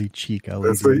rosy cheek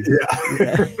LED.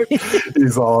 Yeah.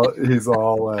 he's all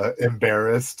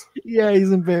embarrassed. Yeah,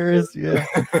 he's embarrassed. Yeah,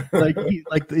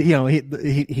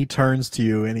 he turns to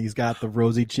you and he's got the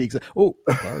rosy cheeks. Oh,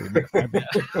 sorry, my bad.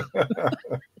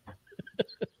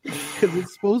 Because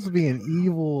it's supposed to be an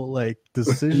evil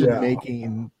decision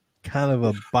making kind of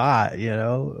a bot, you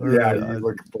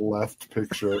look at the left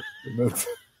picture.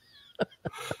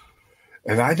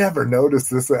 And I never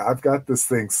noticed this. I've got this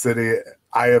thing sitting.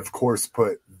 I, of course,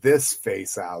 put this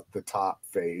face out, the top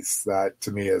face. That,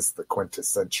 to me, is the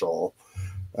quintessential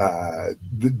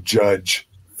the judge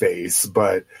face.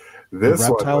 But this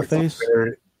the reptile one face?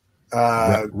 Very,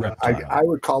 I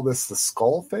would call this the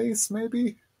skull face,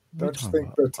 maybe? Don't you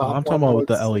think the top I'm talking about with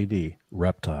the LED.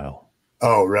 Reptile.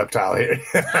 Oh, reptile here.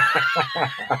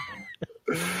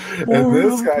 And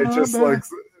this guy just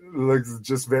looks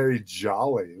just very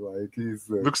jolly, like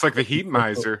looks like the heat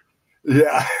miser.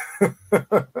 Yeah.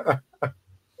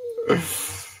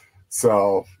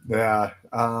 So yeah.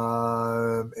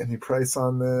 Any price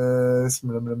on this?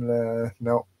 Blah, blah, blah.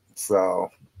 Nope. So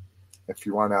if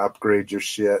you want to upgrade your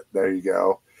shit, there you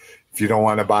go. If you don't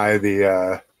want to buy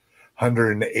the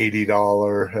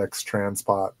 $180 X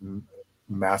Transpot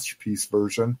Masterpiece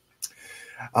version.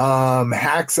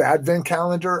 Hacks Advent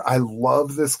Calendar. I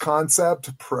love this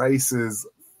concept. Price is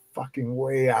fucking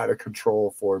way out of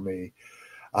control for me.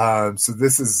 So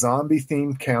this is zombie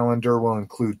themed calendar, will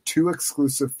include 2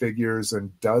 exclusive figures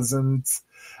and dozens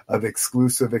of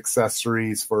exclusive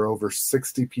accessories for over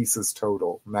 60 pieces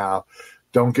total. Now,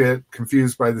 don't get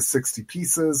confused by the 60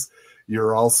 pieces.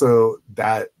 You're also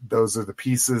those are the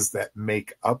pieces that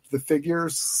make up the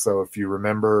figures. So if you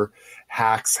remember,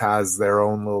 Hacks has their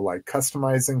own little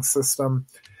customizing system.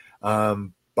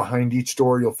 Behind each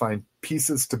door, you'll find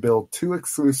pieces to build 2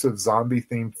 exclusive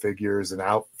zombie-themed figures and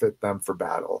outfit them for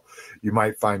battle. You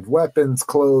might find weapons,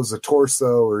 clothes, a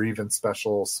torso, or even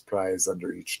special supplies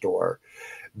under each door.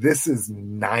 This is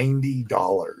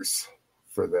 $90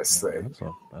 for this thing.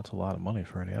 That's a lot of money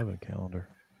for an advent calendar.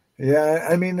 Yeah,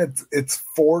 I mean, it's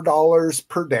 $4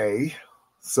 per day.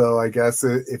 So I guess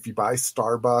if you buy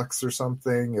Starbucks or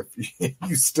something, if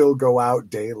you still go out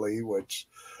daily, which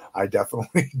I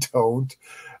definitely don't,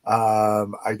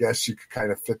 I guess you could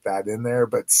kind of fit that in there.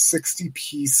 But 60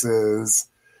 pieces,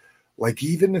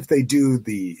 even if they do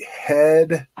the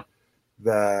head,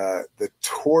 the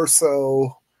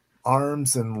torso,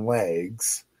 arms, and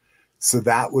legs, so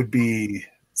that would be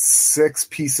 6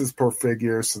 pieces per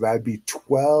figure, so that'd be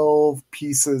 12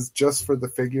 pieces just for the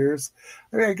figures.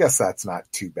 I mean, I guess that's not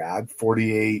too bad.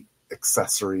 48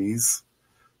 accessories,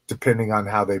 depending on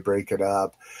how they break it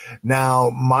up.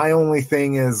 Now, my only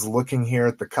thing is looking here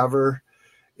at the cover,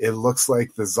 it looks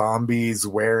like the zombie's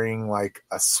wearing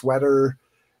a sweater.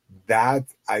 That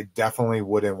I definitely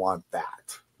wouldn't want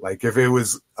that. If it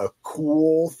was a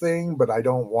cool thing, but I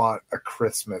don't want a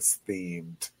Christmas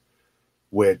themed,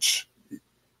 which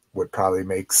would probably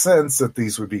make sense that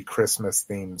these would be Christmas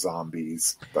themed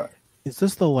zombies. But is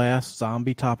this the last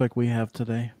zombie topic we have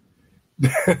today?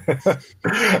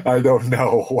 I don't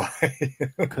know why.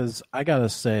 Because I gotta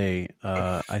say,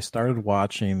 I started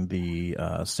watching the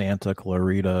Santa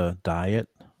Clarita Diet.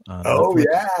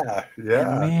 Yeah.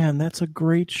 And man, that's a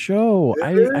great show.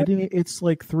 I didn't. It's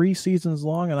 3 seasons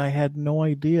long, and I had no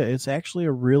idea. It's actually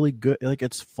a really good.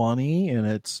 It's funny, and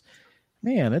it's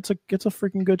a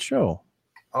freaking good show.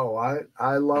 Oh,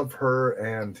 I love her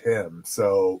and him,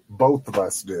 so both of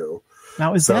us do.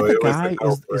 Now, is that the guy?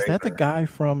 Is that the guy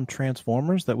from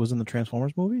Transformers that was in the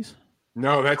Transformers movies?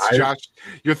 No, that's Josh.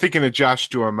 You're thinking of Josh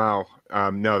Duhamel.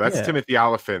 No, that's Timothy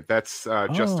Oliphant. That's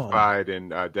Justified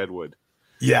and Deadwood.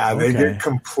 Yeah, they get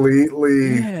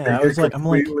completely. Yeah,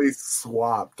 completely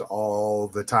swapped all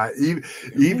the time.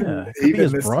 Even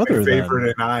this is my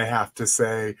favorite, and I have to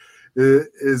say,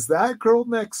 is that girl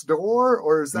next door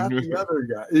or is that the other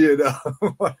guy?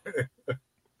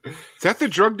 Is that the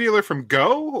drug dealer from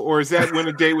Go, or is that Win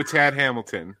a Date with Tad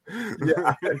Hamilton?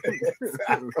 Yeah,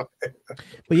 exactly.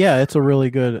 But yeah, it's a really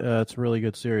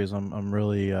good series. I'm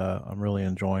really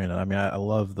enjoying it. I mean, I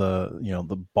love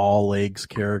the ball legs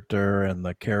character and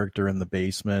the character in the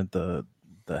basement, the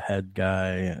head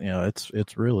guy.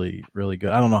 It's really good.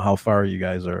 I don't know how far you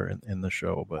guys are in the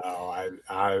show, but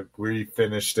we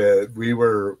finished it. We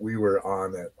were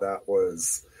on it. That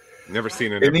was never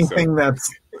seen an anything episode.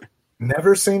 That's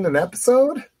never seen an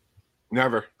episode.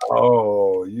 Never.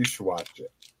 Oh, you should watch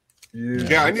it.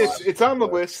 It's on the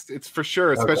list. It's for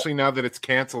sure, especially now that it's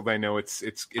canceled. I know it's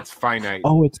finite.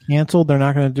 Oh, it's canceled. They're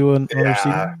not going to do another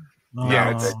season. Oh,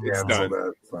 yeah, it's done.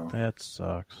 That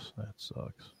sucks.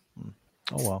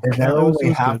 Oh well. And they're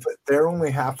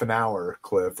only half an hour,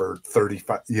 Cliff, or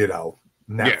 35.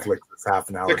 Netflix is half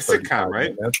an hour. It's like a sitcom,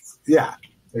 right? Minutes. Yeah,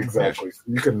 exactly. So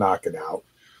you can knock it out.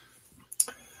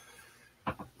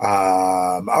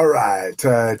 All right.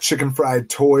 Chicken Fried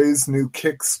Toys new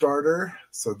Kickstarter.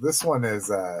 So this one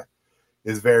is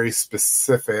very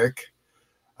specific.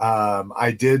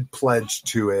 I did pledge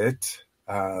to it,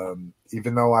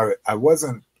 even though I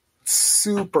wasn't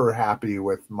super happy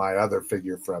with my other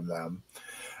figure from them.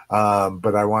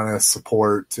 But I want to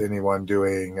support anyone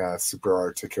doing super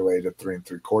articulated 3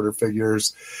 3/4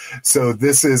 figures. So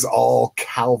this is all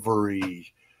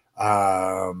Calvary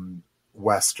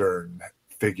Western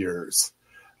figures.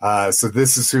 So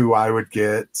this is who I would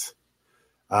get.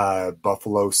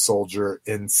 Buffalo Soldier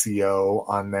NCO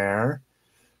on there.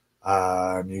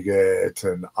 You get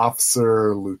an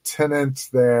officer, lieutenant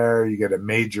there. You get a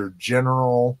major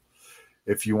general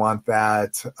if you want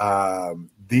that.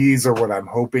 These are what I'm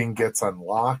hoping gets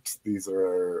unlocked. These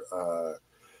are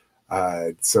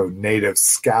so Native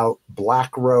Scout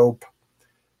Black Rope.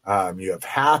 You have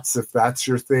hats if that's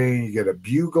your thing. You get a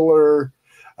bugler.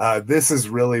 This is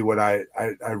really what I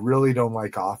really don't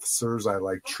like officers. I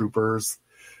like troopers.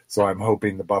 So I'm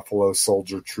hoping the Buffalo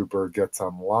Soldier Trooper gets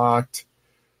unlocked.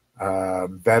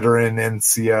 Veteran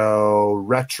NCO,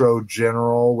 Retro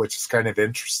General, which is kind of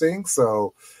interesting.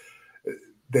 So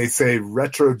they say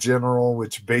Retro General,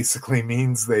 which basically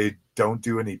means they don't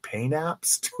do any paint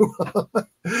apps to them.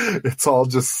 It's all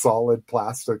just solid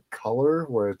plastic color,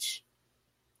 which,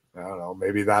 I don't know,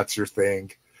 maybe that's your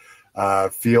thing.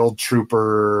 Field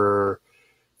Trooper,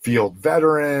 Field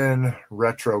Veteran,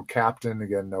 Retro Captain,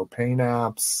 again, no paint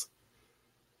apps.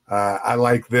 I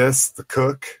like this, the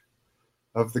cook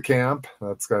of the camp.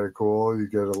 That's kind of cool. You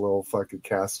get a little fucking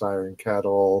cast iron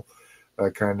kettle,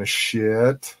 that kind of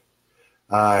shit.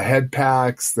 Head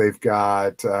packs, they've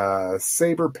got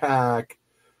saber pack,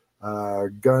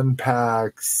 gun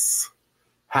packs,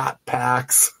 hat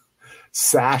packs,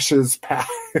 sashes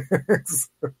packs.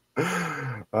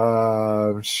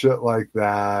 Shit like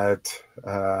that.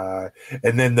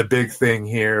 And then the big thing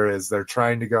here is they're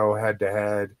trying to go head to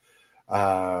head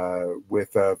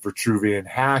with Vitruvian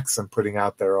hacks and putting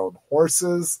out their own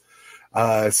horses.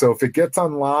 So if it gets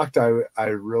unlocked, I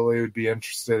really would be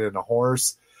interested in a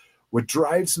horse. What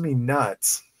drives me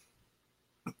nuts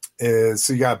is,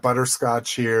 so you got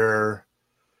butterscotch here,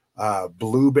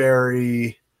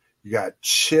 blueberry, you got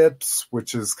chips,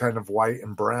 which is kind of white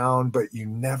and brown, but you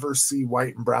never see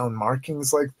white and brown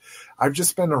markings. Like, I've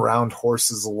just been around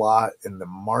horses a lot, and the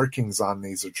markings on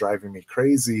these are driving me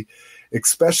crazy,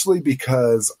 especially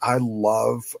because I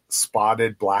love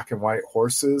spotted black and white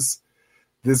horses.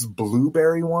 This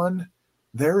blueberry one,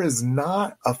 there is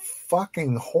not a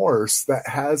fucking horse that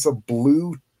has a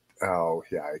blue. Oh,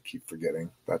 yeah, I keep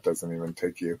forgetting. That doesn't even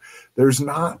take you. There's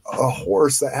not a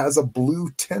horse that has a blue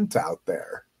tint out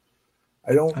there.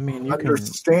 I don't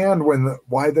understand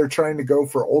why they're trying to go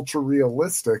for ultra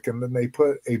realistic and then they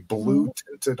put a blue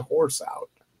tinted horse out.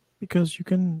 Because you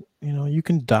can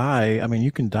dye. I mean,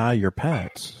 you can dye your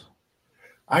pets.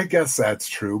 I guess that's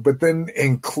true, but then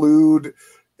include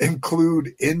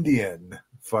Indian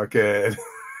fucking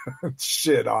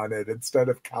shit on it instead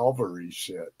of cavalry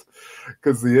shit,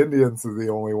 because the Indians are the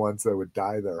only ones that would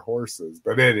dye their horses.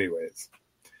 But anyways.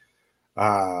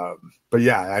 But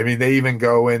yeah, I mean, they even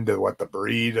go into what the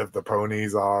breed of the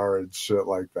ponies are and shit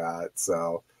like that.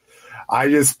 So I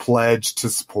just pledged to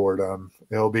support them.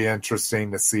 It'll be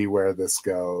interesting to see where this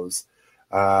goes.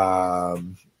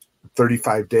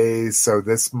 35 days. So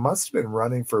this must have been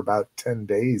running for about 10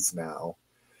 days now.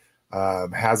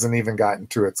 Hasn't even gotten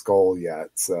to its goal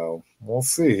yet. So we'll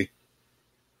see.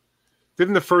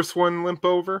 Didn't the first one limp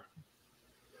over?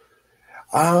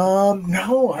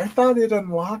 No, I thought it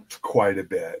unlocked quite a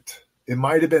bit. It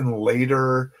might have been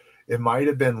later. It might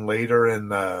have been later in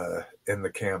the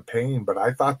campaign, but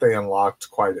I thought they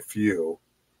unlocked quite a few.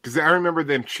 Because I remember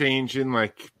them changing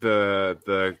like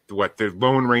the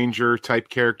Lone Ranger type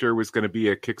character was going to be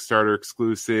a Kickstarter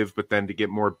exclusive, but then to get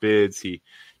more bids, he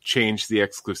changed the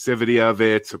exclusivity of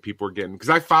it, so people were getting. Because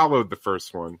I followed the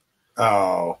first one.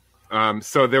 Oh.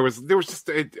 So there was just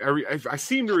I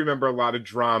seem to remember a lot of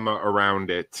drama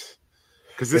around it.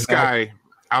 Because this guy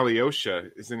Alyosha,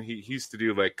 isn't he? He used to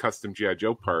do like custom G.I.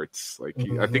 Joe parts. Like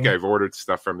I think I've ordered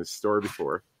stuff from his store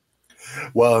before.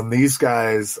 Well, and these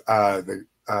guys, the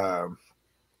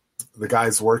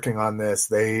guys working on this,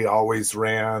 they always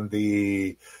ran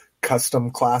the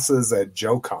custom classes at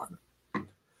JoeCon.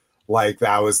 Like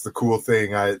that was the cool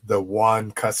thing. The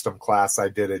one custom class I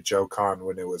did at JoeCon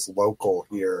when it was local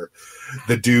here,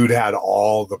 the dude had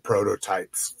all the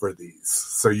prototypes for these,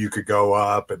 so you could go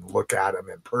up and look at them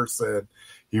in person.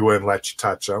 He wouldn't let you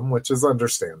touch them, which is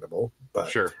understandable, but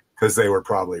sure, because they were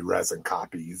probably resin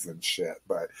copies and shit.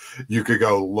 But you could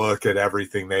go look at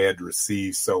everything they had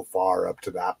received so far up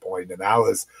to that point, and that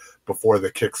was before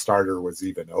the Kickstarter was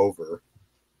even over.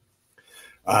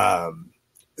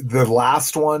 The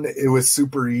last one, it was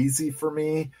super easy for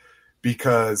me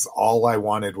because all I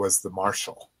wanted was the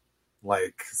Marshall.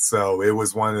 Like, so it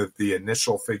was one of the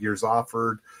initial figures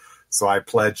offered. So I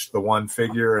pledged the one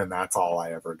figure and that's all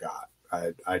I ever got.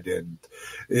 I didn't.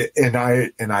 And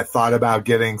I thought about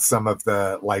getting some of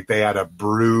the, like they had a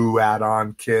brew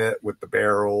add-on kit with the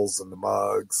barrels and the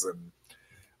mugs, and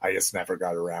I just never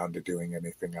got around to doing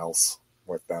anything else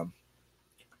with them.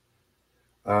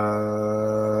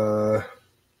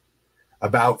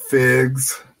 About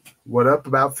Figs. What up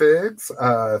about Figs?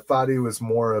 Thought he was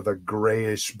more of a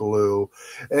grayish blue.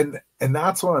 And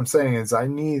that's what I'm saying is I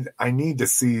need to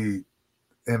see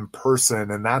in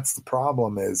person. And that's the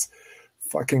problem is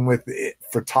fucking with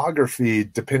photography,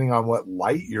 depending on what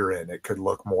light you're in, it could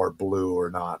look more blue or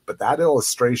not. But that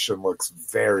illustration looks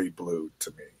very blue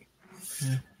to me.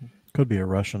 Yeah. Could be a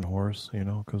Russian horse,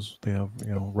 because they have,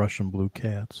 Russian blue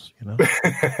cats,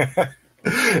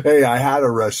 Hey, I had a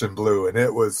Russian blue and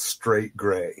it was straight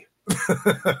gray.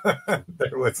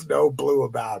 There was no blue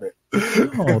about it.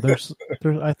 No, there's.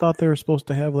 I thought they were supposed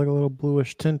to have like a little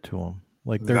bluish tint to them.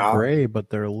 Like they're gray, but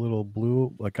they're a little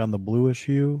blue, like on the bluish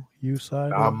hue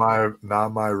side. Not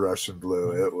my Russian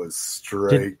blue. It was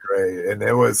straight gray, and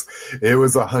it was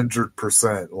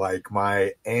 100%. Like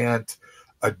my aunt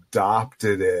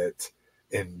adopted it.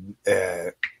 And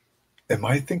am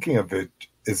I thinking of it?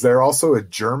 Is there also a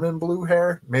German blue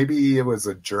hair? Maybe it was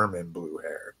a German blue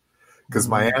hair. Because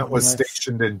my aunt was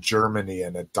stationed in Germany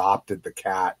and adopted the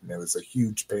cat, and it was a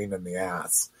huge pain in the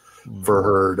ass for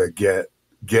her to get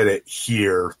it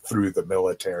here through the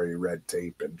military red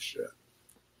tape and shit.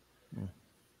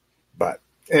 But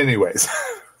anyways,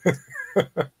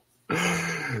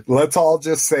 let's all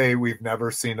just say we've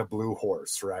never seen a blue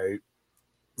horse, right?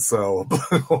 So a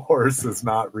blue horse is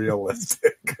not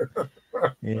realistic.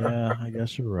 Yeah, I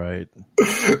guess you're right.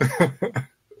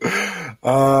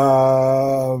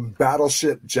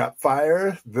 Battleship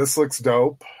Jetfire. This looks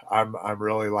dope. I'm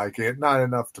really liking it. Not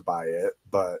enough to buy it,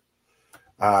 but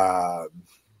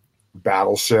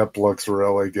Battleship looks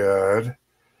really good.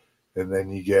 And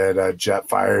then you get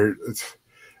Jetfire.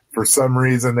 For some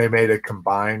reason, they made it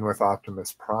combine with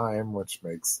Optimus Prime, which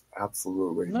makes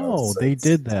absolutely no sense. They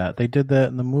did that. They did that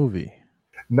in the movie.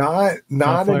 Not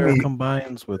Jetfire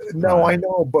combines with Prime. No, I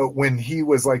know, but when he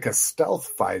was like a stealth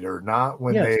fighter, not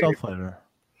when they stealth fighter.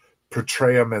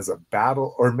 Portray him as a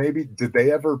battle, or maybe did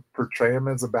they ever portray him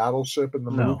as a battleship in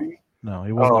the movie? No,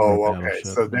 he wasn't. Oh, okay.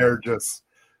 So they're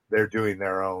doing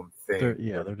their own thing.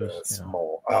 They're just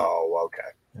small. Oh,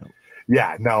 okay.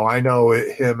 Yeah, no, I know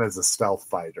him as a stealth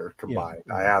fighter combined.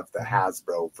 Yeah. I have the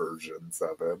Hasbro versions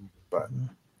of him, but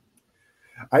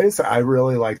I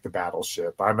really like the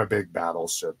Battleship. I'm a big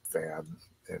Battleship fan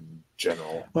in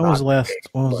general. When was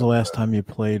the last time you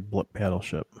played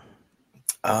Battleship?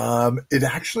 It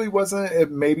actually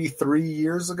wasn't. Maybe 3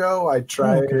 years ago. I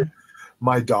tried.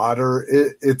 My daughter.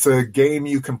 It's a game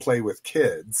you can play with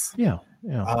kids. Yeah.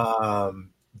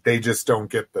 They just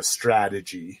don't get the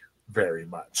strategy very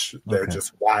much. They're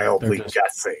just wildly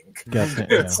guessing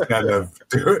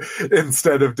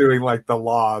instead of doing like the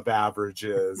law of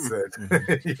averages. And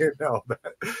that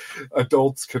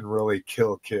adults can really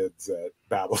kill kids at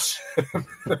Battleship.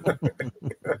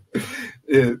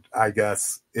 I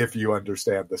guess if you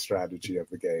understand the strategy of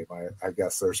the game, I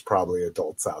guess there's probably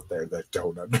adults out there that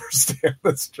don't understand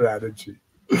the strategy.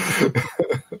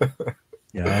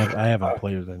 Yeah, I haven't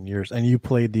played it in years. And you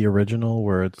played the original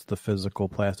where it's the physical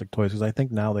plastic toys? Because I think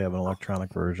now they have an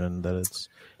electronic version that it's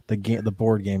the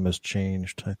board game has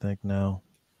changed, I think, now.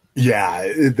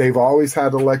 Yeah, they've always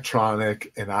had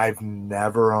electronic, and I've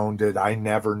never owned it. I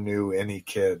never knew any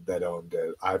kid that owned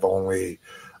it. I've only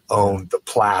owned the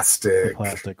plastic. The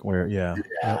plastic where, yeah.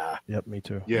 Yep, me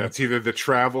too. Yeah, it's either the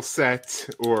travel set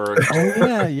or.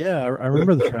 Oh yeah. I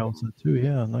remember the travel set too.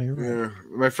 Yeah, no, you're right. Yeah.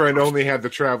 My friend only had the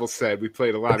travel set. We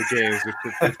played a lot of games with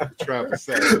the travel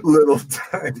set. Little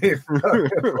tiny.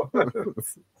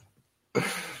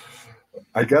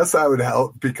 I guess that would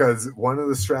help, because one of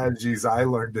the strategies I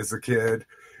learned as a kid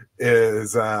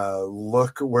is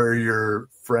look where your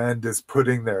friend is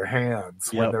putting their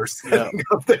hands when they're setting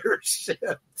up their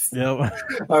ships. Yep.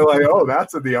 I'm like, oh,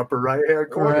 that's in the upper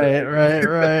right-hand corner.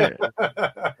 Right.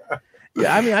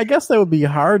 Yeah, I mean, I guess that would be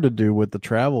hard to do with the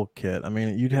travel kit. I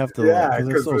mean, you'd have to, because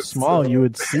it's so small, you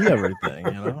would see everything,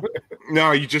 you know?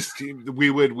 No, we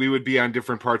would be on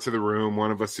different parts of the room.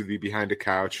 One of us would be behind a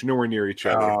couch, nowhere near each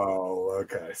other. Oh,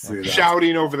 okay. See,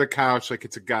 shouting over the couch like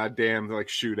it's a goddamn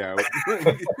shootout.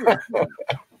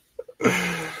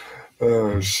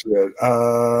 Oh shit.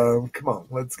 Come on,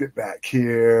 let's get back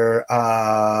here.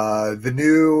 The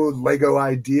new Lego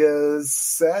Ideas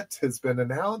set has been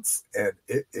announced, and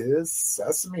it is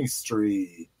Sesame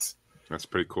Street. That's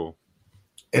pretty cool.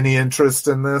 Any interest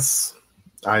in this?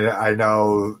 I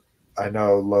know,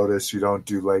 Lotus, you don't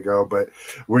do Lego, but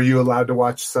were you allowed to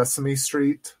watch Sesame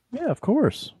Street? Yeah, of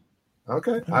course.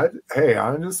 Okay.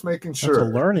 I'm just making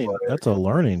sure. That's a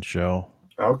learning show.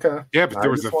 Okay. Yeah, but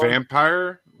there was a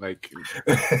vampire. There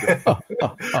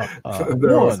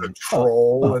was a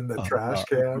troll in the trash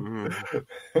can.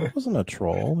 It wasn't a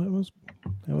troll.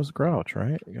 It was Grouch,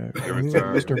 right?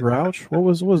 Mr. Grouch. What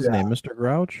was his name? Mr.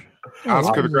 Grouch.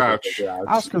 Oscar the Grouch.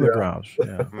 Oscar the Grouch.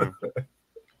 Yeah.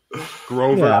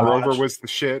 Grover was the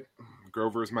shit.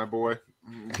 Grover is my boy.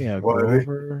 Yeah,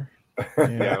 Grover.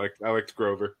 Yeah, I liked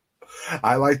Grover.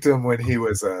 I liked him when he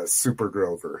was a Super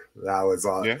Grover. That was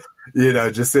on,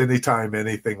 just anytime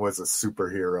anything was a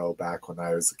superhero back when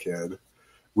I was a kid.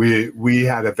 We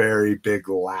had a very big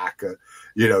lack of,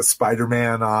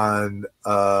 Spider-Man on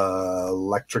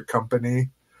Electric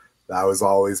Company. That was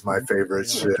always my favorite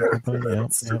shit.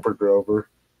 Super Grover.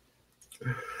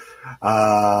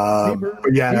 But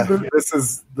yeah, this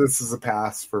is a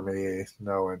pass for me.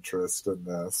 No interest in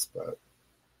this, but.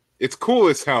 It's cool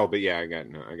as hell, but yeah, I got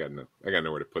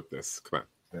nowhere to put this. Come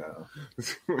on.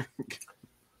 Yeah.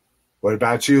 What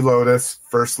about you, Lotus?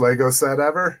 First Lego set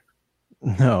ever?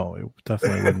 No, it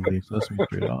definitely wouldn't be Sesame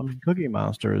Street. I mean, Cookie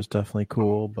Monster is definitely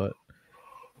cool, but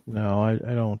no, I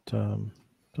don't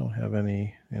have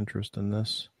any interest in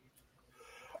this.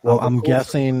 Well, I'm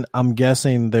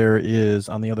guessing there is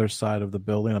on the other side of the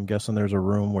building. I'm guessing there's a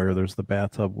room where there's the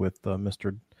bathtub with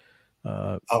Mr.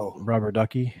 Rubber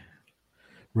Ducky.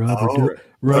 Rubber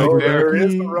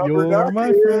Ducky, you're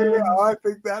my friend. Oh, I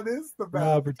think that is the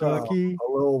Rubber Ducky. A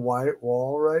little white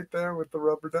wall right there with the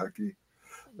Rubber Ducky.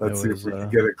 Let's see if we can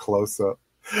get it close up.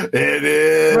 It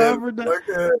is Rubber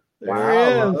Ducky.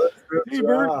 Wow, hey,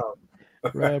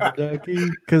 Rubber Ducky.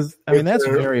 Because I mean that's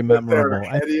very memorable.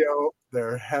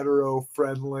 They're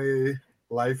hetero-friendly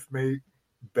life mate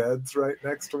beds right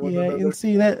next to one another. Yeah, and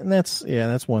see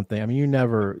that's one thing. I mean, you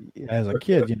never, as a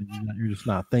kid, you're just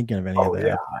not thinking of any of that.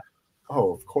 Yeah.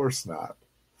 Oh, of course not.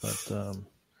 But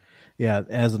yeah,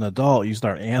 as an adult, you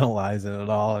start analyzing it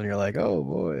all, and you're like, oh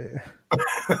boy,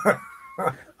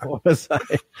 what's going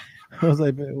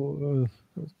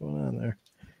on there?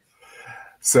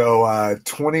 So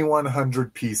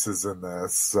 2,100 pieces in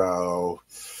this. So,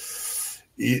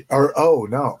 I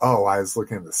was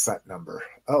looking at the set number.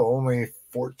 Oh, only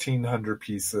 1,400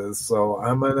 pieces. So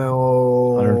I'm gonna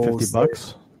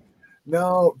 $150.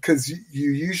 No, because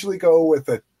you usually go with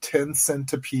a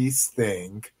 10-cent a piece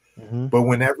thing, but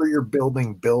whenever you're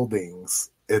building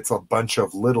buildings, it's a bunch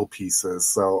of little pieces.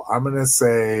 So I'm gonna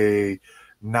say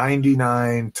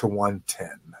 99 to 110,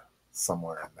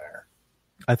 somewhere in there.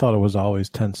 I thought it was always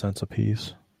 10 cents a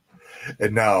piece.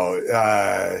 No,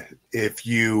 if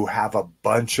you have a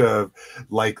bunch of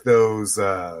like those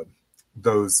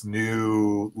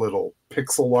new little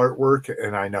pixel artwork,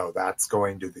 and I know that's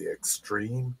going to the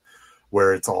extreme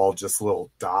where it's all just little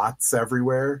dots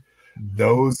everywhere.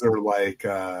 Those are like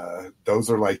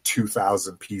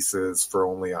 2,000 pieces for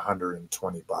only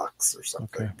 $120 or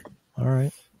something. Okay. All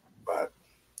right. But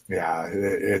yeah,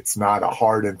 it's not a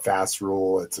hard and fast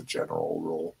rule. It's a general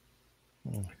rule.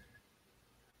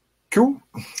 Cool.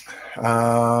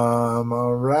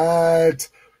 All right.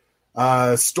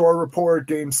 Store report,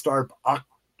 GameStop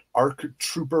Arc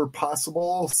Trooper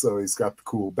possible. So he's got the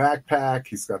cool backpack.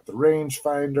 He's got the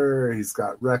rangefinder. He's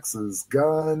got Rex's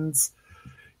guns.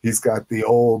 He's got the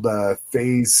old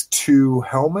Phase 2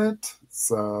 helmet.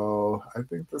 So I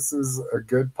think this is a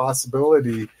good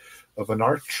possibility of an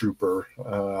ARC Trooper,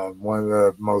 one of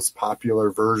the most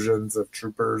popular versions of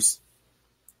Troopers,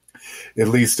 at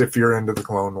least if you're into the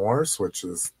Clone Wars,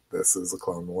 this is a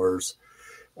Clone Wars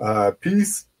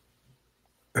piece,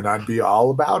 and I'd be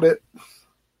all about it.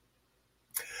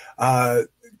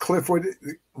 Cliff, would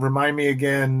remind me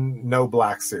again, no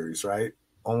Black Series, right?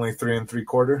 Only 3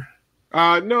 3/4?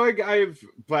 No, I have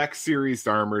Black Series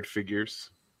armored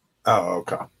figures. Oh,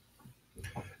 okay.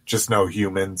 Just no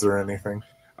humans or anything?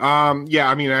 Yeah,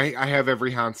 I mean, I have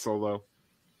every Han Solo.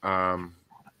 And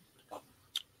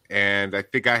I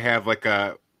think I have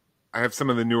I have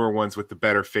some of the newer ones with the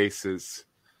better faces,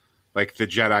 like the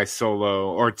Jedi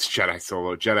Solo, or it's Jedi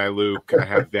Solo, Jedi Luke.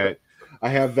 I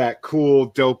have that cool,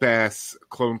 dope ass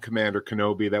Clone Commander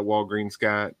Kenobi that Walgreens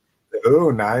got.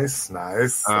 Oh, nice. That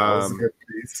was a good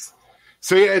piece.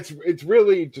 So yeah, it's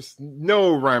really just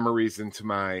no rhyme or reason to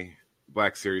my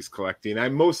Black Series collecting. I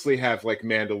mostly have like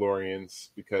Mandalorians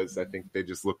because I think they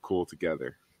just look cool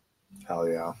together. Hell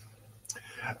yeah.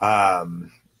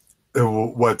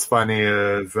 What's funny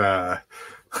is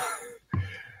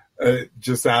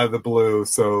just out of the blue.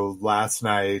 So last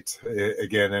night,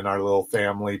 again, in our little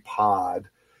family pod,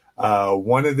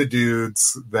 one of the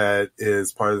dudes that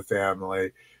is part of the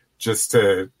family, just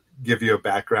to give you a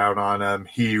background on him,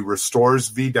 he restores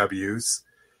VWs.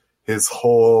 His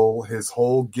whole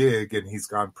gig, and he's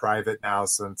gone private now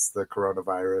since the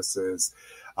coronavirus, is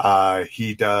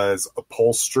he does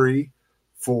upholstery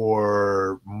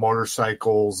for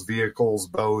motorcycles, vehicles,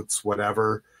 boats,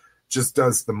 whatever. Just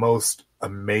does the most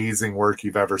amazing work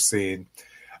you've ever seen.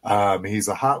 He's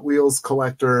a Hot Wheels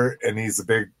collector, and he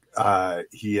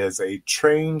is a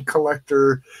train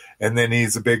collector, and then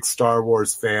he's a big Star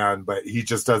Wars fan, but he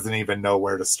just doesn't even know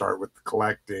where to start with the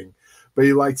collecting. But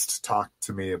he likes to talk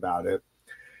to me about it.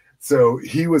 So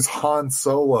he was Han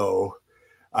Solo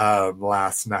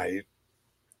last night,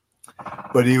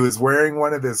 but he was wearing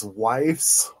one of his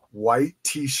wife's white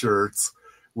T-shirts,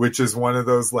 which is one of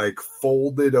those like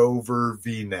folded over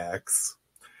V-necks.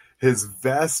 His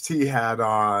vest he had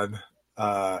on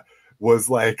was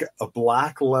like a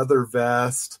black leather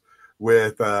vest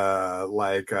with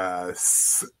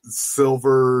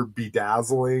silver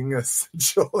bedazzling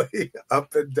essentially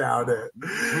up and down it.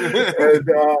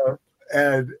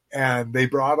 And they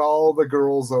brought all the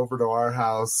girls over to our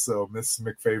house so Mrs.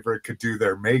 McFavorite could do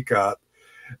their makeup.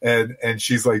 And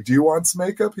she's like, "Do you want some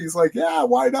makeup?" He's like, "Yeah,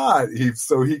 why not?"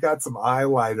 So he got some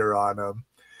eyeliner on him.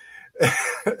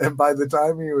 And by the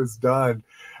time he was done,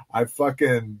 I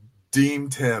fucking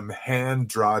deemed him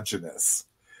androgynous.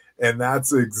 And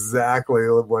that's exactly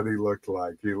what he looked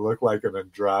like. He looked like an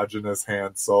androgynous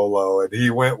Han Solo, and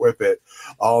he went with it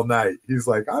all night. He's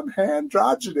like, "I'm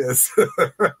androgynous."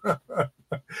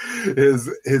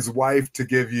 His wife, to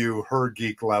give you her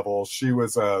geek level, she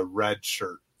was a red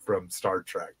shirt from Star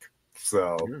Trek.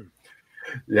 So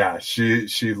yeah,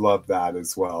 she loved that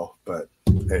as well. But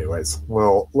anyways,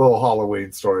 little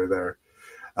Halloween story there.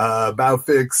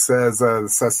 Baufix says the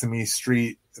Sesame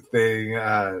Street thing.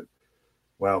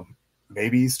 Well,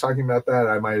 maybe he's talking about that.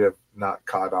 I might have not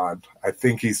caught on. I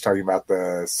think he's talking about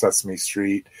the Sesame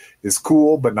Street is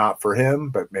cool, but not for him.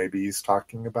 But maybe he's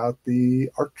talking about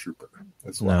the ARC Trooper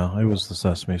as well. No, it was the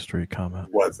Sesame Street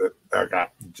comment. Was it? Okay.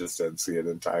 Just didn't see it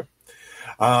in time.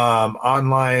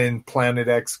 Online Planet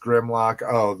X Grimlock.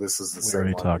 Oh, this is the same one.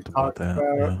 We talked about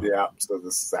that. Yeah. So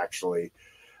this is actually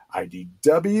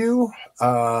IDW.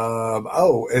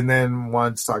 And then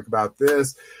wanted to talk about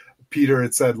this. Peter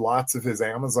had said lots of his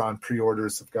Amazon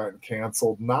pre-orders have gotten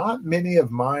canceled. Not many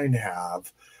of mine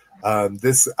have.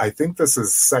 I think this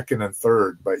is second and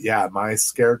third, but yeah, my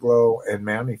Scareglow and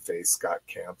Man-E-Face got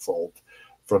canceled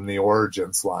from the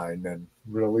Origins line, and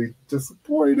really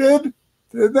disappointed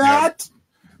in that. Yeah.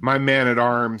 My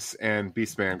Man-at-Arms and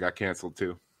Beastman got canceled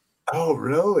too. Oh,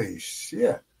 really?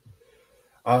 Shit.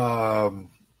 I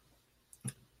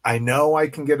know I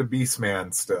can get a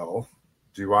Beastman still.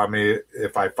 Do you want me,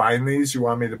 if I find these, you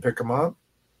want me to pick them up?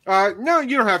 No,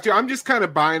 you don't have to. I'm just kind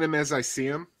of buying them as I see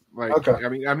them. Okay. I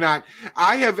mean,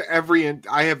 I have every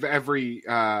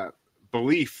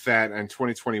belief that in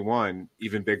 2021,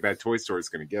 even Big Bad Toy Store is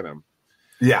going to get them.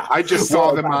 Yeah. I just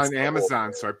saw them on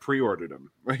Amazon, so I pre-ordered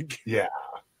them. Yeah,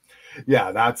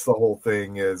 that's the whole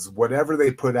thing, is whatever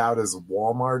they put out as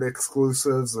Walmart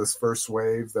exclusives, this first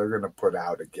wave, they're going to put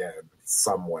out again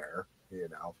somewhere, you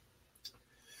know.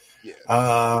 Yeah.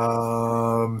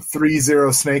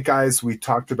 3-0 Snake Eyes. We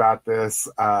talked about this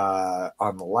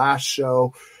on the last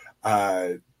show.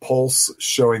 Pulse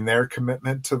showing their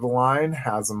commitment to the line,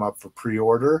 has them up for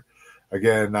pre-order.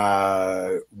 Again,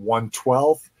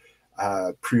 1/12.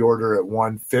 pre-order at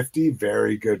 $150,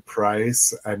 very good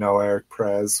price. I know Eric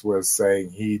Prez was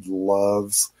saying he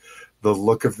loves the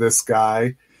look of this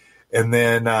guy. And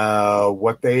then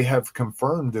what they have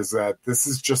confirmed is that this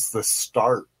is just the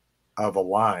start of a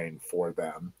line for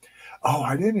them. Oh,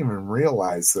 I didn't even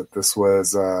realize that this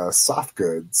was soft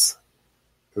goods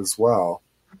as well.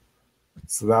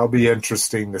 So that'll be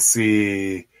interesting to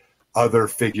see other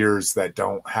figures that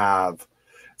don't have.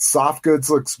 Soft goods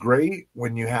looks great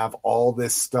when you have all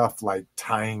this stuff like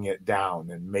tying it down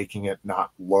and making it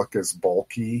not look as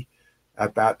bulky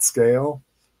at that scale.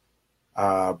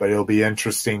 But it'll be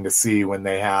interesting to see when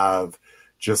they have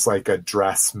just like a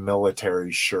dress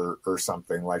military shirt or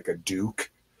something like a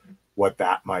Duke, what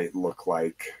that might look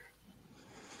like.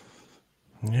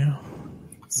 Yeah.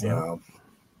 So, yeah.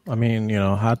 I mean,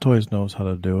 Hot Toys knows how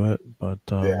to do it, but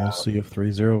we'll see if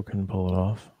 3-0 can pull it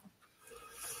off.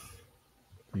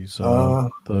 These you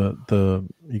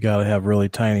got to have really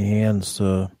tiny hands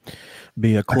to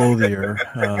be a clothier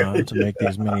to make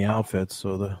these mini outfits.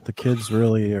 So the kids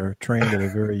really are trained at a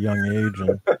very young age,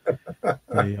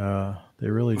 and they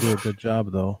really do a good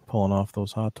job though pulling off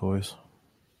those Hot Toys.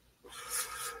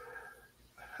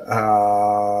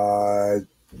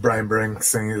 Brian Brink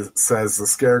says the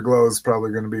Scare Glow is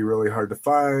probably going to be really hard to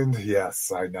find.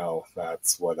 Yes, I know.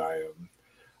 That's what I am.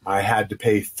 I had to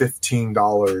pay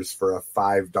 $15 for a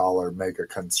 $5 Mega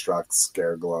Construct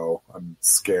Scare Glow. I'm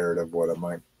scared of what I'm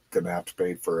going to have to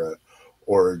pay for a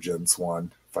Origins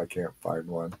one if I can't find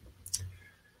one.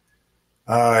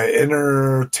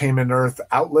 Entertainment Earth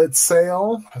outlet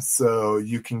sale. So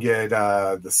you can get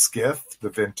the Skiff, the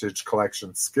Vintage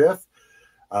Collection Skiff.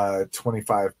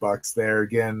 $25 there.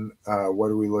 Again, what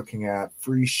are we looking at?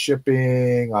 Free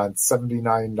shipping on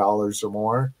 $79 or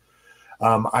more.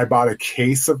 I bought a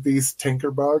case of these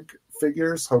Tinkerbug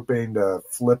figures, hoping to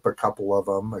flip a couple of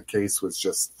them. A case was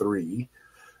just 3.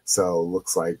 So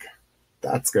looks like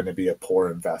that's going to be a poor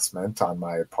investment on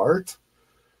my part.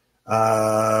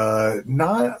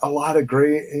 Not a lot of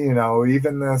great,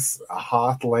 even this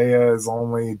Hoth Leia is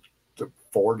only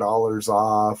 $4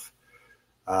 off.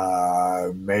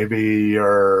 Maybe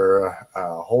you're a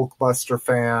Hulkbuster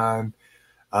fan.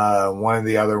 One of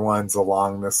the other ones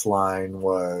along this line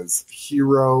was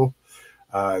Hero.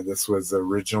 This was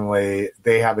originally,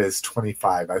 they have it as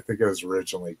 25. I think it was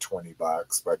originally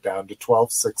 $20, but down to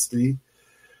 $12.60.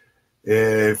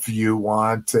 If you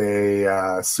want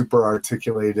a super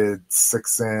articulated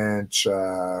 6-inch,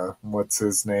 what's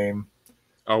his name?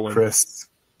 Owen. Chris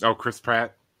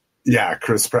Pratt. Yeah,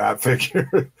 Chris Pratt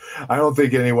figure. I don't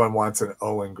think anyone wants an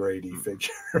Owen Grady figure.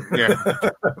 Yeah.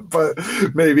 But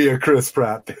maybe a Chris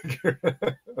Pratt figure.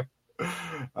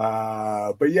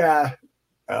 But yeah.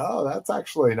 Oh, that's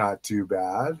actually not too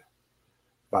bad.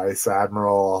 Vice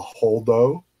Admiral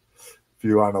Holdo. If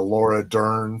you want a Laura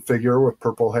Dern figure with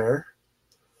purple hair.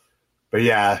 But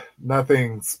yeah,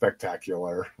 nothing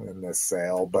spectacular in this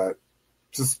sale, but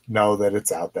just know that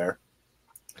it's out there.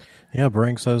 Yeah,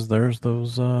 Brink says there's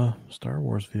those Star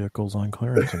Wars vehicles on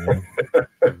clearance again.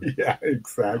 Yeah,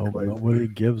 exactly. Hope nobody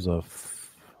gives a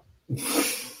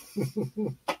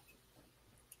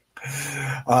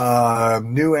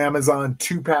new Amazon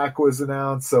 2-pack was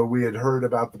announced, so we had heard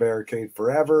about the Barricade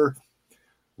Forever.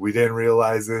 We didn't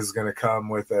realize it was going to come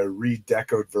with a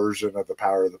redecoed version of the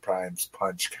Power of the Primes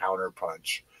Punch Counter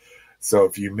Punch. So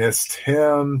if you missed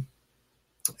him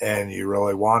and you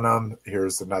really want him,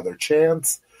 here's another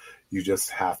chance. You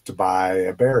just have to buy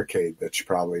a Barricade that you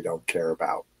probably don't care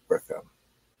about with him.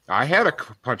 I had a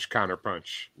punch counter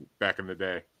punch back in the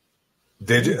day.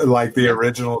 Did you like the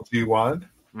original G1?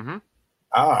 Mm-hmm.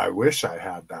 Oh, I wish I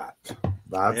had that.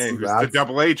 That's the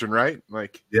double agent, right?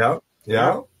 Like, yeah.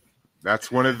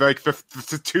 That's one of like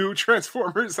the 2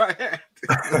 Transformers I had.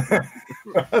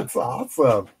 That's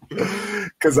awesome.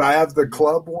 Because I have the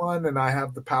Club one and I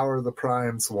have the Power of the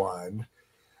Primes one.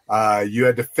 You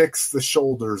had to fix the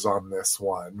shoulders on this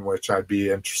one, which I'd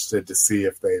be interested to see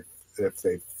if they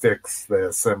fix the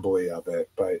assembly of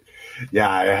it. But yeah,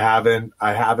 I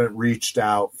haven't reached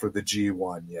out for the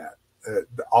G1 yet.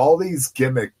 All these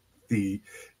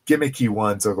gimmicky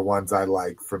ones are the ones I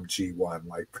like from G1,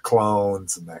 like the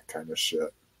clones and that kind of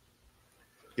shit.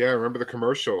 Yeah, I remember the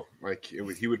commercial. Like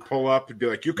he would pull up and be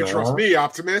like, "You can trust me,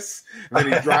 Optimus," and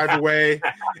then he'd drive away,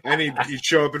 and he'd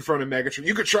show up in front of Megatron.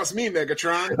 "You can trust me,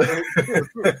 Megatron."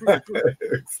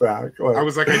 Exactly. I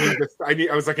was like, I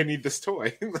need this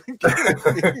toy.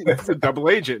 It's a double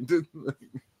agent.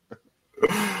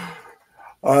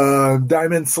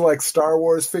 Diamond Select Star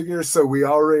Wars figures. So we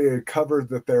already covered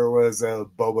that there was a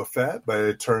Boba Fett, but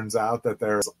it turns out that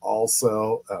there's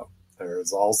also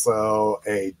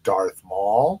a Darth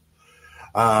Maul.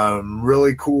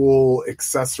 Really cool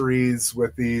accessories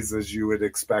with these, as you would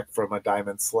expect from a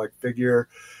Diamond Select figure.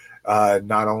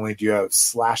 Not only do you have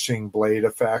slashing blade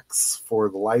effects for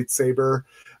the lightsaber,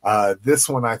 this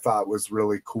one I thought was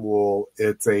really cool.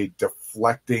 It's a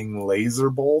deflecting laser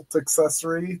bolt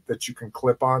accessory that you can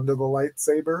clip onto the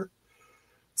lightsaber.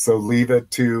 So leave it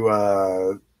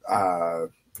to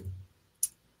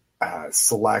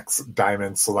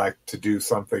Diamond Select to do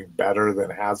something better than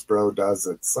Hasbro does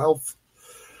itself.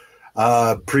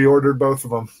 Pre-ordered both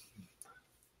of them.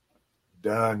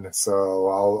 Done.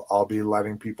 So I'll be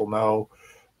letting people know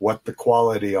what the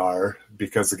quality are,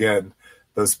 because again,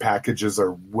 those packages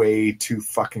are way too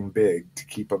fucking big to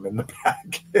keep them in the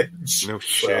package. No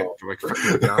shit. So. Like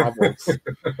fucking novels.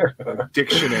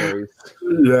 Dictionaries.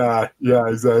 Yeah,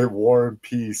 exactly. War and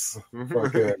Peace.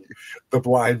 Fucking the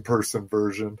blind person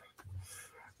version.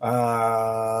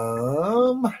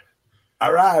 All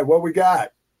right, what we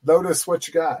got? Notice what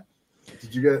you got.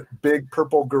 Did you get big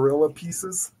purple gorilla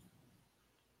pieces?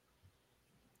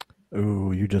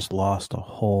 Ooh, you just lost a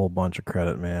whole bunch of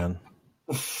credit, man.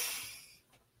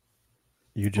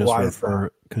 You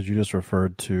just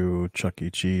referred to Chuck E.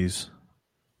 Cheese.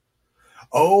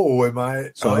 Oh, am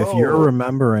I? So if you're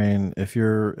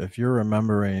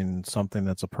remembering something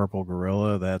that's a purple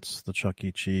gorilla, that's the Chuck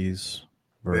E. Cheese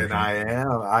version. Then I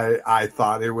am. I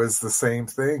thought it was the same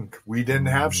thing. We didn't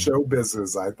have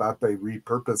Showbizes. I thought they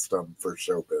repurposed them for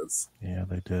Showbiz. Yeah,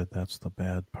 they did. That's the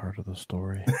bad part of the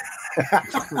story.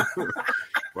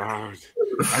 Wow.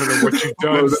 I don't know what you've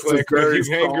done, Slick, but you've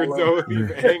angered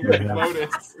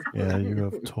Lotus. Yeah, you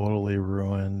have totally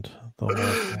ruined the whole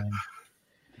thing.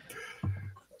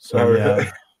 So,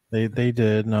 yeah, they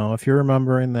did. No, if you're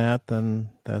remembering that, then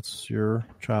that's your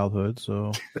childhood,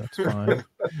 so that's fine.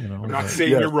 You know, I'm not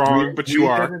saying you're wrong, but you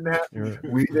are.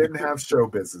 We didn't have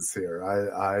Showbizes here.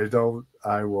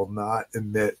 I will not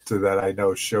admit to that I know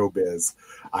Showbiz.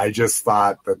 I just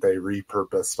thought that they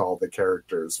repurposed all the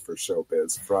characters for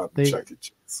Showbiz from Chuck E.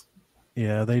 Cheese.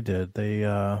 Yeah, they did. They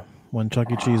when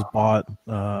Chuck E. Cheese bought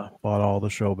all the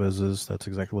Showbizes, that's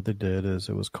exactly what they did. Is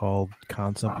it was called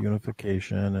Concept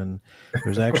Unification, and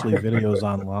there's actually videos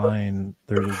online.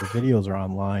 The videos are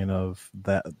online of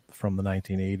that from the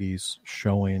 1980s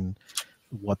showing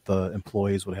what the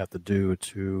employees would have to do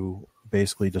to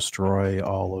basically destroy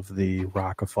all of the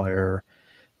Rock-afire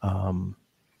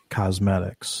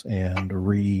cosmetics and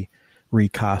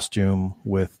re-costume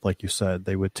with, like you said,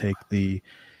 they would take the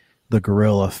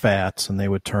gorilla Fats and they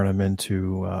would turn him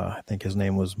into I think his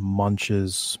name was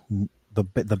Munch's. The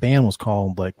band was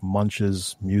called like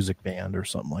Munch's Music Band or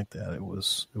something like that. It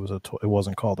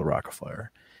wasn't called the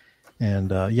Rock-afire,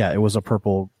 and it was a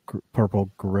purple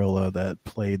gorilla that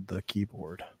played the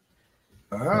keyboard.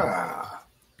 But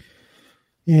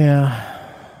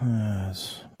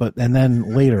and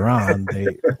then later on they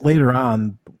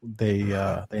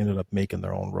ended up making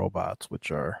their own robots, which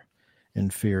are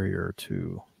inferior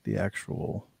to the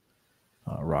actual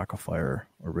Rock-afire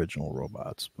original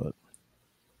robots. But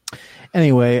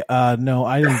anyway, no,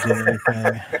 I didn't do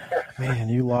anything. Man,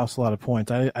 you lost a lot of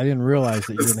points. I didn't realize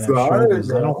that you didn't have Showbiz.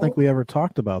 No. I don't think we ever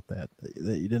talked about that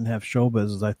you didn't have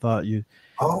Showbiz. I thought you.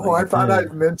 Oh, I thought I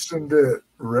mentioned it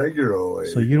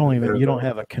regularly. So you don't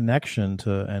have a connection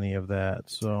to any of that.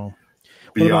 So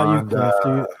beyond, what about you,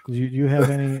 Cliff? Do you have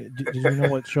any? Did you know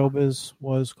what Showbiz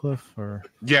was, Cliff? Or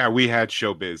yeah, we had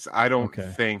Showbiz. I don't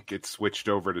think it switched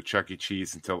over to Chuck E.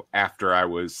 Cheese until after I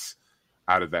was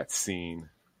out of that scene.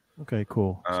 Okay,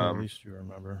 cool. So at least you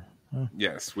remember. Huh?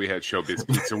 Yes, we had Showbiz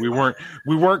Pizza. We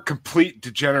weren't complete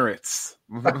degenerates.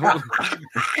 I'm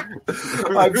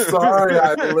sorry,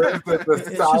 I lived in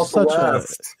the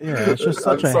Southwest. It's just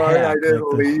such I'm a sorry hack. I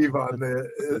didn't leave on the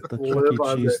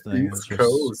Chuck E. Cheese thing. East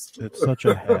Coast. It's such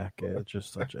a hack. It's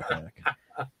just such a hack.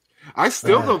 I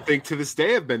still don't think to this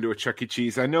day I've been to a Chuck E.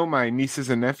 Cheese. I know my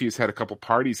nieces and nephews had a couple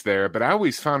parties there, but I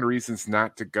always found reasons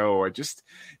not to go. I just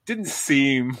didn't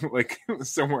seem like it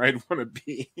was somewhere I'd want to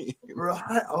be.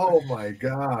 Right? Oh my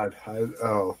God.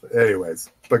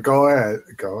 Anyways, but go ahead.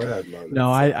 Lotus.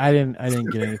 No, I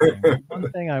didn't get anything.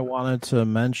 One thing I wanted to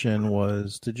mention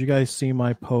was, did you guys see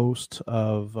my post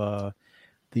of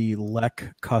the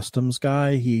Lek Customs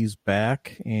guy? He's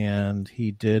back and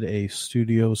he did a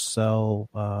Studio Cell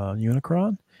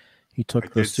Unicron. He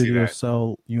took the Studio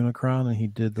Cell Unicron and he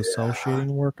did the cell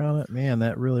shading work on it. Man,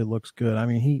 that really looks good. I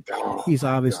mean, he's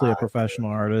obviously a professional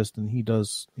artist, and he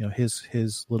does,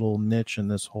 his little niche in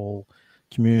this whole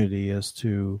community is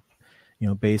to,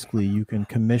 basically you can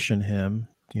commission him,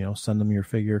 send him your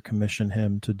figure, commission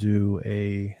him to do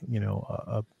a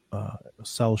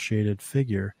cell shaded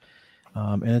figure.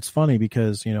 And it's funny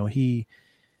because, he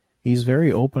he's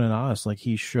very open and honest. Like,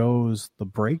 he shows the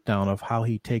breakdown of how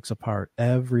he takes apart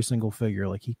every single figure.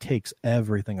 Like, he takes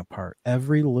everything apart,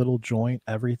 every little joint,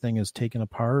 everything is taken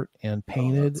apart and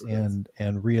painted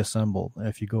and reassembled. And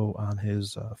if you go on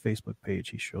his Facebook page,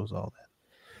 he shows all that.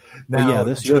 Now, but yeah,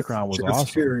 this Unicron was awesome.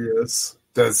 Curious,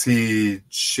 does he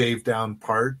shave down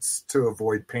parts to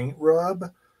avoid paint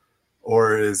rub,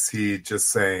 or is he just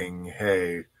saying,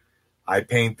 "Hey, I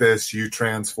paint this, you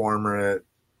transformer it,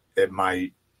 it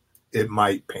might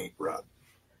paint rub"?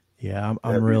 Yeah,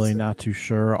 I'm really not too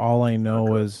sure. All I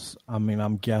know is, I mean,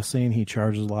 I'm guessing he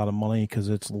charges a lot of money because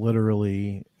it's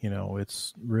literally,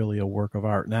 it's really a work of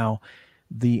art. Now,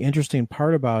 the interesting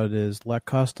part about it is Lek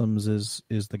Customs is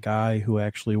the guy who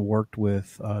actually worked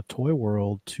with Toy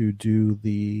World to do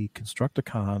the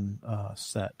Constructicon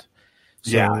set.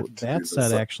 So that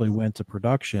set actually went to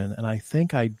production, and I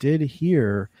think I did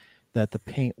hear that the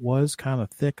paint was kind of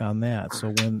thick on that.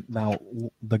 So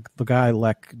the guy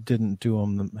Lek didn't do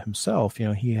them himself.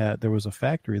 There was a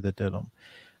factory that did them.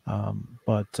 I'm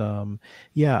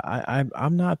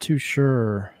not too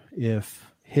sure if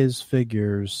his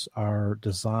figures are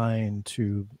designed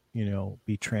to,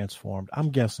 be transformed. I'm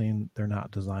guessing they're not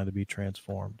designed to be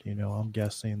transformed. I'm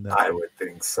guessing that I would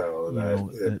think so.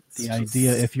 The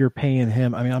idea, if you're paying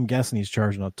him, I mean, I'm guessing he's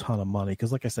charging a ton of money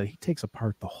because, like I said, he takes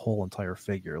apart the whole entire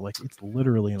figure. Like, it's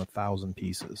literally in 1,000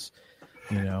 pieces.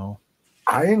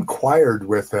 I inquired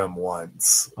with him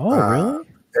once. Oh,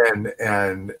 really?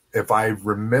 And if I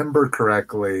remember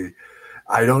correctly,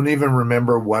 I don't even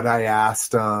remember what I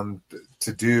asked him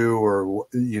to do or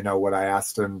what I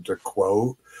asked him to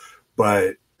quote,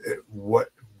 but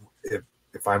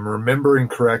if I'm remembering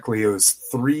correctly, it was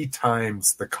 3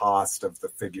 times the cost of the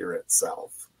figure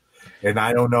itself. And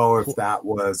I don't know if that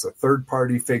was a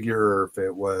third-party figure or if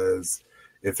it was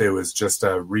just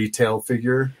a retail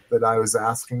figure that I was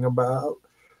asking about.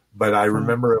 But I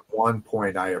remember at one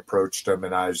point I approached him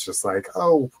and I was just like,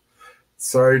 "Oh,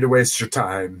 sorry to waste your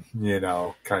time,"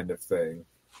 kind of thing.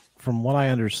 From what I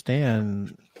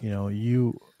understand,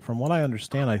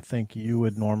 I think you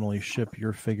would normally ship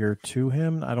your figure to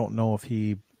him. I don't know if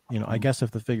he, I guess if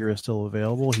the figure is still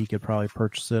available, he could probably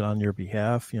purchase it on your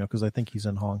behalf, because I think he's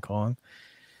in Hong Kong.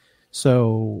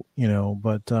 So,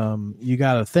 but you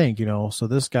got to think, so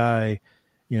this guy,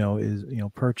 is,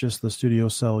 purchased the Studio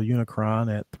Cell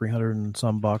Unicron at $300 and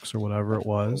some bucks or whatever it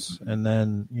was, and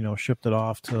then, shipped it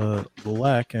off to the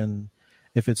Lek. And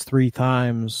if it's 3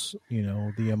 times,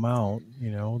 the amount,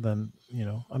 then,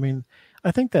 I mean,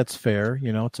 I think that's fair,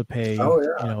 to pay,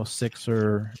 $600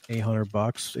 or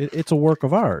 $800. It's a work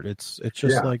of art. It's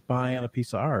just like buying a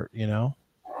piece of art,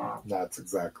 That's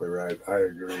exactly right. I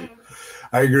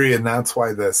agree. And that's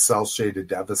why the Cell Shaded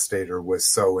Devastator was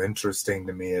so interesting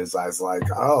to me, is I was like,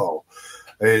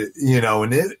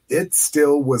 and it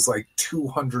still was like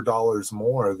 $200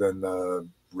 more than the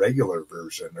regular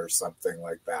version or something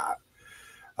like that.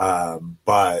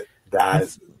 But that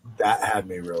had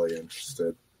me really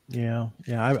interested. Yeah.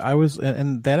 I was,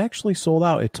 and that actually sold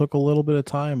out. It took a little bit of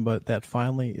time, but that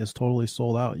finally is totally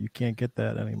sold out. You can't get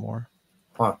that anymore.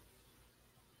 Huh.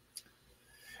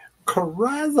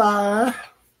 Crazy.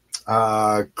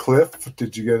 Cliff,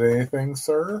 did you get anything,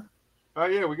 sir?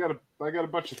 Yeah, I got a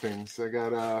bunch of things.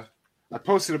 I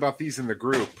posted about these in the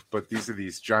group, but these are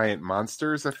these giant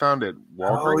monsters I found at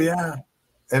Walgreens. Oh yeah.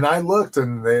 And I looked,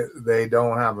 and they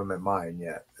don't have them in mine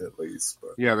yet, at least.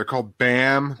 But. Yeah, they're called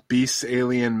BAM, Beasts,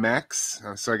 Alien, Mechs.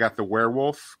 So I got the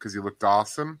werewolf because he looked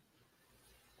awesome.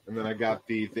 And then I got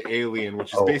the alien,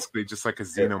 which is basically just like a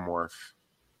xenomorph.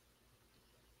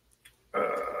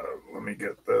 Let me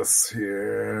get this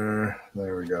here.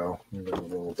 There we go. A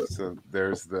little bit. So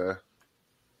there's the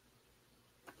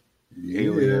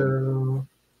alien.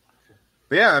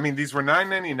 But yeah, I mean, these were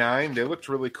 $9.99. They looked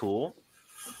really cool.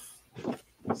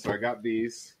 So I got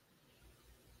these.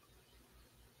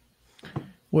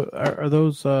 What are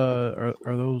those? Are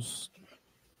those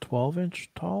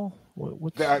 12-inch tall?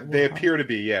 They appear to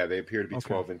be. Yeah, they appear to be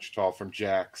 12-inch tall from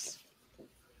Jack's.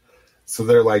 So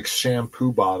they're like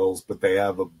shampoo bottles, but they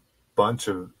have a bunch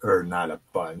of, or not a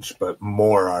bunch, but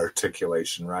more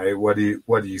articulation, right? What do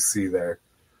you see there?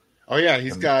 Oh yeah,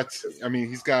 he's got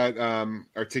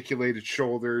articulated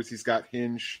shoulders. He's got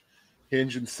hinge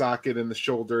and socket in the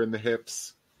shoulder and the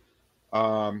hips.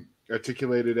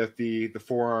 Articulated at the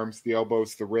forearms, the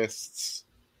elbows, the wrists.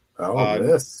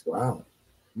 Wrists. Wow.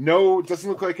 No, it doesn't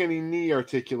look like any knee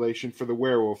articulation for the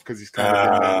werewolf because he's kind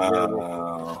of in that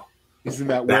werewolf. He's in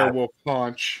that werewolf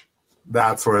paunch.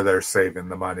 That's where they're saving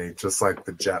the money, just like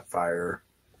the Jetfire.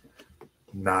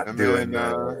 Not doing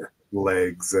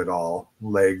legs at all.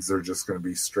 Legs are just going to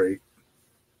be straight.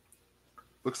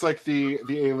 Looks like the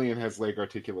alien has leg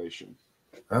articulation.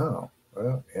 Oh,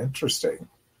 well, interesting.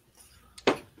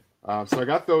 So I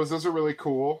got those. Those are really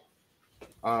cool.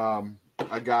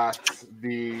 I got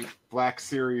the Black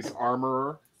Series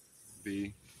Armorer.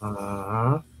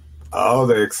 Oh,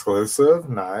 the exclusive.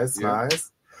 Nice,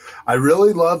 nice. I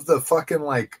really love the fucking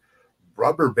like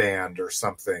rubber band or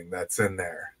something that's in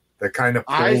there. That kind of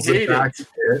pulls it back.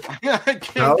 I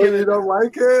can't no, get you don't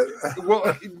like it?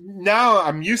 Well, now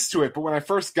I'm used to it, but when I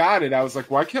first got it, I was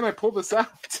like, why can't I pull this out?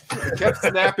 It kept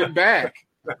snapping back.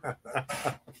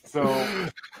 So,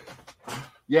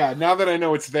 yeah, now that I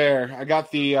know it's there, I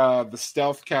got the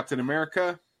Stealth Captain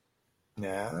America.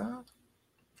 Yeah.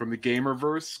 From the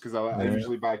Gamerverse, because I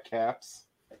usually buy caps.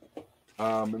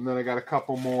 And then I got a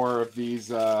couple more of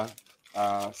these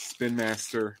Spin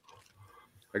Master.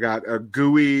 I got a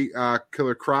gooey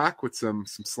Killer Croc with some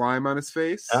slime on his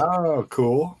face. Oh,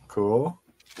 cool.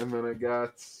 And then I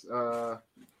got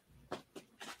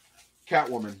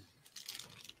Catwoman.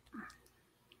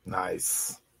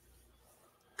 Nice.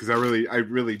 Because I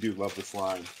really do love the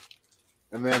slime.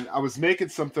 And then I was making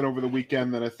something over the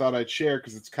weekend that I thought I'd share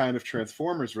because it's kind of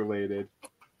Transformers related.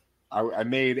 I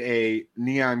made a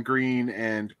neon green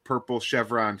and purple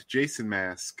chevron Jason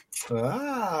mask.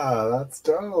 Ah, that's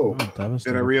dope.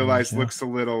 That I realized looks a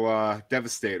little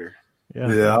Devastator. Yeah.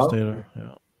 Devastator.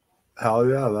 Yeah. Hell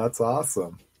yeah, that's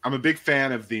awesome. I'm a big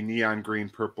fan of the neon green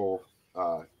purple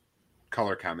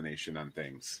color combination on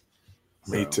things.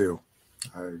 Me too.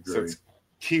 I agree. So it's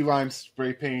key lime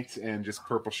spray paint and just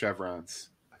purple chevrons.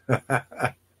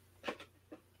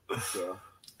 So.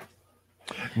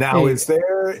 Now, is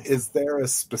there a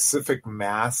specific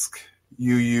mask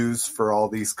you use for all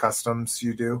these customs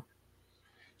you do?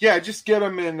 Yeah, I just get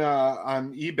them in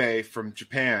on eBay from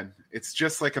Japan. It's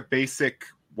just like a basic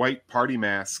white party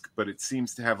mask, but it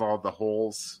seems to have all the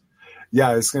holes. Yeah,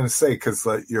 I was going to say, because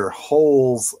your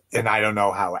holes, and I don't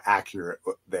know how accurate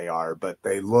they are, but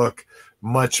they look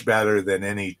much better than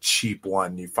any cheap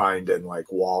one you find in like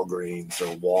Walgreens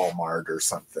or Walmart or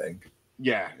something.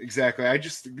 Yeah, exactly.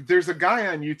 There's a guy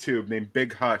on YouTube named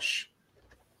Big Hush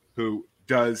who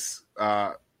does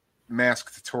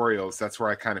mask tutorials. That's where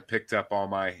I kind of picked up all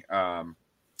my all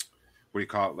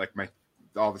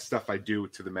the stuff I do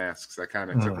to the masks. I kind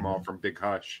of took them all from Big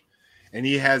Hush, and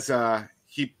he has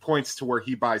he points to where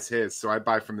he buys his, so I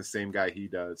buy from the same guy he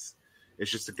does.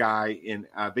 It's just a guy in.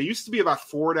 They used to be about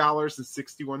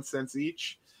 $4.61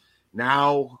 each.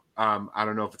 Now, I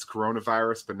don't know if it's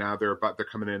coronavirus, but now they're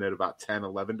coming in at about $10,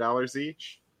 $11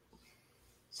 each.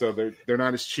 So they're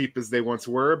not as cheap as they once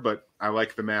were, but I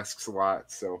like the masks a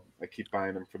lot, so I keep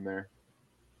buying them from there.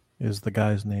 Is the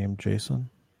guy's name Jason?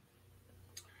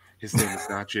 His name is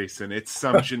not Jason. It's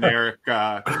some generic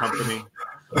company.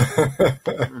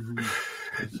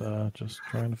 It's, just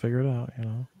trying to figure it out, you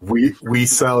know. We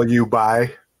sell, you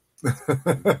buy.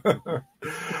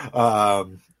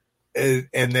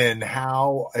 And then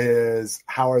how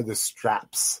are the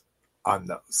straps on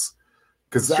those?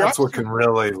 Because that's what can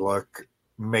really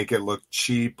make it look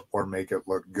cheap or make it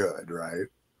look good, right?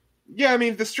 Yeah, I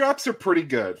mean the straps are pretty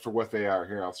good for what they are.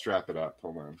 Here, I'll strap it up.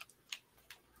 Hold on.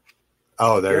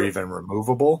 Oh, they're even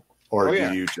removable, or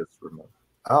do you just remove?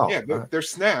 Oh, yeah, they're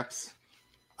snaps.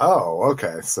 Oh,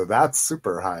 okay. So that's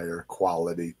super higher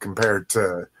quality compared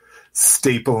to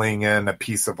stapling in a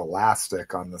piece of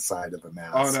elastic on the side of a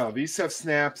mask. Oh no, these have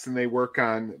snaps, and they work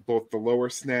on both the lower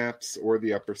snaps or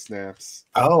the upper snaps.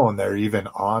 Oh, and they're even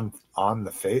on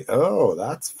the face. Oh,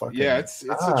 that's fucking it's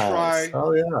nice. A try.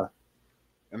 Oh yeah.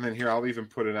 And then here, I'll even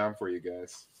put it on for you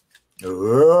guys.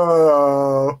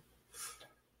 Oh.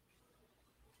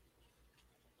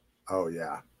 Oh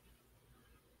yeah.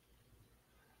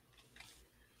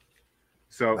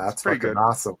 So that's pretty fucking good.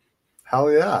 Awesome.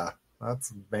 Hell yeah.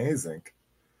 That's amazing.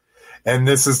 And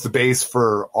this is the base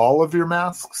for all of your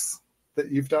masks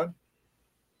that you've done?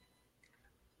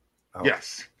 Oh.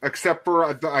 Yes, except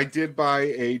for I did buy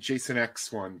a Jason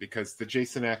X one because the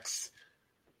Jason X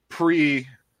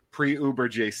pre-Uber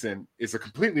Jason is a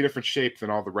completely different shape than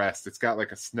all the rest. It's got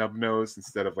like a snub nose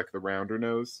instead of like the rounder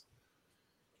nose.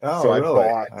 Oh, so really?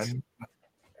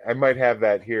 I might have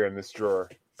that here in this drawer.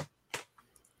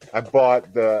 I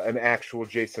bought an actual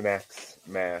Jason X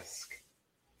mask.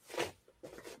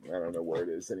 I don't know where it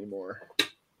is anymore.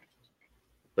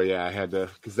 But yeah, I had to,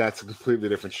 because that's a completely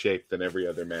different shape than every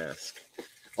other mask.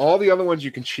 All the other ones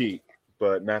you can cheat,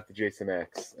 but not the Jason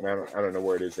X. And I don't know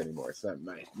where it is anymore. It's not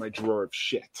my drawer of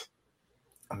shit.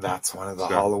 And that's one of the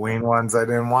Halloween ones I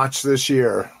didn't watch this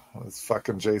year. It was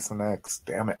fucking Jason X.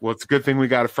 Damn it. Well, it's a good thing we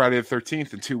got a Friday the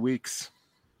 13th in 2 weeks.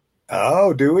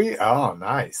 Oh, do we? Oh,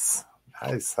 nice.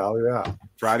 Nice. Hell yeah.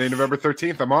 Friday, November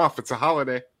 13th. I'm off. It's a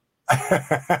holiday.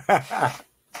 I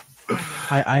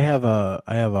have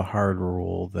a hard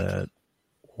rule that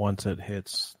once it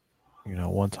hits,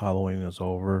 once Halloween is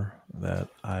over, that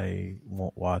I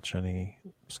won't watch any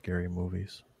scary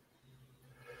movies.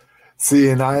 See,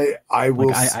 and I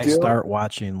will. I start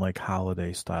watching like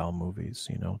holiday style movies,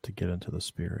 to get into the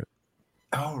spirit.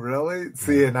 Oh, really?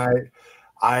 See, and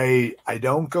I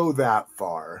don't go that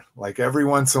far. Like every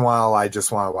once in a while, I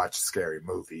just want to watch a scary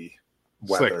movie.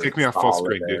 Slick, take me off full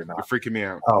screen, dude. You're freaking me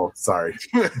out. Oh, sorry.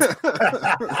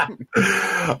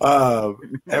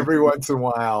 Every once in a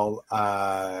while,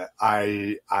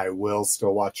 I will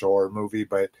still watch a horror movie,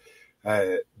 but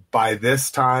by this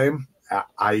time,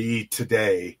 i.e.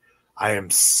 today, I am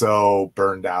so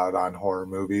burned out on horror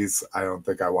movies. I don't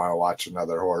think I want to watch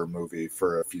another horror movie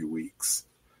for a few weeks,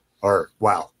 or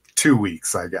 2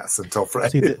 weeks, I guess, until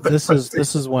Friday. See, this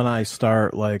is when I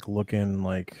start like looking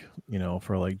like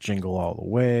for like Jingle All the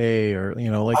Way or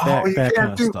like that. You that can't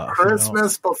kind do of stuff.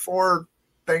 Christmas before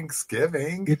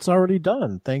Thanksgiving. It's already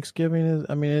done. Thanksgiving is.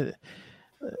 I mean,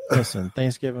 listen,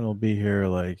 Thanksgiving will be here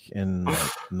like in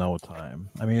no time.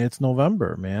 I mean, it's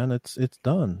November, man. It's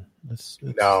done.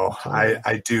 No,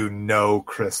 I do no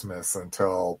Christmas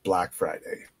until Black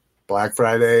Friday. Black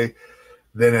Friday.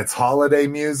 Then it's holiday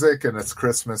music and it's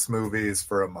Christmas movies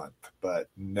for a month, but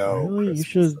no. Really, you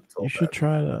should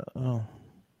try to. Oh,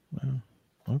 yeah.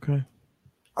 Okay.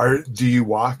 Do you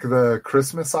walk the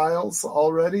Christmas aisles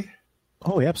already?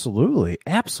 Oh, absolutely.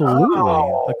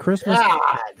 Oh, the Christmas.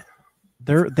 God.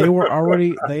 They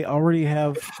already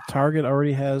have Target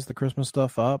already has the Christmas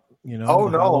stuff up. Oh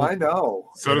no, I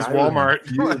know. So does Walmart.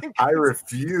 I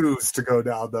refuse to go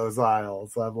down those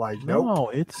aisles. I'm like, nope. No,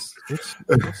 it's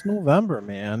November,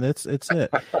 man. It's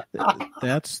it.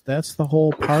 That's the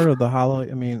whole part of the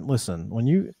holiday. I mean, listen, when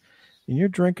you're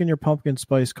drinking your pumpkin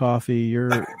spice coffee,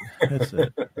 that's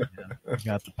it. You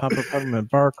got the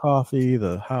peppermint bar coffee,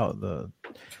 the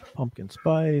pumpkin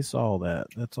spice, all that.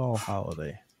 That's all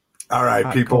holiday. All right,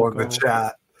 Hot people cocoa. in the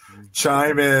chat,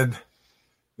 chime in.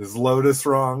 Is Lotus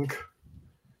wrong?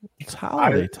 It's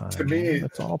holiday time. To me,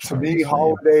 that's all. To me,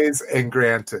 holidays, and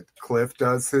granted, Cliff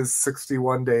does his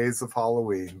 61 days of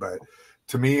Halloween, but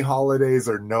to me, holidays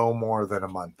are no more than a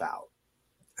month out,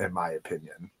 in my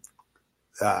opinion.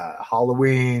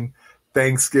 Halloween,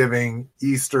 Thanksgiving,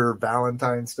 Easter,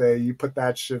 Valentine's Day, you put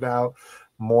that shit out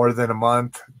more than a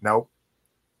month, nope.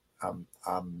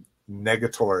 I'm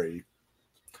negatory.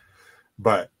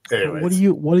 But anyways.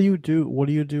 What do you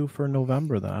do for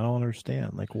November then? I don't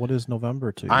understand. Like, what is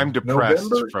November to you? I'm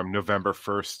depressed from November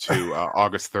 1st to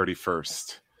August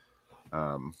 31st.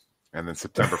 And then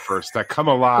September 1st, I come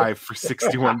alive for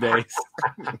 61 days.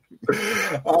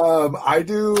 I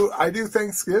do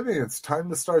Thanksgiving. It's time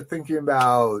to start thinking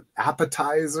about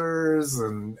appetizers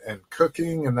and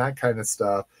cooking and that kind of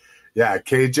stuff. Yeah,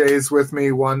 KJ's with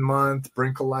me 1 month.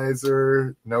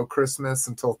 Brinkalizer, no Christmas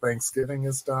until Thanksgiving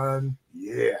is done.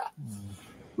 Yeah.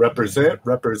 Represent.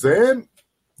 You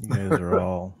guys are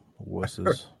all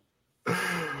wusses.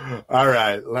 All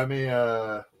right, let me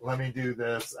do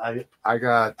this. I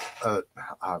got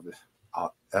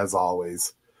as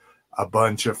always a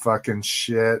bunch of fucking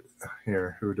shit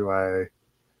here. Who do I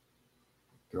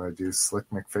do? Slick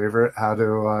McFavorite? How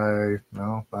do I?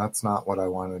 No, that's not what I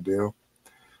want to do.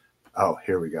 Oh,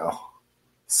 here we go.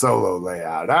 Solo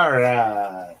layout. All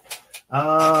right.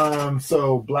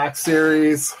 So Black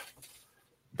Series,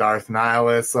 Darth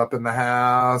Nihilus up in the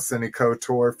house. Any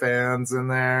KOTOR fans in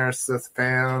there? Sith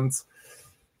fans?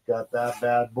 Got that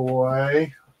bad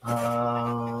boy.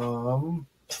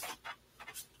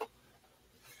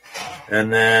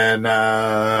 And then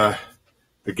the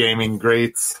Gaming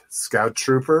Greats Scout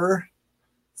Trooper.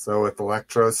 So with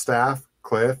Electro Staff,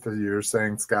 Cliff, you were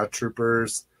saying Scout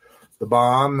Troopers, the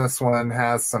bomb. This one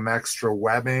has some extra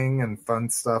webbing and fun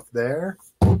stuff there.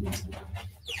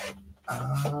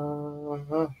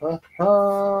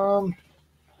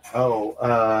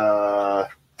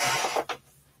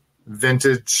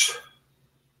 Vintage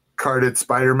carded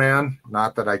Spider-Man.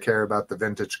 Not that I care about the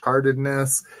vintage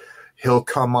cardedness. He'll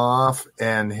come off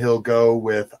and he'll go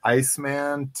with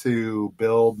Iceman to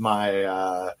build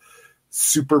my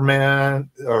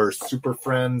Superman or Super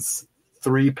Friends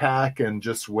 3-pack, and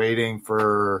just waiting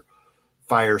for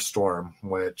Firestorm,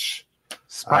 which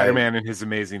Spider-Man and his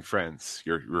amazing friends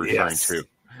you're referring to.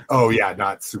 Oh yeah,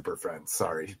 not Super Friends,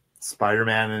 sorry.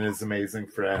 Spider-Man and his amazing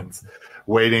friends,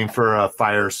 waiting for a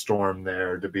Firestorm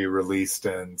there to be released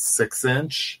in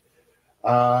 6-inch.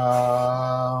 What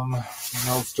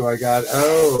else do I got?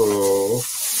 Oh,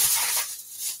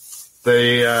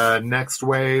 the next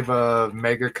wave of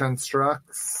Mega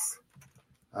Constructs.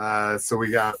 So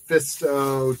we got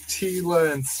Fisto,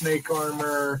 Tila, and Snake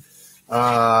Armor,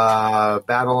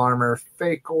 Battle Armor,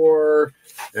 Fakor,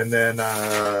 and then,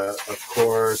 of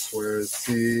course, where's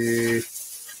he?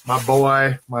 My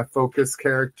boy, my focus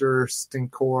character,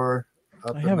 Stinkor,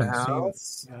 up in the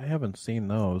house. I haven't seen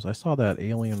those. I saw that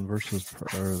Alien versus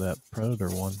or that Predator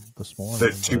one this morning. The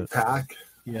 2-pack.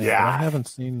 Yeah. I haven't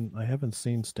seen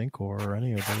Stinkor or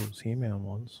any of those He-Man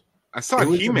ones. I saw a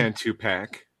He-Man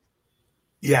 2-pack.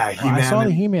 Yeah, He-Man. I saw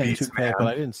the He-Man 2-pack, but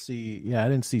I didn't see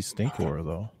Stinkor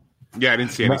though. Yeah, I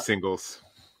didn't see any singles.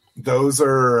 Those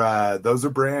are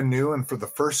brand new, and for the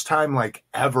first time like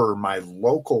ever, my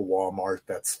local Walmart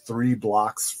that's 3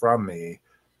 blocks from me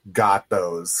got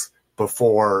those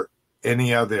before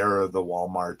any other of the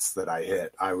Walmarts that I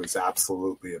hit. I was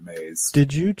absolutely amazed.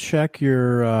 Did you check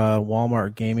your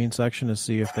Walmart gaming section to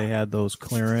see if they had those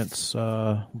clearance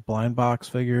blind box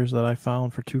figures that I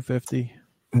found for $250?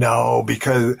 No,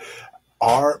 because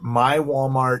my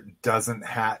Walmart doesn't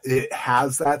have it.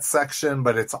 Has that section,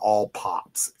 but it's all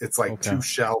pops. It's like 2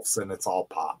 shelves and it's all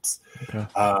pops. Okay.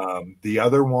 The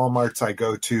other Walmarts I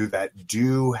go to that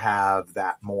do have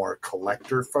that more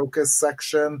collector focus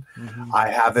section, I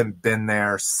haven't been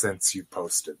there since you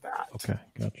posted that. Okay,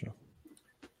 gotcha.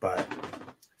 But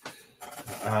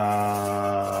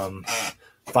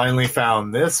finally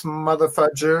found this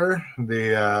motherfudger,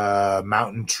 the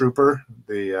Mountain Trooper,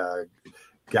 the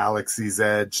Galaxy's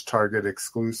Edge Target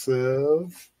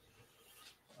exclusive.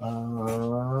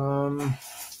 And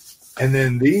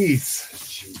then these,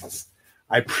 jeez,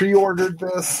 I pre-ordered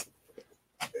this,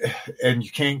 and you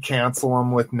can't cancel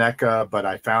them with NECA, but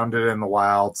I found it in the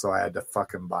wild, so I had to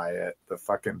fucking buy it. The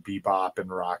fucking Bebop and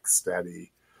Rocksteady,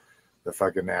 the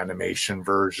fucking animation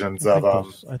versions of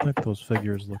them. I think those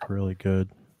figures look really good.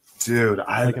 Dude,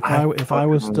 if I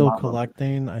was still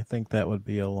collecting, I think that would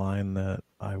be a line that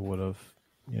I would have,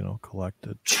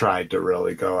 collected. Tried to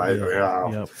really go.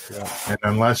 Yep. And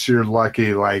unless you're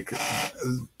lucky, like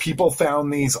people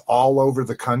found these all over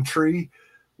the country,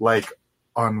 like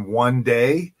on one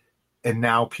day, and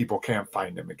now people can't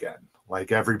find them again.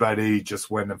 Like everybody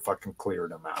just went and fucking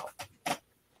cleared them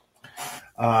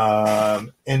out.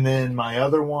 And then my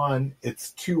other one,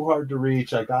 it's too hard to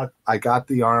reach. I got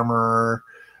the armor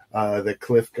that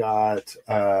Cliff got.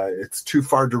 It's too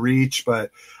far to reach,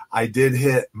 but I did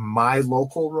hit my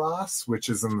local Ross, which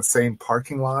is in the same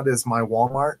parking lot as my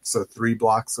Walmart, so 3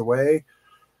 blocks away.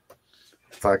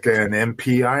 Fucking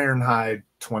MP Ironhide,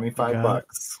 $25.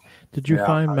 Did you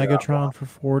find Megatron for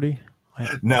 $40?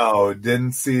 No,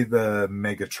 didn't see the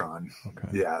Megatron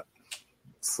yet.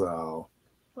 So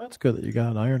that's good that you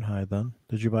got an Ironhide then.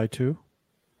 Did you buy 2?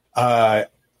 I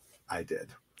did.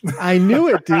 I knew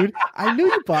it, dude. I knew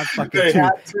you bought fucking 2. They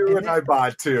had 2, and I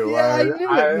bought 2. Yeah, I knew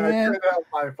it, man. I couldn't help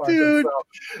my fucking self.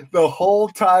 The whole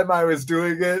time I was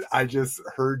doing it, I just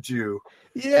heard you.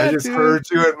 Yeah, I just heard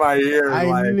you in my ear.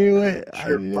 I knew it.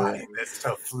 You're buying this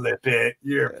to flip it.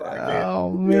 You're fucking.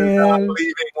 Oh man! You're not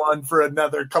leaving one for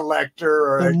another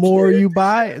collector or. The more you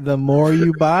buy,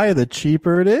 the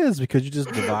cheaper it is because you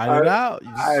just divide it out.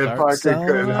 I fucking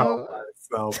couldn't help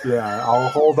myself. Yeah, I'll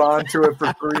hold on to it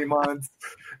for 3 months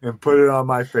and put it on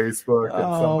my Facebook, and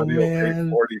somebody will pay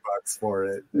 $40 for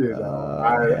it.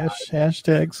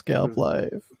 Hashtag scalp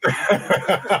life.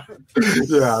 Yeah,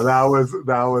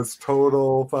 that was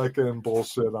total fucking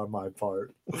bullshit on my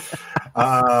part.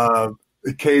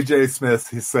 KJ Smith,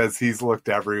 he says he's looked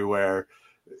everywhere.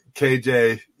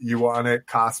 KJ, you want it?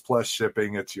 Cost plus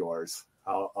shipping, it's yours.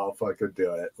 I'll fucking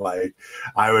do it. Like,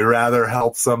 I would rather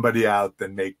help somebody out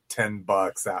than make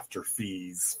 $10 after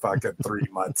fees fucking 3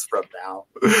 months from now.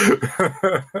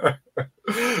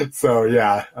 So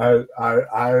yeah,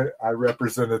 I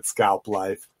represented Scalp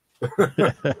Life.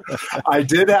 I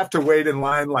did have to wait in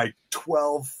line like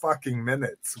 12 fucking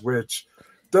minutes, which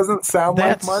doesn't sound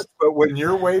like much, but when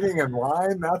you're waiting in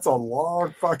line, that's a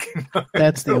long fucking time.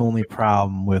 That's the only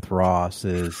problem with Ross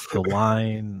is the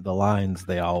lines,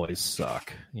 they always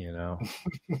suck,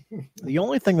 The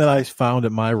only thing that I found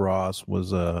at my Ross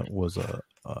was a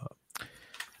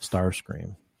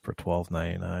Starscream for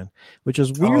 $12.99, which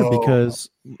is weird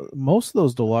because most of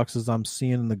those deluxes I'm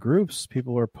seeing in the groups,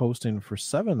 people are posting for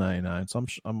 $7.99. So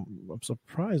I'm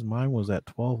surprised mine was at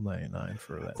 $12.99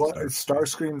 for that. Well,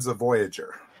 Starscream's a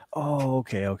Voyager. Oh,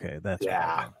 okay, that's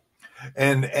yeah.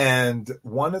 And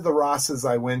one of the Rosses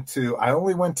I went to, I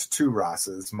only went to 2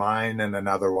 Rosses, mine and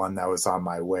another one that was on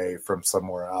my way from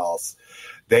somewhere else.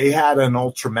 They had an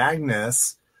Ultra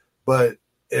Magnus, but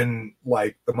in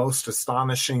like the most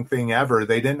astonishing thing ever,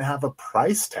 they didn't have a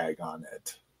price tag on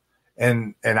it.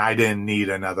 And I didn't need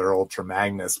another Ultra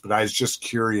Magnus, but I was just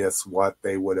curious what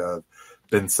they would have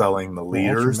been selling the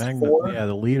leaders for. Yeah,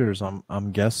 the leaders.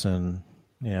 I'm guessing.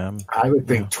 Yeah, I would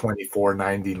think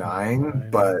 $24.99,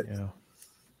 but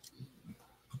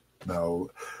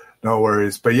no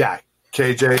worries. But yeah,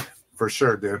 KJ, for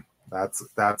sure, dude.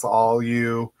 That's all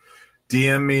you.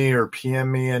 DM me or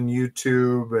PM me on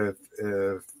YouTube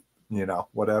if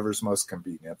whatever's most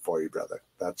convenient for you, brother.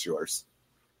 That's yours.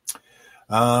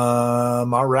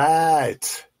 All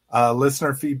right.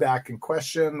 Listener feedback and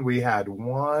question. We had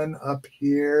one up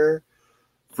here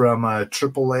from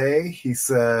AAA. He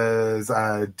says,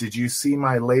 did you see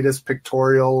my latest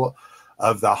pictorial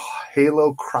of the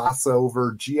Halo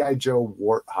crossover G.I. Joe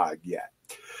Warthog yet?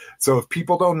 So if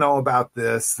people don't know about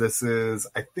this is,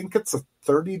 I think it's a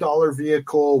 $30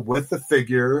 vehicle with a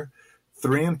figure,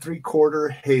 3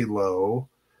 3/4 Halo,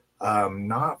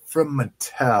 not from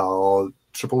Mattel.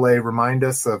 AAA, remind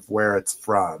us of where it's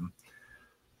from.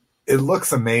 It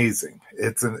looks amazing.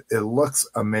 It looks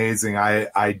amazing.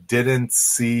 I didn't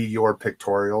see your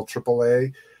pictorial,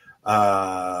 AAA,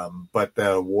 but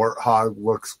the Warthog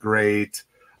looks great.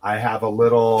 I have a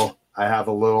little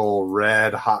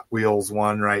red Hot Wheels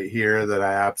one right here that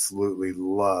I absolutely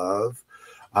love.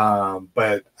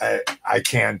 But I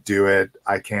can't do it.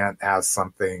 I can't have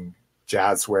something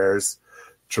Jazzwares.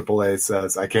 AAA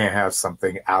says I can't have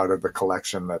something out of the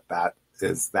collection that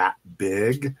is that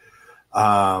big.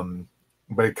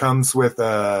 But it comes with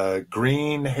a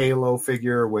green Halo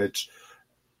figure, which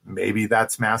maybe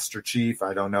that's Master Chief.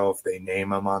 I don't know if they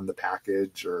name him on the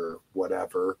package or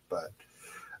whatever, but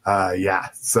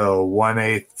so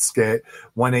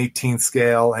 1/18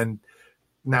 scale. And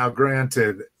now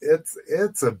granted,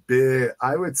 it's a bit,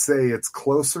 I would say it's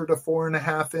closer to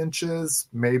 4.5 inches.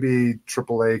 Maybe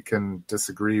AAA can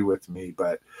disagree with me,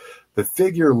 but the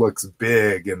figure looks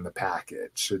big in the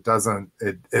package.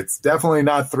 It's definitely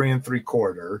not 3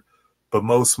 3/4, but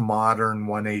most modern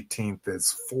 1/18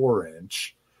 is 4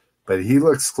 inch, but he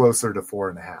looks closer to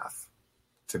 4.5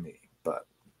 to me. But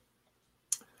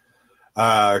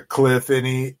Cliff,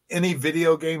 any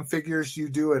video game figures you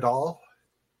do at all?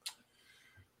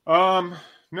 No,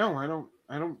 I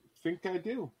don't think I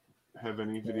do have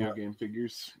any video game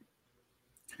figures.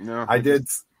 No, I did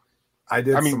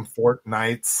some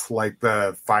Fortnites, like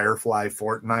the Firefly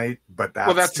Fortnite, but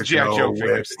that's a G.I. Joe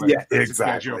figure. Yeah,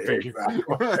 exactly.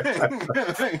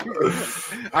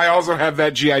 I also have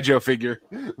that G.I. Joe figure.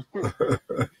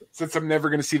 Since I'm never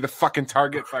going to see the fucking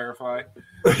Target Firefly.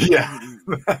 Yeah,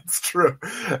 that's true.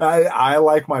 I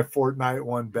like my Fortnite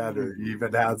one better. It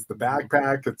even has the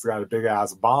backpack. It's got a big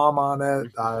ass bomb on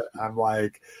it. I'm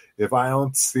like, if I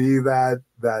don't see that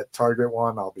Target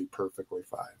one, I'll be perfectly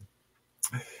fine.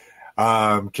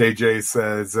 KJ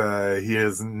says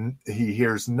he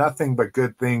hears nothing but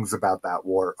good things about that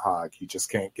Warthog. He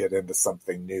just can't get into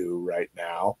something new right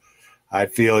now. I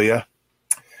feel you.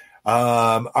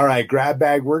 All right, grab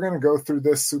bag. We're going to go through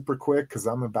this super quick because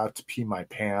I'm about to pee my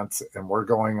pants and we're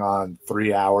going on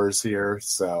 3 hours here.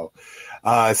 So,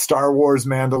 Star Wars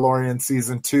Mandalorian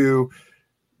Season 2,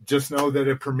 just know that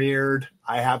it premiered.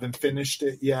 I haven't finished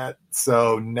it yet.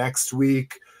 So next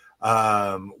week,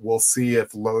 we'll see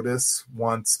if Lotus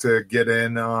wants to get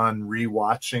in on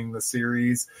rewatching the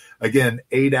series. Again,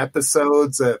 8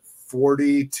 episodes at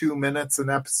 42 minutes an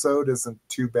episode isn't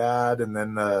too bad. And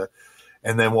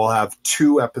then we'll have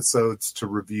 2 episodes to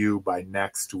review by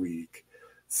next week.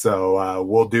 So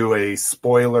we'll do a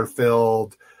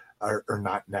spoiler-filled, or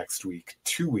not next week,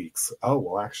 2 weeks. Oh,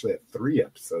 we'll actually have 3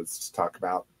 episodes to talk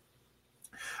about.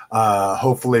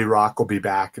 Hopefully Rock will be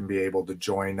back and be able to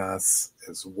join us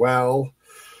as well.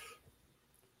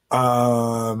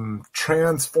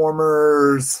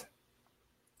 Transformers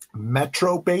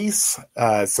Metro Base.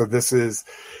 So this is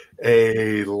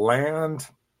a land,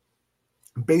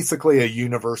 basically a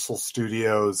Universal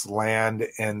Studios land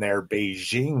in their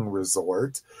Beijing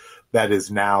resort that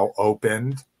is now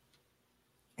opened.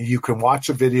 You can watch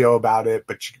a video about it,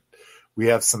 but we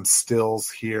have some stills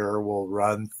here we'll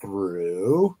run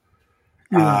through.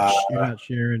 You're not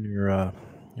sharing your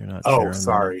you're not sharing.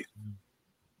 Sorry.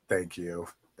 Thank you,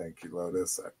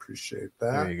 Lotus. I appreciate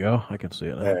that. There you go. I can see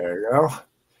it now. There you go.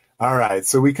 All right,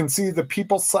 so we can see the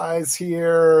people size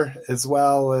here, as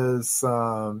well as these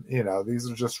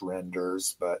are just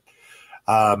renders, but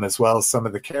as well as some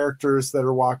of the characters that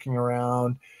are walking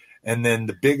around. And then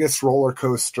the biggest roller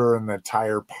coaster in the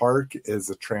entire park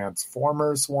is a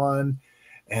Transformers one.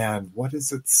 And what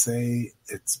does it say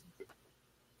it's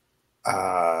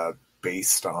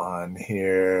based on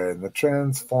here? And the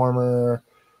Transformer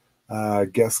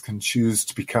guests can choose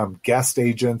to become guest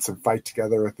agents and fight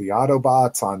together with the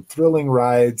Autobots on thrilling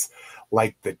rides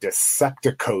like the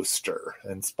Decepticoaster,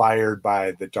 inspired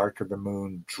by the Dark of the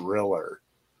Moon Driller.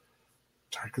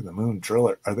 Dark of the Moon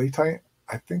Driller. Are they talking?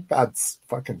 I think that's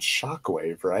fucking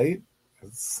Shockwave, right?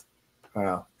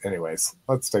 Anyways,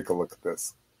 let's take a look at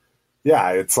this.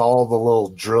 Yeah, it's all the little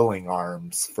drilling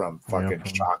arms from fucking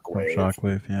Shockwave. From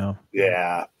Shockwave, yeah.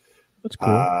 Yeah. That's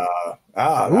cool.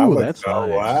 That's nice.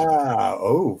 Wow.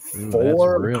 Oh, Ooh, 4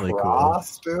 that's really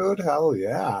cross, cool. Dude. Hell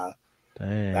yeah.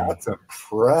 Dang. That's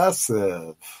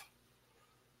impressive.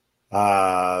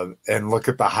 And look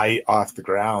at the height off the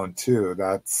ground too.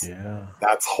 That's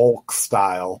Hulk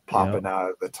style popping out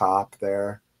at the top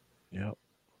there. Yep.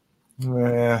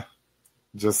 Yeah.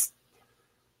 Just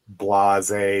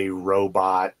blase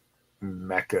robot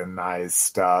mechanized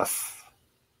stuff.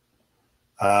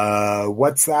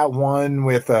 What's that one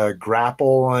with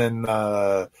Grapple and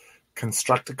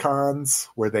Constructicons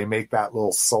where they make that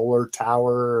little solar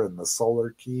tower and the solar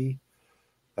key?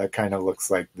 That kind of looks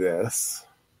like this.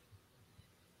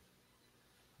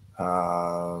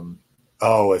 A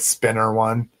spinner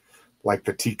one, like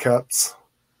the teacups,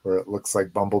 where it looks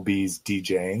like Bumblebee's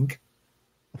DJing.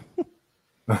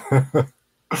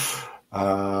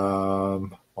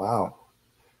 Wow.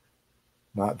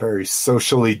 Not very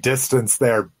socially distanced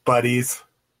there, buddies.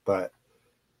 But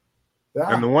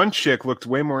yeah. And the one chick looked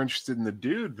way more interested in the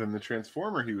dude than the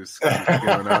Transformer he was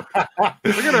giving up.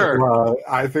 Look at her. Well,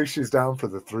 I think she's down for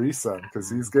the threesome because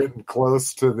he's getting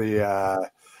close to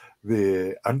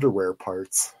the underwear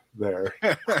parts there.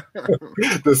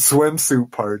 The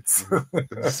swimsuit parts. The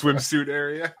swimsuit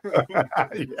area.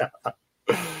 Yeah.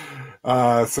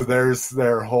 So there's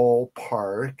their whole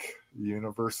park.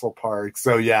 Universal Park.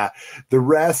 So yeah, the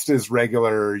rest is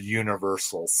regular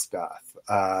Universal stuff.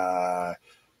 Kung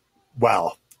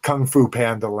Fu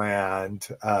Panda Land,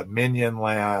 Minion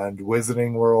Land,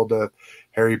 Wizarding World of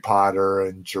Harry Potter,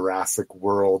 and Jurassic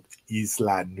World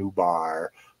Isla Nublar,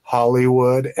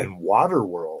 Hollywood, and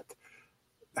Waterworld.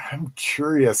 I'm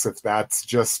curious if that's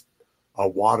just a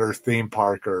water theme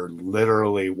park or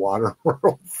literally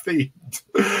Waterworld themed.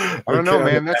 I don't know,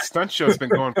 man. That stunt show's been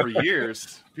going for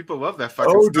years. People love that fucking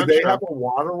stunt show. Do they have a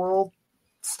Waterworld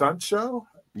stunt show?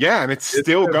 Yeah, and it's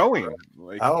still going.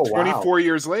 Like 24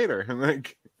 years later.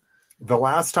 Like the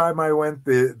last time I went,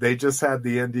 they just had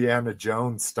the Indiana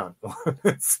Jones stunt one.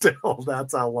 Still,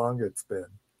 that's how long it's been.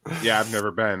 Yeah, I've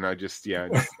never been.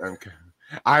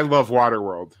 I love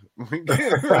Waterworld.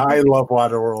 I love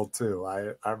Waterworld too.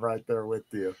 I'm right there with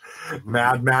you.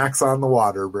 Mad Max on the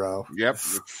water, bro. Yep.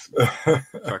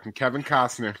 Fucking Kevin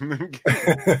Costner.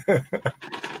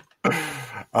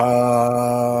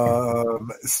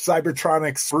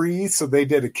 Cybertronics 3. So they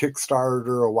did a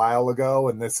Kickstarter a while ago,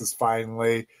 and this is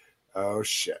finally. Oh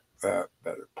shit! Better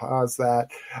pause that.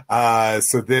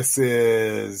 So this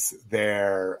is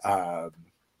their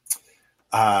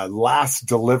last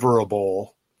deliverable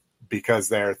because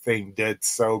their thing did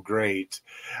so great.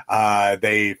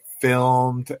 They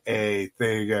filmed a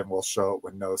thing, and we'll show it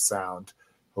with no sound.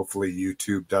 Hopefully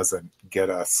YouTube doesn't get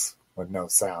us with no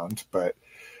sound, but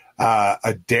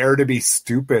a Dare to Be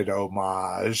Stupid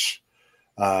homage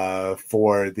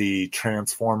for the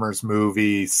Transformers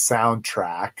movie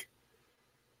soundtrack.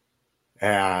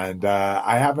 And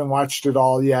I haven't watched it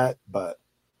all yet, but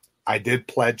I did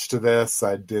pledge to this.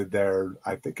 I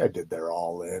think I did their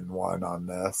all-in one on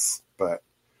this. But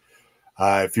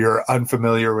if you're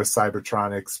unfamiliar with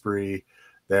Cybertronics Spree,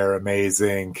 they're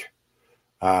amazing.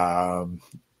 They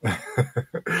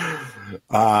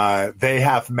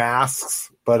have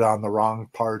masks, but on the wrong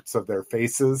parts of their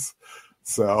faces.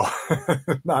 So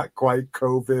not quite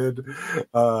COVID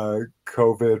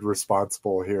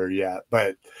responsible here yet,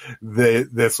 but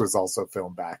this was also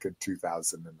filmed back in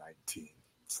 2019.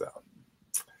 So,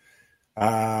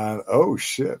 oh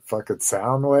shit, fucking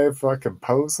Soundwave fucking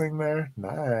posing there.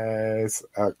 Nice.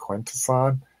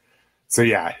 Quintesson. So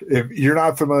yeah, if you're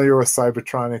not familiar with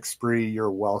Cybertronics Spree,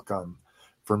 you're welcome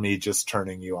for me just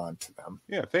turning you on to them.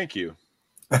 Yeah, thank you.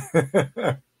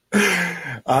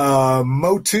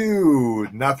 Motu,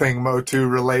 nothing Motu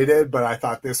related, but I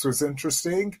thought this was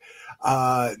interesting.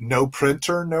 No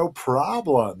printer, no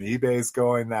problem. eBay's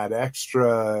going that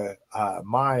extra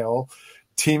mile,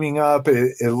 teaming up.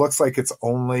 It looks like it's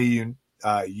only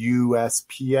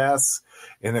USPS,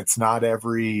 and it's not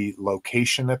every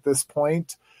location at this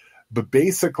point. But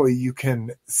basically, you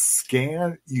can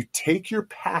scan. You take your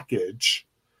package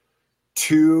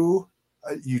to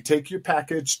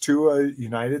a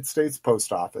United States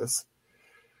post office.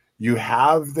 You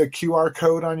have the QR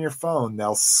code on your phone.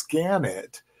 They'll scan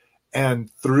it, and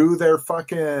through their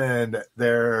point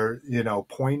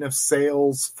of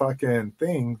sales fucking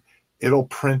thing, it'll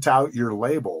print out your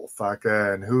label,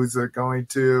 fucking who's it going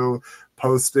to,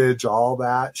 postage, all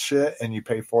that shit, and you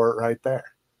pay for it right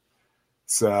there.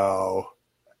 So,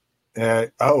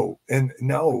 and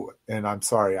I'm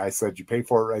sorry, I said you pay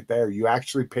for it right there. You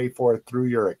actually pay for it through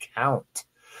your account,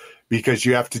 because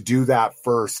you have to do that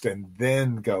first and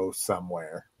then go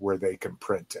somewhere where they can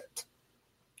print it.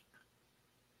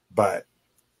 But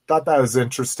thought that was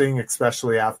interesting,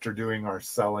 especially after doing our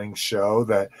selling show,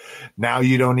 that now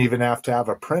you don't even have to have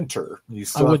a printer. You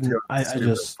still I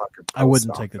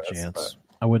wouldn't take the chance.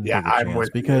 I wouldn't take the chance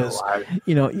because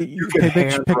you can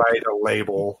handwrite a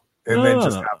label and then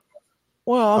just have.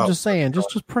 Well, I'm just saying,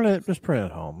 just print it. Just print it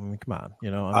at home. I mean, come on,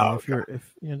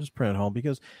 just print it at home,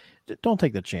 because don't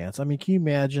take the chance. I mean, can you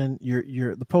imagine?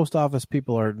 The post office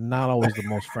people are not always the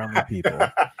most friendly people.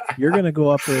 You're going to go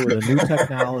up there with a new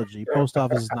technology. Post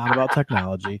office is not about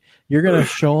technology. You're going to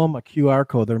show them a QR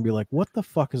code. They're going to be like, "What the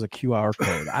fuck is a QR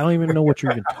code? I don't even know what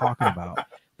you're even talking about."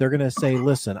 They're going to say,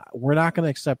 "Listen, we're not going to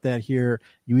accept that here.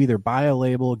 You either buy a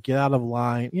label, get out of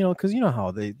line." Because you know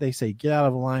how they say get out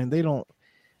of line. They don't.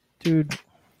 Dude,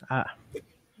 no.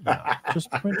 Just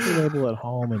print your label at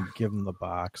home and give them the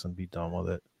box and be done with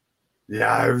it.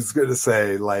 Yeah, I was going to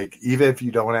say, like, even if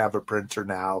you don't have a printer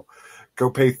now, go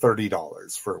pay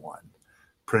 $30 for one.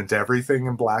 Print everything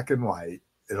in black and white.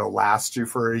 It'll last you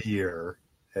for a year,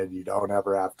 and you don't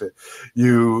ever have to.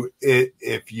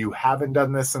 If you haven't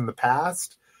done this in the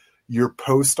past, your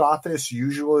post office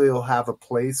usually will have a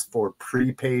place for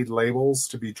prepaid labels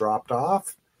to be dropped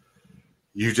off.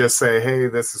 You just say, "Hey,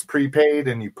 this is prepaid,"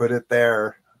 and you put it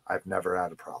there. I've never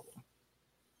had a problem.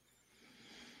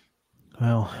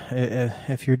 Well,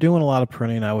 if you're doing a lot of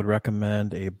printing, I would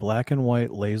recommend a black and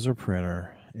white laser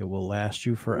printer. It will last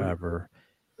you forever.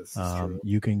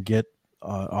 You can get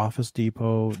Office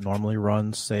Depot normally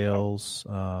runs sales.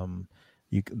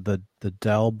 The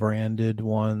Dell branded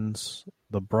ones,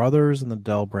 the Brothers and the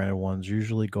Dell branded ones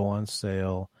usually go on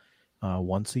sale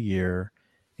once a year.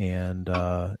 And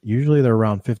usually they're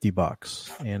around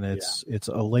 $50, and it's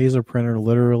a laser printer.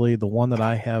 Literally, the one that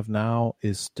I have now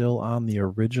is still on the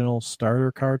original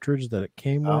starter cartridge that it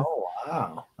came with. Oh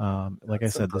wow! Like I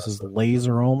said, this is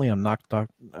laser only.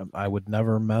 I would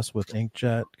never mess with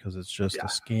inkjet because it's just a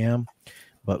scam.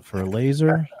 But for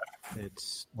laser,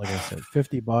 it's like I said,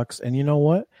 $50. And you know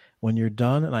what? When you're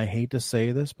done, and I hate to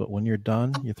say this, but when you're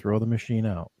done, you throw the machine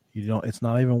out. It's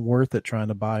not even worth it trying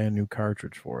to buy a new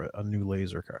cartridge for it, a new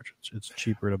laser cartridge. It's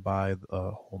cheaper to buy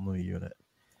a whole new unit.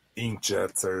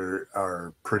 Inkjets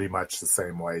are pretty much the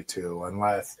same way too,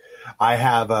 unless I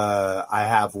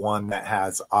have one that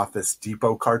has Office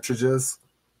Depot cartridges,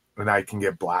 and I can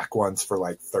get black ones for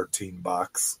like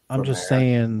 $13. I'm just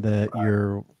saying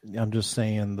the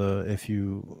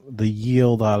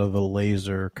yield out of a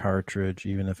laser cartridge,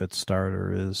 even if it's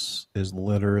starter, is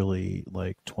literally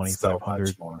like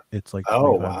 2,500. It's like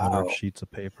 2,500 sheets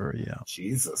of paper. Yeah.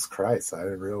 Jesus Christ, I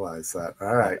didn't realize that.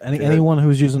 All right. Anyone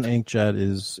who's using inkjet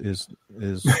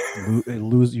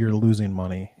you're losing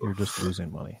money. You're just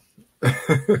losing money.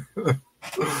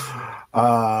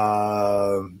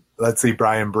 Let's see.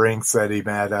 Brian Brink said he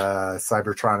met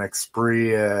Cybertronic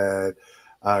Spree a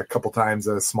couple times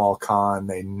at a small con.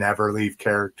 They never leave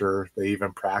character. They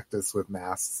even practice with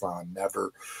masks on,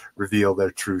 never reveal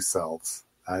their true selves.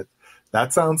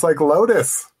 That sounds like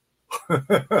Lotus.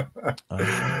 Maybe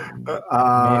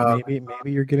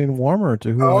you're getting warmer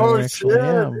to who I actually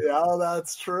am. Yeah,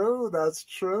 that's true. That's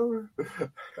true.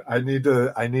 I need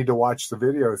to watch the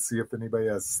video, see if anybody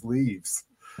has sleeves.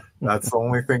 That's the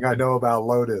only thing I know about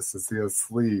Lotus is he has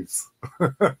sleeves.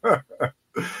 And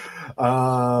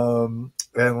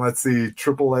let's see.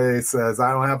 AAA says,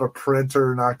 I don't have a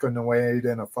printer, not going to wait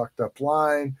in a fucked up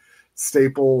line.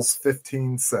 Staples,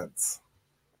 15 cents.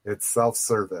 It's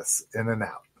self-service, in and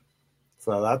out.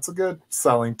 So that's a good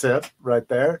selling tip right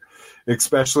there,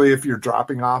 especially if you're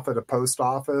dropping off at a post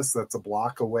office that's a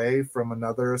block away from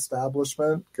another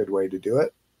establishment. Good way to do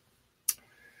it.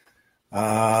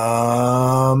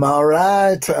 All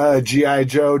right. G.I.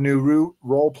 Joe new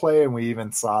role play, and we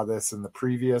even saw this in the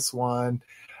previous one.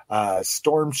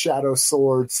 Storm Shadow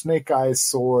sword, Snake Eyes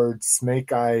sword,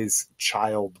 Snake Eyes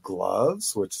child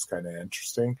gloves, which is kind of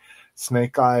interesting.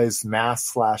 Snake Eyes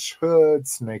mask/hood,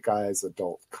 Snake Eyes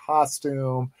adult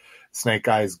costume, Snake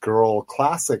Eyes girl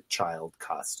classic child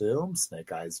costume,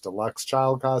 Snake Eyes deluxe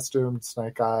child costume,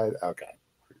 Snake Eyes. Okay,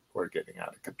 we're getting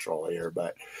out of control here,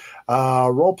 but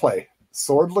role play.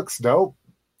 Sword looks dope,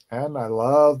 and I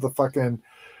love the fucking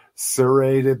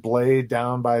serrated blade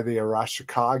down by the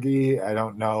Arashikage. I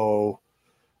don't know.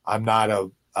 I'm not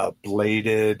a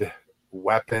bladed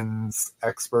weapons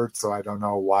expert, so I don't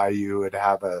know why you would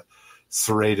have a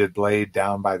serrated blade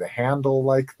down by the handle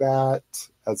like that,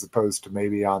 as opposed to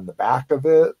maybe on the back of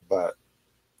it. But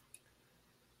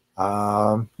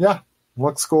yeah,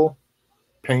 looks cool.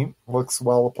 Paint looks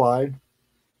well applied.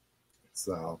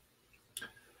 So,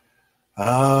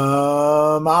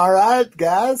 all right,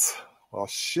 guys. Well,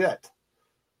 shit.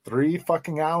 3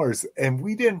 fucking hours, and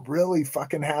we didn't really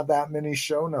fucking have that many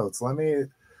show notes. Let me.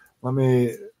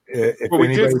 If we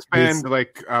did spend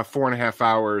like 4.5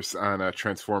 hours on a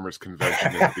Transformers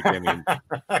convention at the beginning.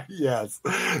 Yes,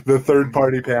 the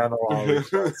third-party panel always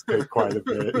does take quite a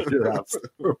bit. You're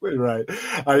absolutely right.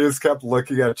 I just kept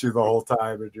looking at you the whole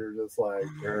time, and you're just like,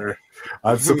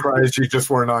 I'm surprised you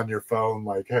just weren't on your phone,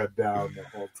 like head down the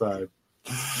whole time.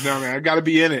 No, man, I got to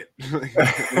be in it.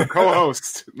 I'm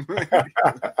co-host.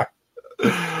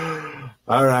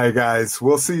 All right, guys.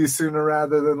 We'll see you sooner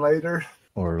rather than later.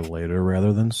 Or later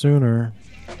rather than sooner.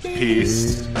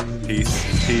 Peace.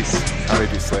 Peace. Peace. How do you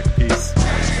do, Slick? Peace.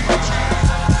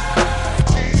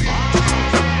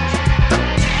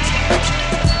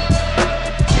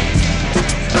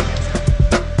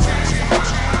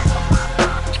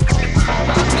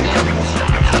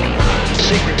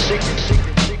 Secret.